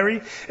Judge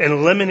Byrie and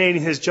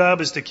eliminating his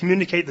job is to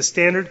communicate the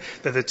standard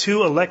that the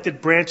 2 elected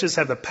branches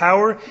have the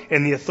power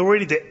and the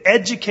authority to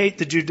educate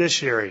the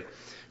judiciary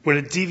when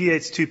it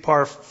deviates too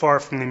far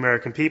from the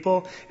American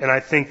people. And I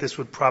think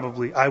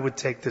I would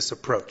take this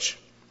approach.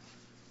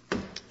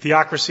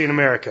 Theocracy in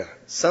America.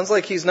 Sounds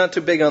like he's not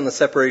too big on the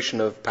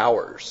separation of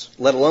powers,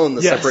 let alone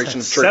the separation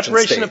of church and state.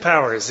 Separation of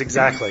powers,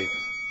 exactly.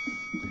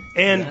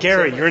 And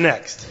Gary, you're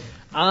next.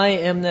 I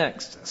am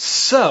next.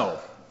 So,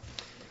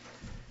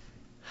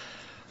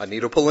 a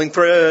needle pulling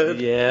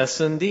thread.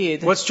 yes,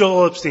 indeed. What's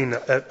Joel Osteen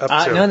up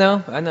to?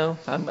 No, I know.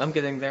 I'm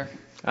getting there.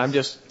 I'm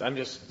just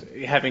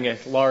having a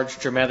large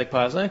dramatic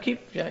pause. No,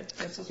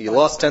 You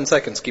lost 10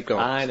 seconds. Keep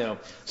going. I know.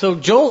 So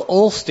Joel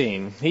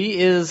Osteen, he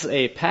is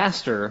a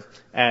pastor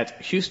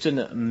at Houston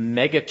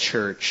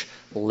megachurch,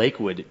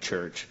 Lakewood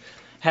Church,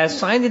 has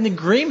signed an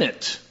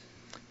agreement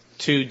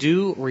to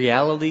do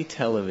reality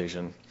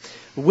television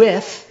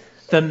with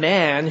the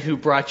man who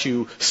brought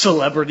you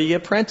Celebrity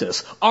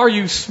Apprentice, Are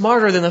You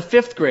Smarter Than a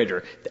Fifth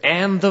Grader,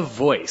 and The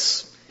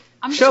Voice.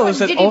 I'm Shows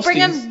sorry, that did he bring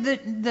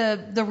Osteen's-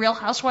 him the Real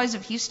Housewives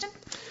of Houston?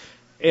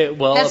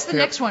 Well, That's the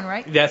next one,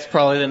 right? That's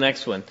probably the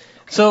next one.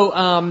 So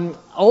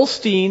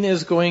Osteen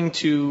is going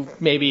to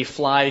maybe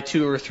fly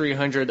 200 or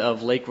 300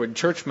 of Lakewood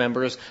church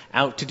members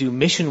out to do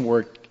mission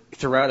work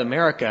throughout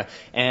America,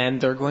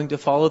 and they're going to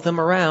follow them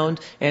around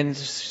and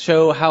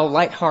show how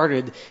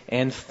lighthearted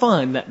and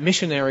fun that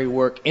missionary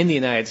work in the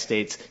United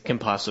States can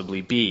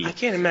possibly be. I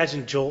can't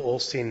imagine Joel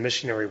Osteen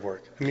missionary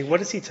work. I mean, what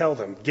does he tell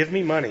them? Give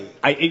me money.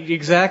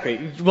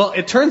 Exactly. Well,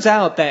 it turns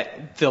out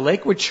that the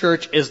Lakewood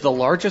Church is the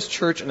largest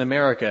church in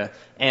America,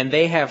 and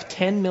they have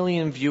 10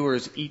 million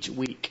viewers each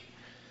week.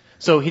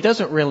 So he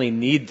doesn't really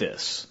need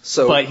this,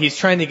 but he's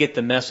trying to get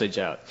the message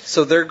out.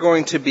 So they're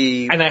going to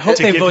be... And I hope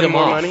they vote him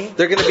off. Money?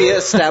 They're going to be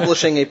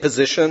establishing a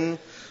position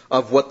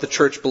of what the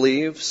church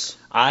believes.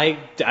 And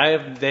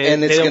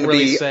it's going to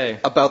be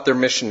about their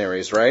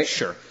missionaries, right?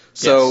 Sure.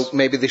 So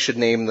maybe they should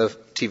name the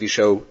TV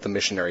show The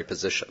Missionary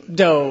Position.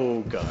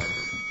 Oh, God.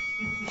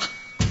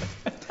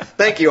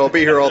 Thank you. I'll be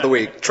here all the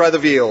week. Try the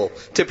veal.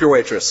 Tip your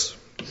waitress.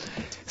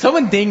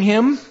 Someone ding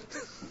him.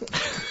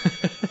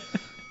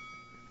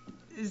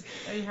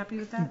 Are you happy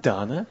with that?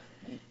 Donna?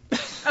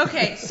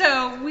 Okay,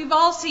 so we've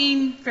all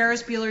seen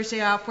Ferris Bueller's Day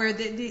Off, where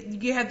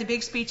you have the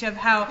big speech of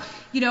how,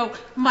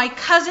 my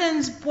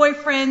cousin's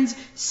boyfriend's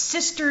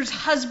sister's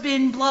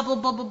husband, blah, blah,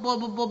 blah, blah, blah,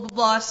 blah, blah, blah,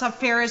 blah, saw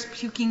Ferris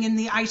puking in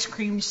the ice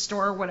cream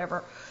store or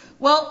whatever.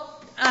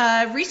 Well,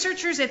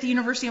 researchers at the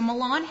University of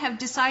Milan have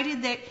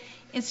decided that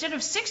instead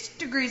of 6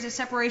 degrees of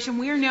separation,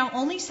 we are now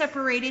only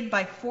separated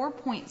by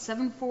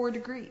 4.74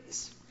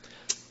 degrees.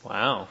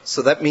 Wow.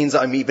 So that means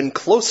I'm even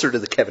closer to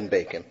the Kevin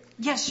Bacon.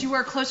 Yes, you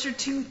are closer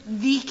to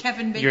the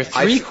Kevin Bacon. You're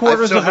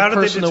 3/4 of a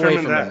person away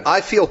from that? him. I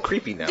feel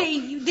creepy now.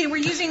 They were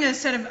using a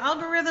set of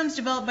algorithms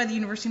developed by the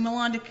University of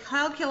Milan to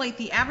calculate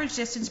the average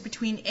distance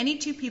between any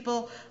two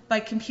people by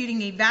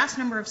computing a vast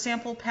number of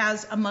sample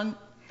paths among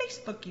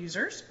Facebook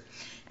users.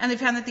 And they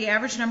found that the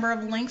average number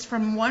of links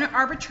from one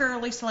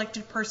arbitrarily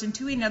selected person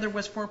to another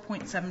was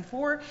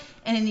 4.74.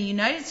 And in the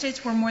United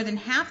States, where more than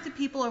half the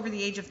people over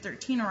the age of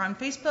 13 are on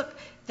Facebook,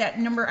 that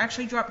number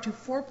actually dropped to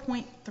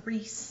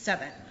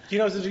 4.37.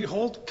 The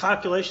whole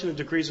calculation of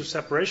degrees of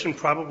separation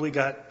probably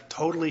got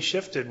totally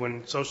shifted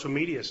when social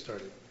media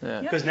started.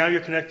 Yeah. Because now you're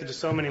connected to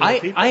so many more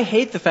people. I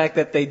hate the fact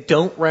that they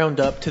don't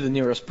round up to the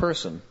nearest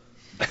person.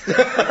 I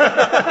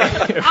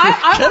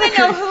want to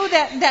know who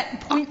that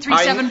 0.37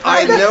 person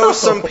I know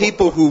some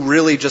people who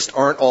really just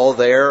aren't all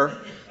there,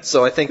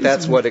 so I think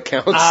that's what it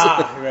counts.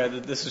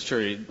 Right, this is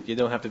true. You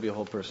don't have to be a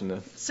whole person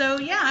to. So,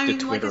 yeah, I mean,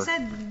 like I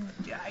said,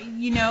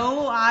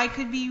 I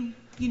could be,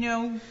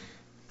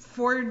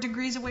 4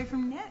 degrees away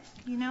from Nick,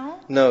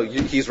 No,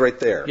 he's right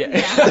there.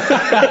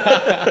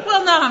 Yeah.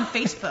 Well, not on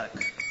Facebook.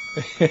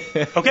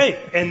 Okay,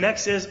 and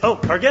next is,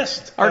 our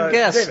guest.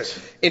 David.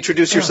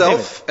 Introduce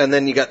yourself, and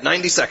then you got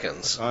 90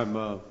 seconds.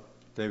 I'm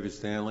David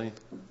Stanley.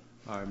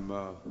 I'm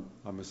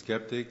a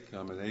skeptic.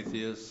 I'm an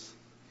atheist.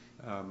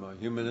 I'm a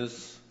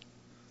humanist.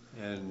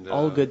 And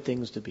all good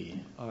things to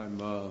be. I'm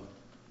a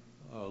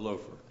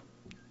loafer.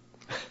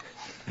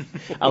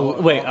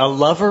 Wait, a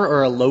lover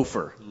or a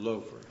loafer?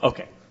 Loafer.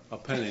 Okay. A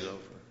penny loafer.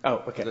 Oh,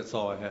 okay. That's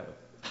all I have.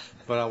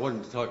 But I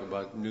wanted to talk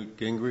about Newt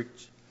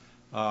Gingrich.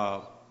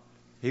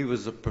 He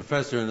was a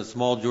professor in a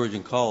small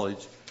Georgian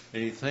college,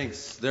 and he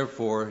thinks,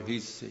 therefore,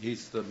 he's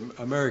the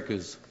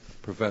America's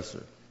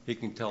professor. He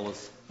can tell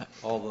us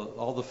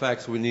all the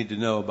facts we need to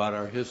know about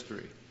our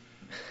history.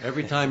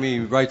 Every time he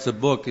writes a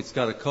book, it's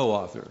got a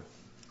co-author.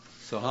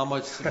 So how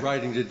much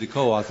writing did the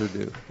co-author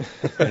do?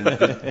 And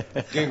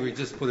Gingrich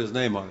just put his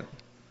name on it.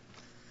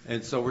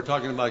 And so we're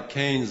talking about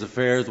Kane's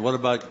affairs. What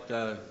about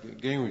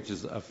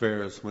Gingrich's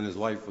affairs? When his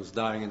wife was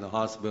dying in the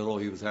hospital,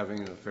 he was having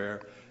an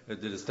affair.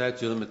 Did the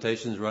statute of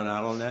limitations run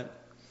out on that?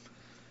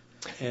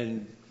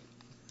 And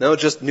no,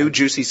 just new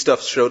juicy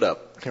stuff showed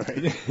up.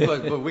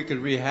 but we could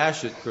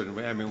rehash it, couldn't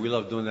we? I mean, we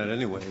love doing that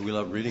anyway. We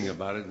love reading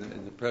about it,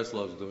 and the press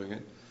loves doing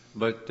it.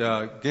 But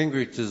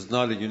Gingrich is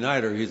not a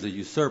uniter; he's a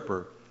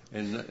usurper.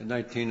 In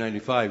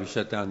 1995, he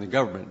shut down the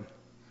government.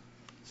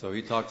 So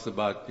he talks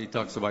about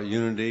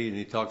unity, and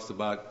he talks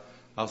about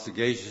how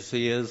sagacious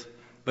he is.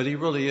 But he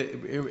really,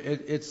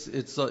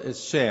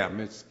 it's sham.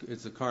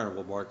 It's a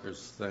carnival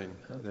barkers thing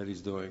that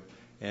he's doing.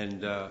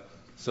 And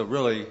So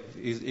really,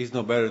 he's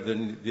no better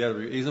than the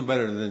other. He's no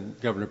better than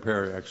Governor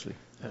Perry, actually.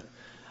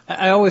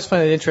 I always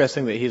find it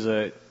interesting that he's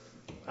does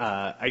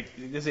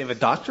he have a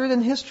doctorate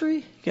in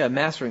history? Yeah, a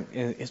master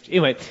in history.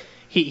 Anyway,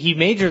 he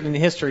majored in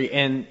history,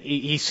 and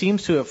he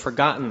seems to have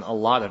forgotten a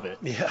lot of it.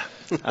 Yeah.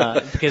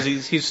 Because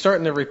he's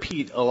starting to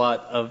repeat a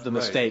lot of the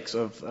mistakes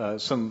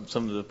of some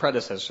of the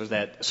predecessors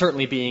that,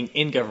 certainly being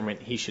in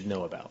government, he should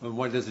know about. And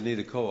why does he need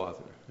a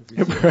co-author?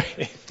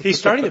 Right. He's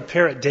starting to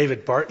parrot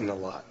David Barton a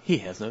lot. He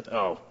has no.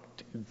 Oh,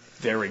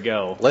 there we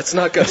go. Let's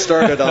not get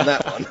started on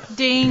that one.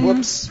 Ding.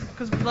 Whoops.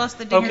 Because we lost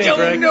the dinger. Okay,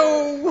 Greg.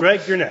 No.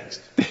 Greg, you're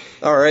next.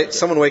 All right,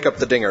 someone wake up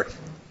the dinger.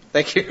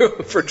 Thank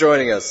you for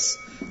joining us.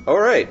 All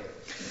right.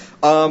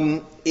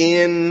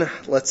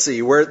 Let's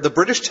see, where the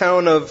British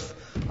town of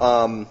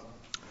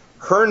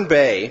Herne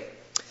Bay,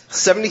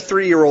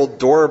 73-year-old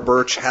Dora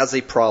Birch has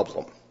a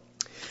problem.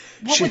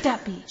 What would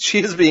that be? She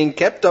is being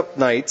kept up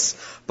nights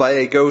by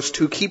a ghost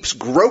who keeps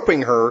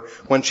groping her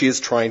when she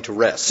is trying to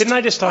rest. Didn't I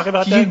just talk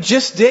about that? You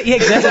just did. Yeah,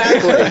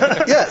 exactly.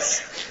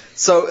 Yes.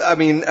 So, I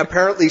mean,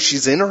 apparently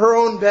she's in her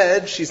own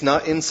bed. She's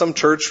not in some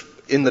church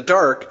in the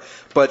dark,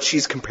 but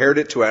she's compared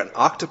it to an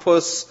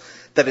octopus.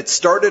 That it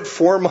started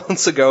 4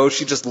 months ago.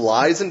 She just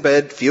lies in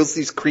bed, feels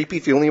these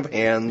creepy feeling of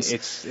hands.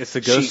 It's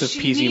the ghost of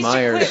P.Z.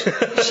 Myers.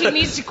 She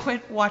needs to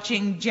quit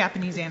watching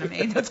Japanese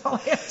anime. That's all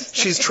I have to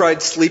say. She's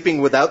tried sleeping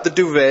without the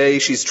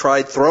duvet. She's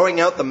tried throwing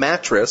out the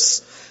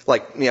mattress.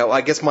 Like,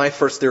 I guess my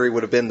first theory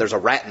would have been there's a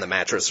rat in the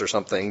mattress or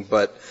something,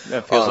 but...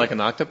 That feels like an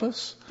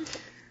octopus?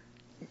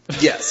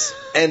 Yes.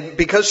 And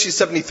because she's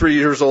 73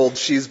 years old,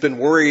 she's been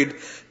worried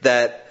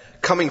that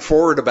coming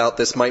forward about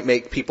this might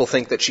make people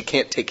think that she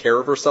can't take care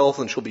of herself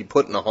and she'll be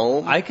put in a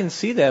home. I can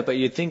see that, but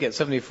you'd think at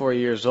 74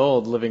 years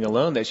old, living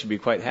alone, that she'd be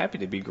quite happy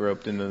to be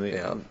groped into the...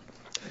 Yeah.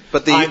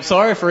 But I'm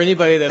sorry for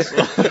anybody that's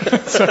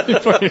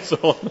 74 years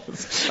old.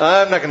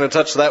 I'm not going to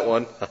touch that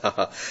one.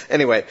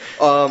 Anyway.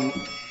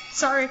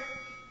 Sorry.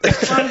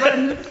 Wrong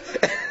button.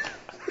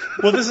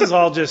 Well, this is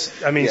all just,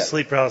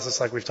 sleep paralysis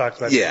like we've talked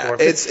about before.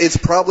 It's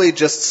probably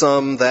just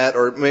some that,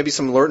 or maybe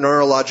some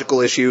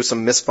neurological issue,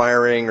 some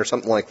misfiring or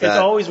something like that. It's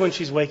always when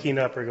she's waking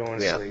up or going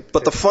to sleep.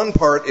 But the fun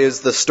part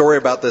is the story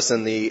about this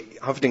in the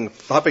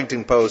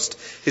Huffington Post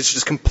is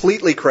just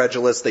completely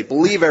credulous. They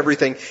believe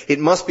everything. It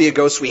must be a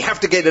ghost. We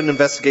have to get an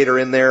investigator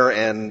in there,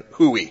 and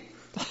hooey.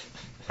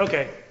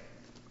 Okay.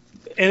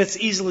 And it's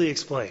easily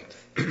explained.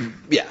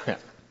 Yeah.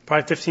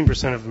 Probably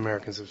 15% of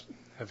Americans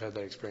have had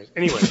that experience.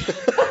 Anyway.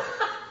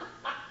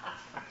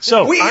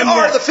 So we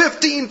are the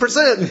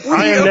 15%.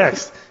 I am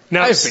next.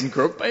 Now, I've been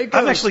groped by a ghost.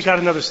 I've actually got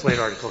another Slate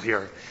article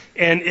here.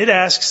 And it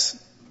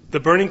asks the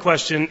burning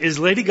question, is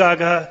Lady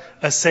Gaga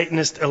a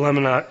Satanist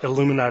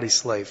Illuminati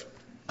slave?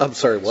 I'm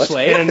sorry, what?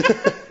 Slave? And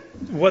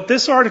what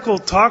this article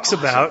talks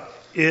about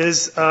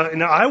is,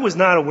 now I was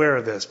not aware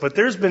of this, but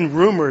there's been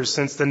rumors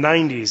since the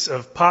 90s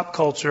of pop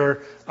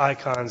culture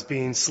icons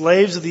being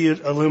slaves of the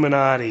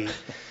Illuminati,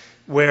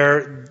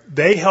 where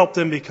they help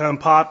them become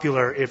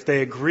popular if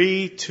they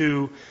agree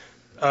to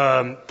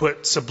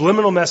put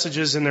subliminal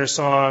messages in their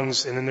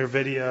songs and in their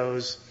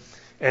videos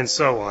and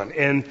so on.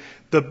 And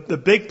the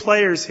big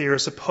players here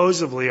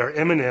supposedly are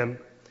Eminem,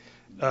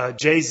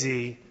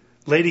 Jay-Z,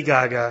 Lady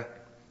Gaga,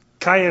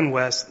 Kanye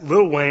West,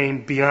 Lil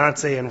Wayne,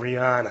 Beyonce, and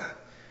Rihanna.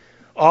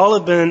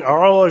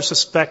 All are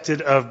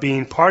suspected of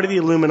being part of the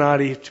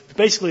Illuminati,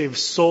 basically have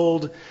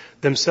sold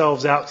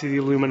themselves out to the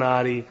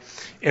Illuminati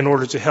in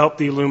order to help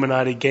the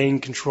Illuminati gain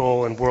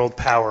control and world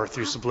power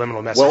through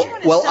subliminal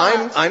messaging. Well,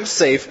 I'm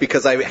safe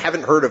because I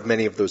haven't heard of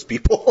many of those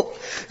people.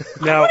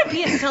 Now, I want to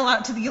be a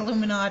sellout to the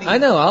Illuminati. I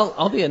know.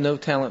 I'll be a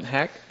no-talent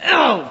hack.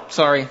 Oh,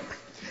 sorry.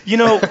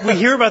 we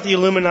hear about the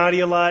Illuminati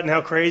a lot and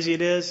how crazy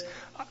it is.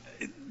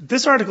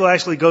 This article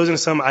actually goes into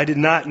some. I did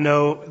not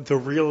know the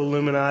real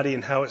Illuminati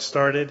and how it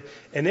started,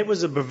 and it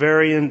was a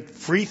Bavarian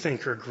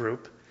freethinker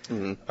group.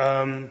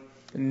 Mm-hmm.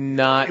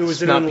 Not it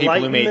was not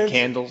people who made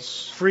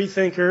candles.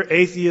 Freethinker,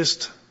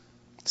 atheist,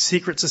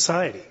 secret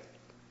society.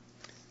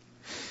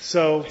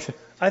 So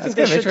I think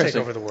they should take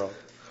over the world.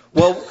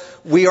 Well,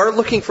 we are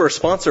looking for a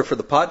sponsor for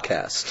the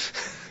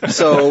podcast.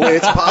 So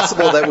it's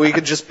possible that we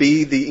could just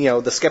be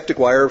the Skeptic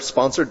Wire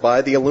sponsored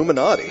by the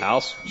Illuminati.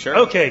 House, sure.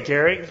 Okay,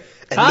 Gary.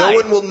 And no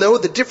one will know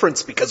the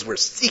difference because we're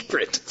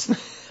secret.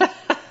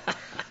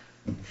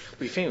 We'd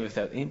be famous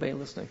without anybody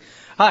listening.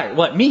 Hi,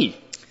 what, me?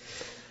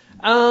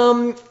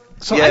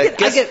 So yeah,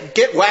 I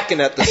get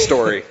whacking at the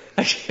story.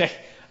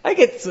 I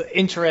get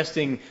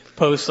interesting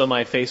posts on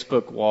my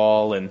Facebook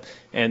wall,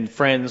 and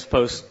friends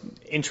post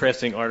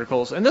interesting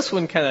articles. And this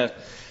one kind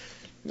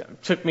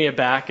of took me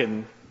aback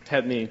and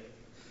had me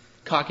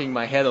cocking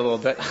my head a little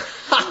bit.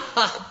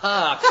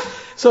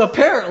 So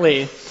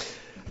apparently,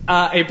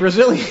 a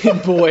Brazilian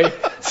boy,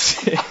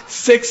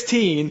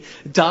 16,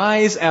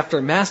 dies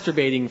after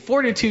masturbating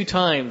 42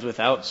 times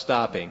without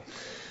stopping.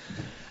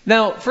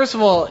 Now, first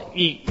of all,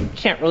 you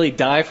can't really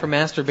die from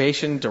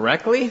masturbation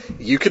directly.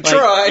 You could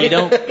try. You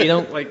don't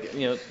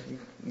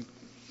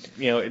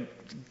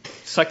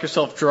suck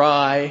yourself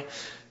dry.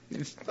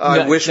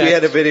 I wish we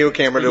had a video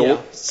camera to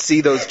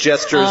see those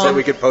gestures that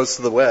we could post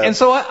to the web. And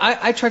so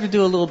I tried to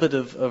do a little bit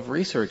of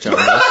research on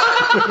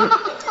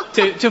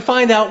this to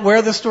find out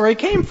where the story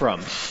came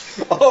from.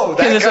 Oh,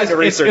 that kind of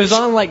research. It was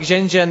on like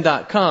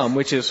GenGen.com,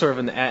 which is sort of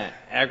an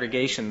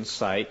aggregation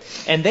site,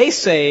 and they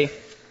said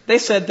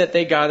that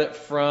they got it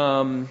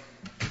from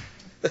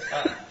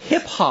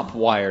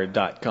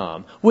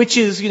hiphopwire.com, which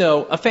is,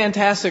 a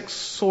fantastic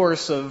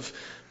source of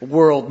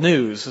world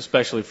news,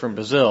 especially from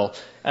Brazil.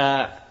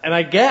 And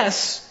I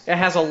guess it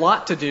has a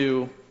lot to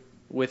do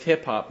with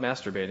hip hop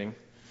masturbating.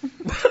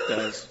 It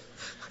does.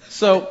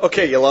 So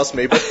okay, you lost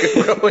me, but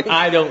keep going.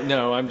 I don't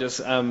know.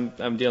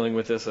 I'm dealing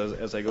with this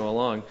as I go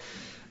along.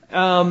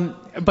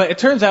 But it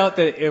turns out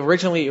that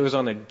originally it was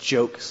on a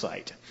joke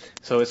site,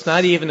 so it's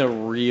not even a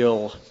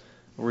real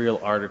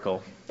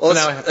article. Well, so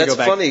now I have to that's go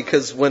back. funny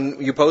because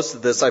when you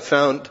posted this, I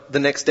found the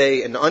next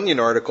day an Onion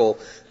article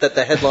that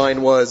the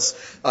headline was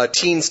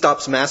 "Teen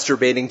stops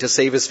masturbating to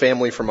save his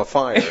family from a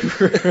fire."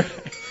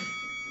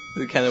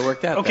 It kind of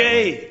worked out.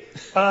 Okay,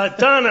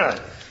 Donna.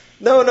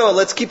 No,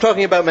 let's keep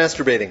talking about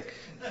masturbating.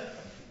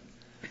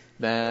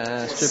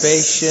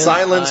 Masturbation.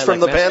 Silence from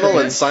the panel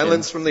and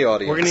silence from the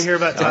audience. We're going to hear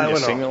about Sing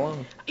Tylenol.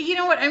 along. You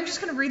know what? I'm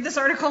just going to read this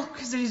article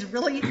because it is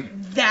really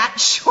that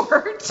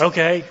short.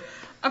 Okay.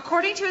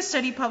 According to a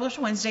study published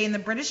Wednesday in the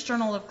British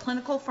Journal of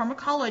Clinical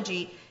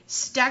Pharmacology,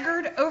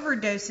 staggered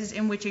overdoses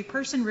in which a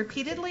person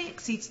repeatedly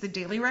exceeds the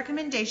daily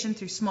recommendation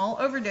through small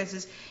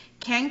overdoses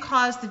can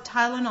cause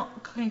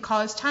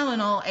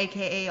Tylenol,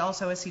 aka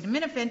also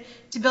acetaminophen,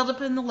 to build up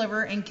in the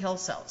liver and kill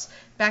cells.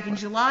 Back in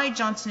July,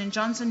 Johnson &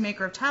 Johnson,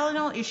 maker of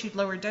Tylenol, issued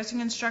lower dosing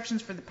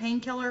instructions for the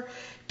painkiller.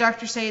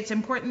 Doctors say it's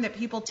important that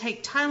people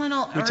take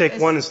Tylenol. You take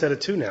one instead of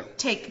two now.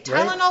 Take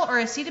Tylenol or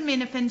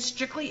acetaminophen,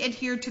 strictly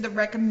adhere to the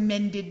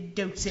recommended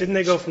dosage. Didn't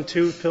they go from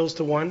 2 pills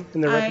to 1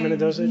 in their recommended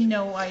dosage?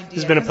 No idea. This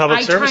has been a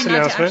public service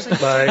announcement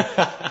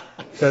by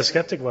the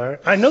Skeptic Wire.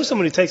 I know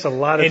someone who takes a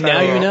lot of Tylenol. And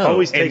now you know.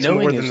 Always takes And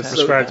more knowing than the is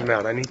prescribed half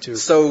amount. I need to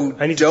So tell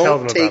them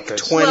don't about take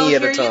this. 20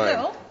 at a here time. you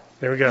go.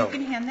 There we go. You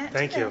can hand that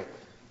Thank to you.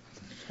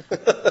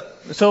 them.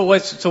 So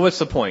what's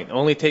the point?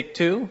 Only take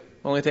 2?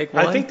 Only take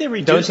 1? I think they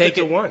reduced Don't take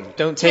it to 1.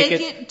 Don't take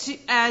Take it. it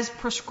as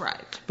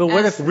prescribed. But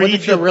what As- if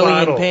Read you're the really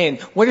bottle. in pain?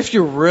 What if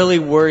you're really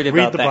worried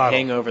about the that bottle.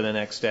 hangover the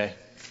next day?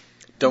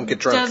 Don't get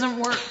drunk. Doesn't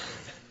work.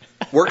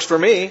 Works for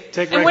me.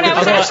 Take And when I was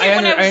Although actually-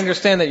 when I was- I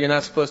understand that you're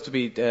not supposed to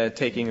be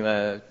taking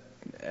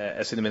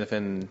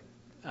acetaminophen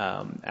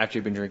after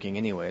you've been drinking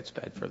anyway. It's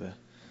bad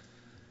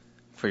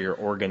for your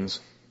organs.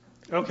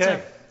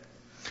 Okay.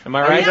 Am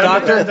I right, Done with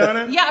doctor? that,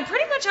 Donna? Yeah,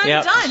 pretty much I'm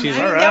Yeah, done. I she's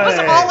mean, all that was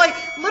right. all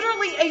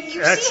literally, you see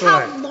how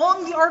Excellent.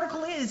 long the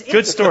article is.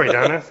 Good story,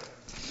 Donna.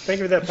 Thank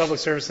you for that public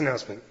service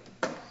announcement.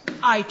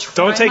 I try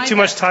Don't take my too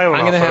much best. Tylenol,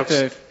 I'm going to have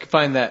folks. to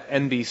find that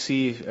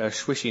NBC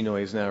swishy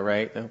noise now,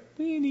 right? Ding,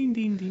 ding,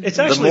 ding, ding. It's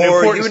actually an more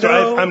important you story.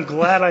 know. I'm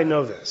glad I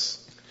know this.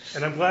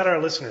 And I'm glad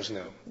our listeners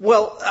know.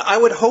 Well, I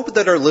would hope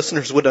that our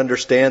listeners would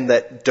understand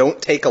that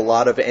don't take a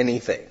lot of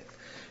anything.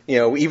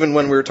 Even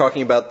when we were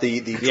talking about the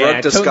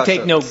drug discussion. Don't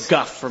take no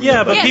guff from Yeah,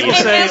 the but Yes, people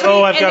and say, as we-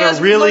 "Oh, I've and got as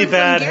a we really learned from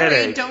bad Gary,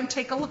 headache." Don't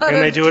take a lot And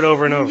of they do it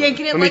over and over.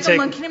 yanking it Let me like a take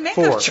monkey in a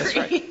mango 4.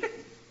 tree.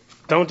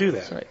 Don't do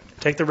that. right.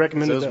 Take the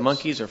recommended Those dose.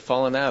 monkeys are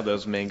falling out of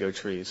those mango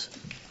trees.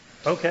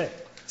 Okay.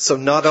 So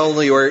not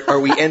only are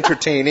we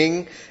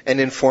entertaining and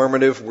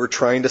informative, we're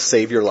trying to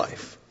save your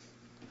life.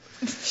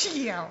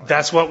 Yeah.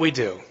 That's what we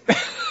do.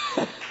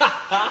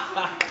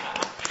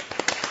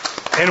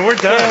 And we're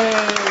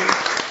done.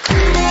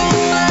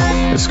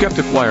 The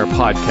Skeptic Wire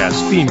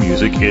podcast theme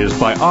music is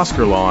by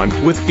Oscar Lawn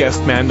with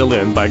guest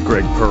mandolin by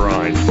Greg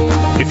Perrine.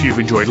 If you've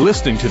enjoyed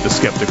listening to The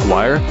Skeptic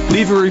Wire,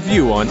 leave a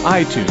review on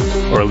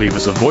iTunes or leave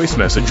us a voice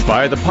message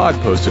via the Pod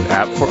Posted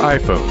app for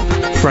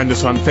iPhone. Friend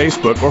us on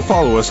Facebook or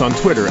follow us on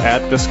Twitter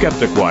at The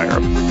Skeptic Wire.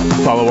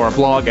 Follow our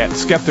blog at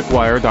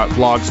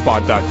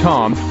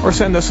skepticwire.blogspot.com or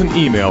send us an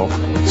email,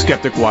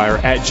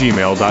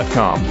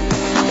 skepticwire@gmail.com.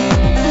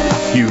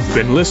 You've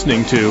been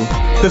listening to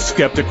The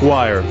Skeptic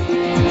Wire.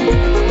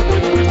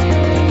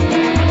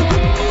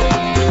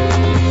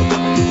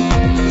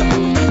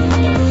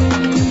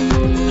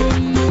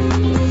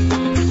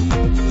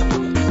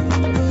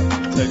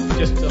 So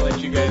just to let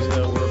you guys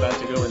know, we're about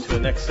to go into the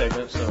next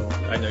segment, so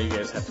I know you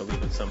guys have to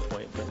leave at some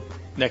point, but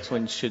next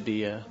one should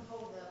be...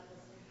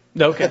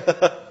 Okay.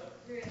 A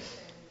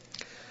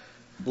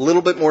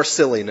little bit more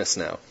silliness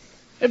now.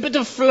 A bit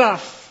of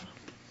fluff.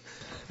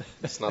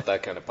 It's not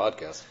that kind of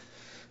podcast.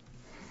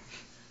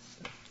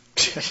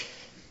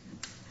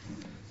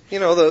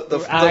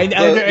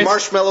 The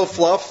marshmallow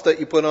fluff that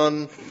you put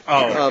on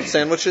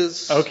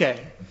sandwiches. Okay.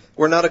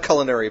 We're not a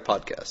culinary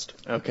podcast.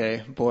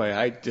 Okay. Boy,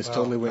 I just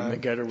totally went in the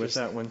gutter with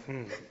that one.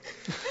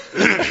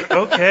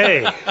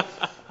 Okay.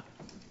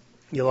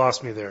 You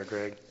lost me there,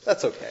 Greg.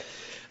 That's okay.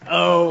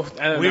 Oh,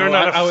 I don't We know. are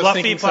not I a was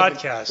fluffy thinking something-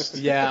 podcast.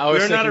 Yeah, I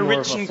was We're not thinking a more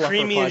rich of and fluffer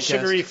creamy and podcast.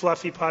 sugary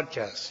fluffy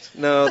podcast.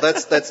 No,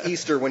 that's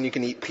Easter when you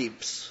can eat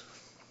Peeps.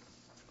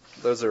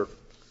 Those are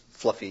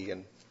fluffy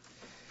and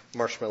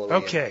marshmallow.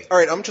 Okay. All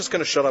right, I'm just going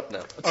to shut up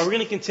now. Are we going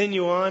to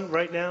continue on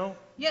right now?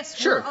 Yes,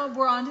 Sure.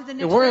 We're on to the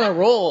next We're on a round.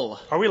 roll.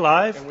 Are we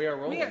live? And we are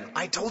rolling.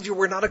 I told you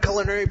we're not a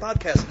culinary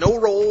podcast. No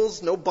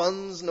rolls, no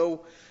buns,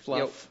 no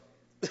Fluff.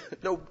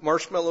 no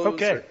marshmallows.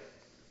 Okay.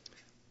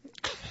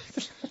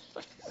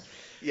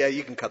 Yeah,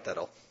 you can cut that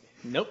all.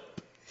 Nope.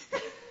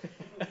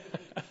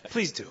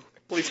 Please do.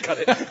 Please cut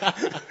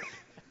it.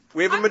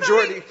 We have a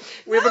majority.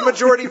 We have a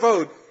majority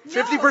vote.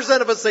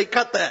 50% of us say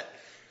cut that.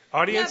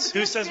 Audience, Yeah, who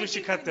but says we there's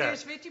should 50 cut that?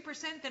 There's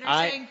 50% that are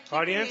I- saying keep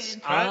Audience? it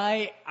in.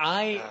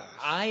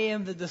 I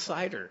am the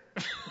decider.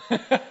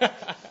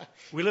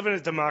 We live in a I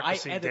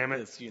democracy, edit damn it.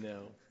 this, you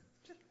know.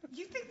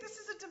 You think this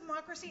is a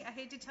democracy? I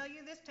hate to tell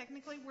you this.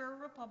 Technically, we're a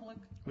republic.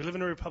 We live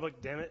in a republic,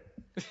 damn it.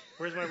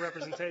 Where's my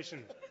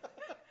representation?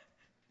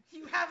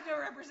 You have no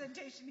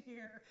representation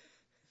here.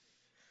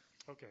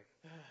 Okay.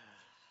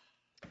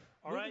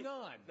 All right. Moving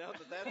on. Now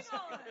that that's Hang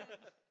on.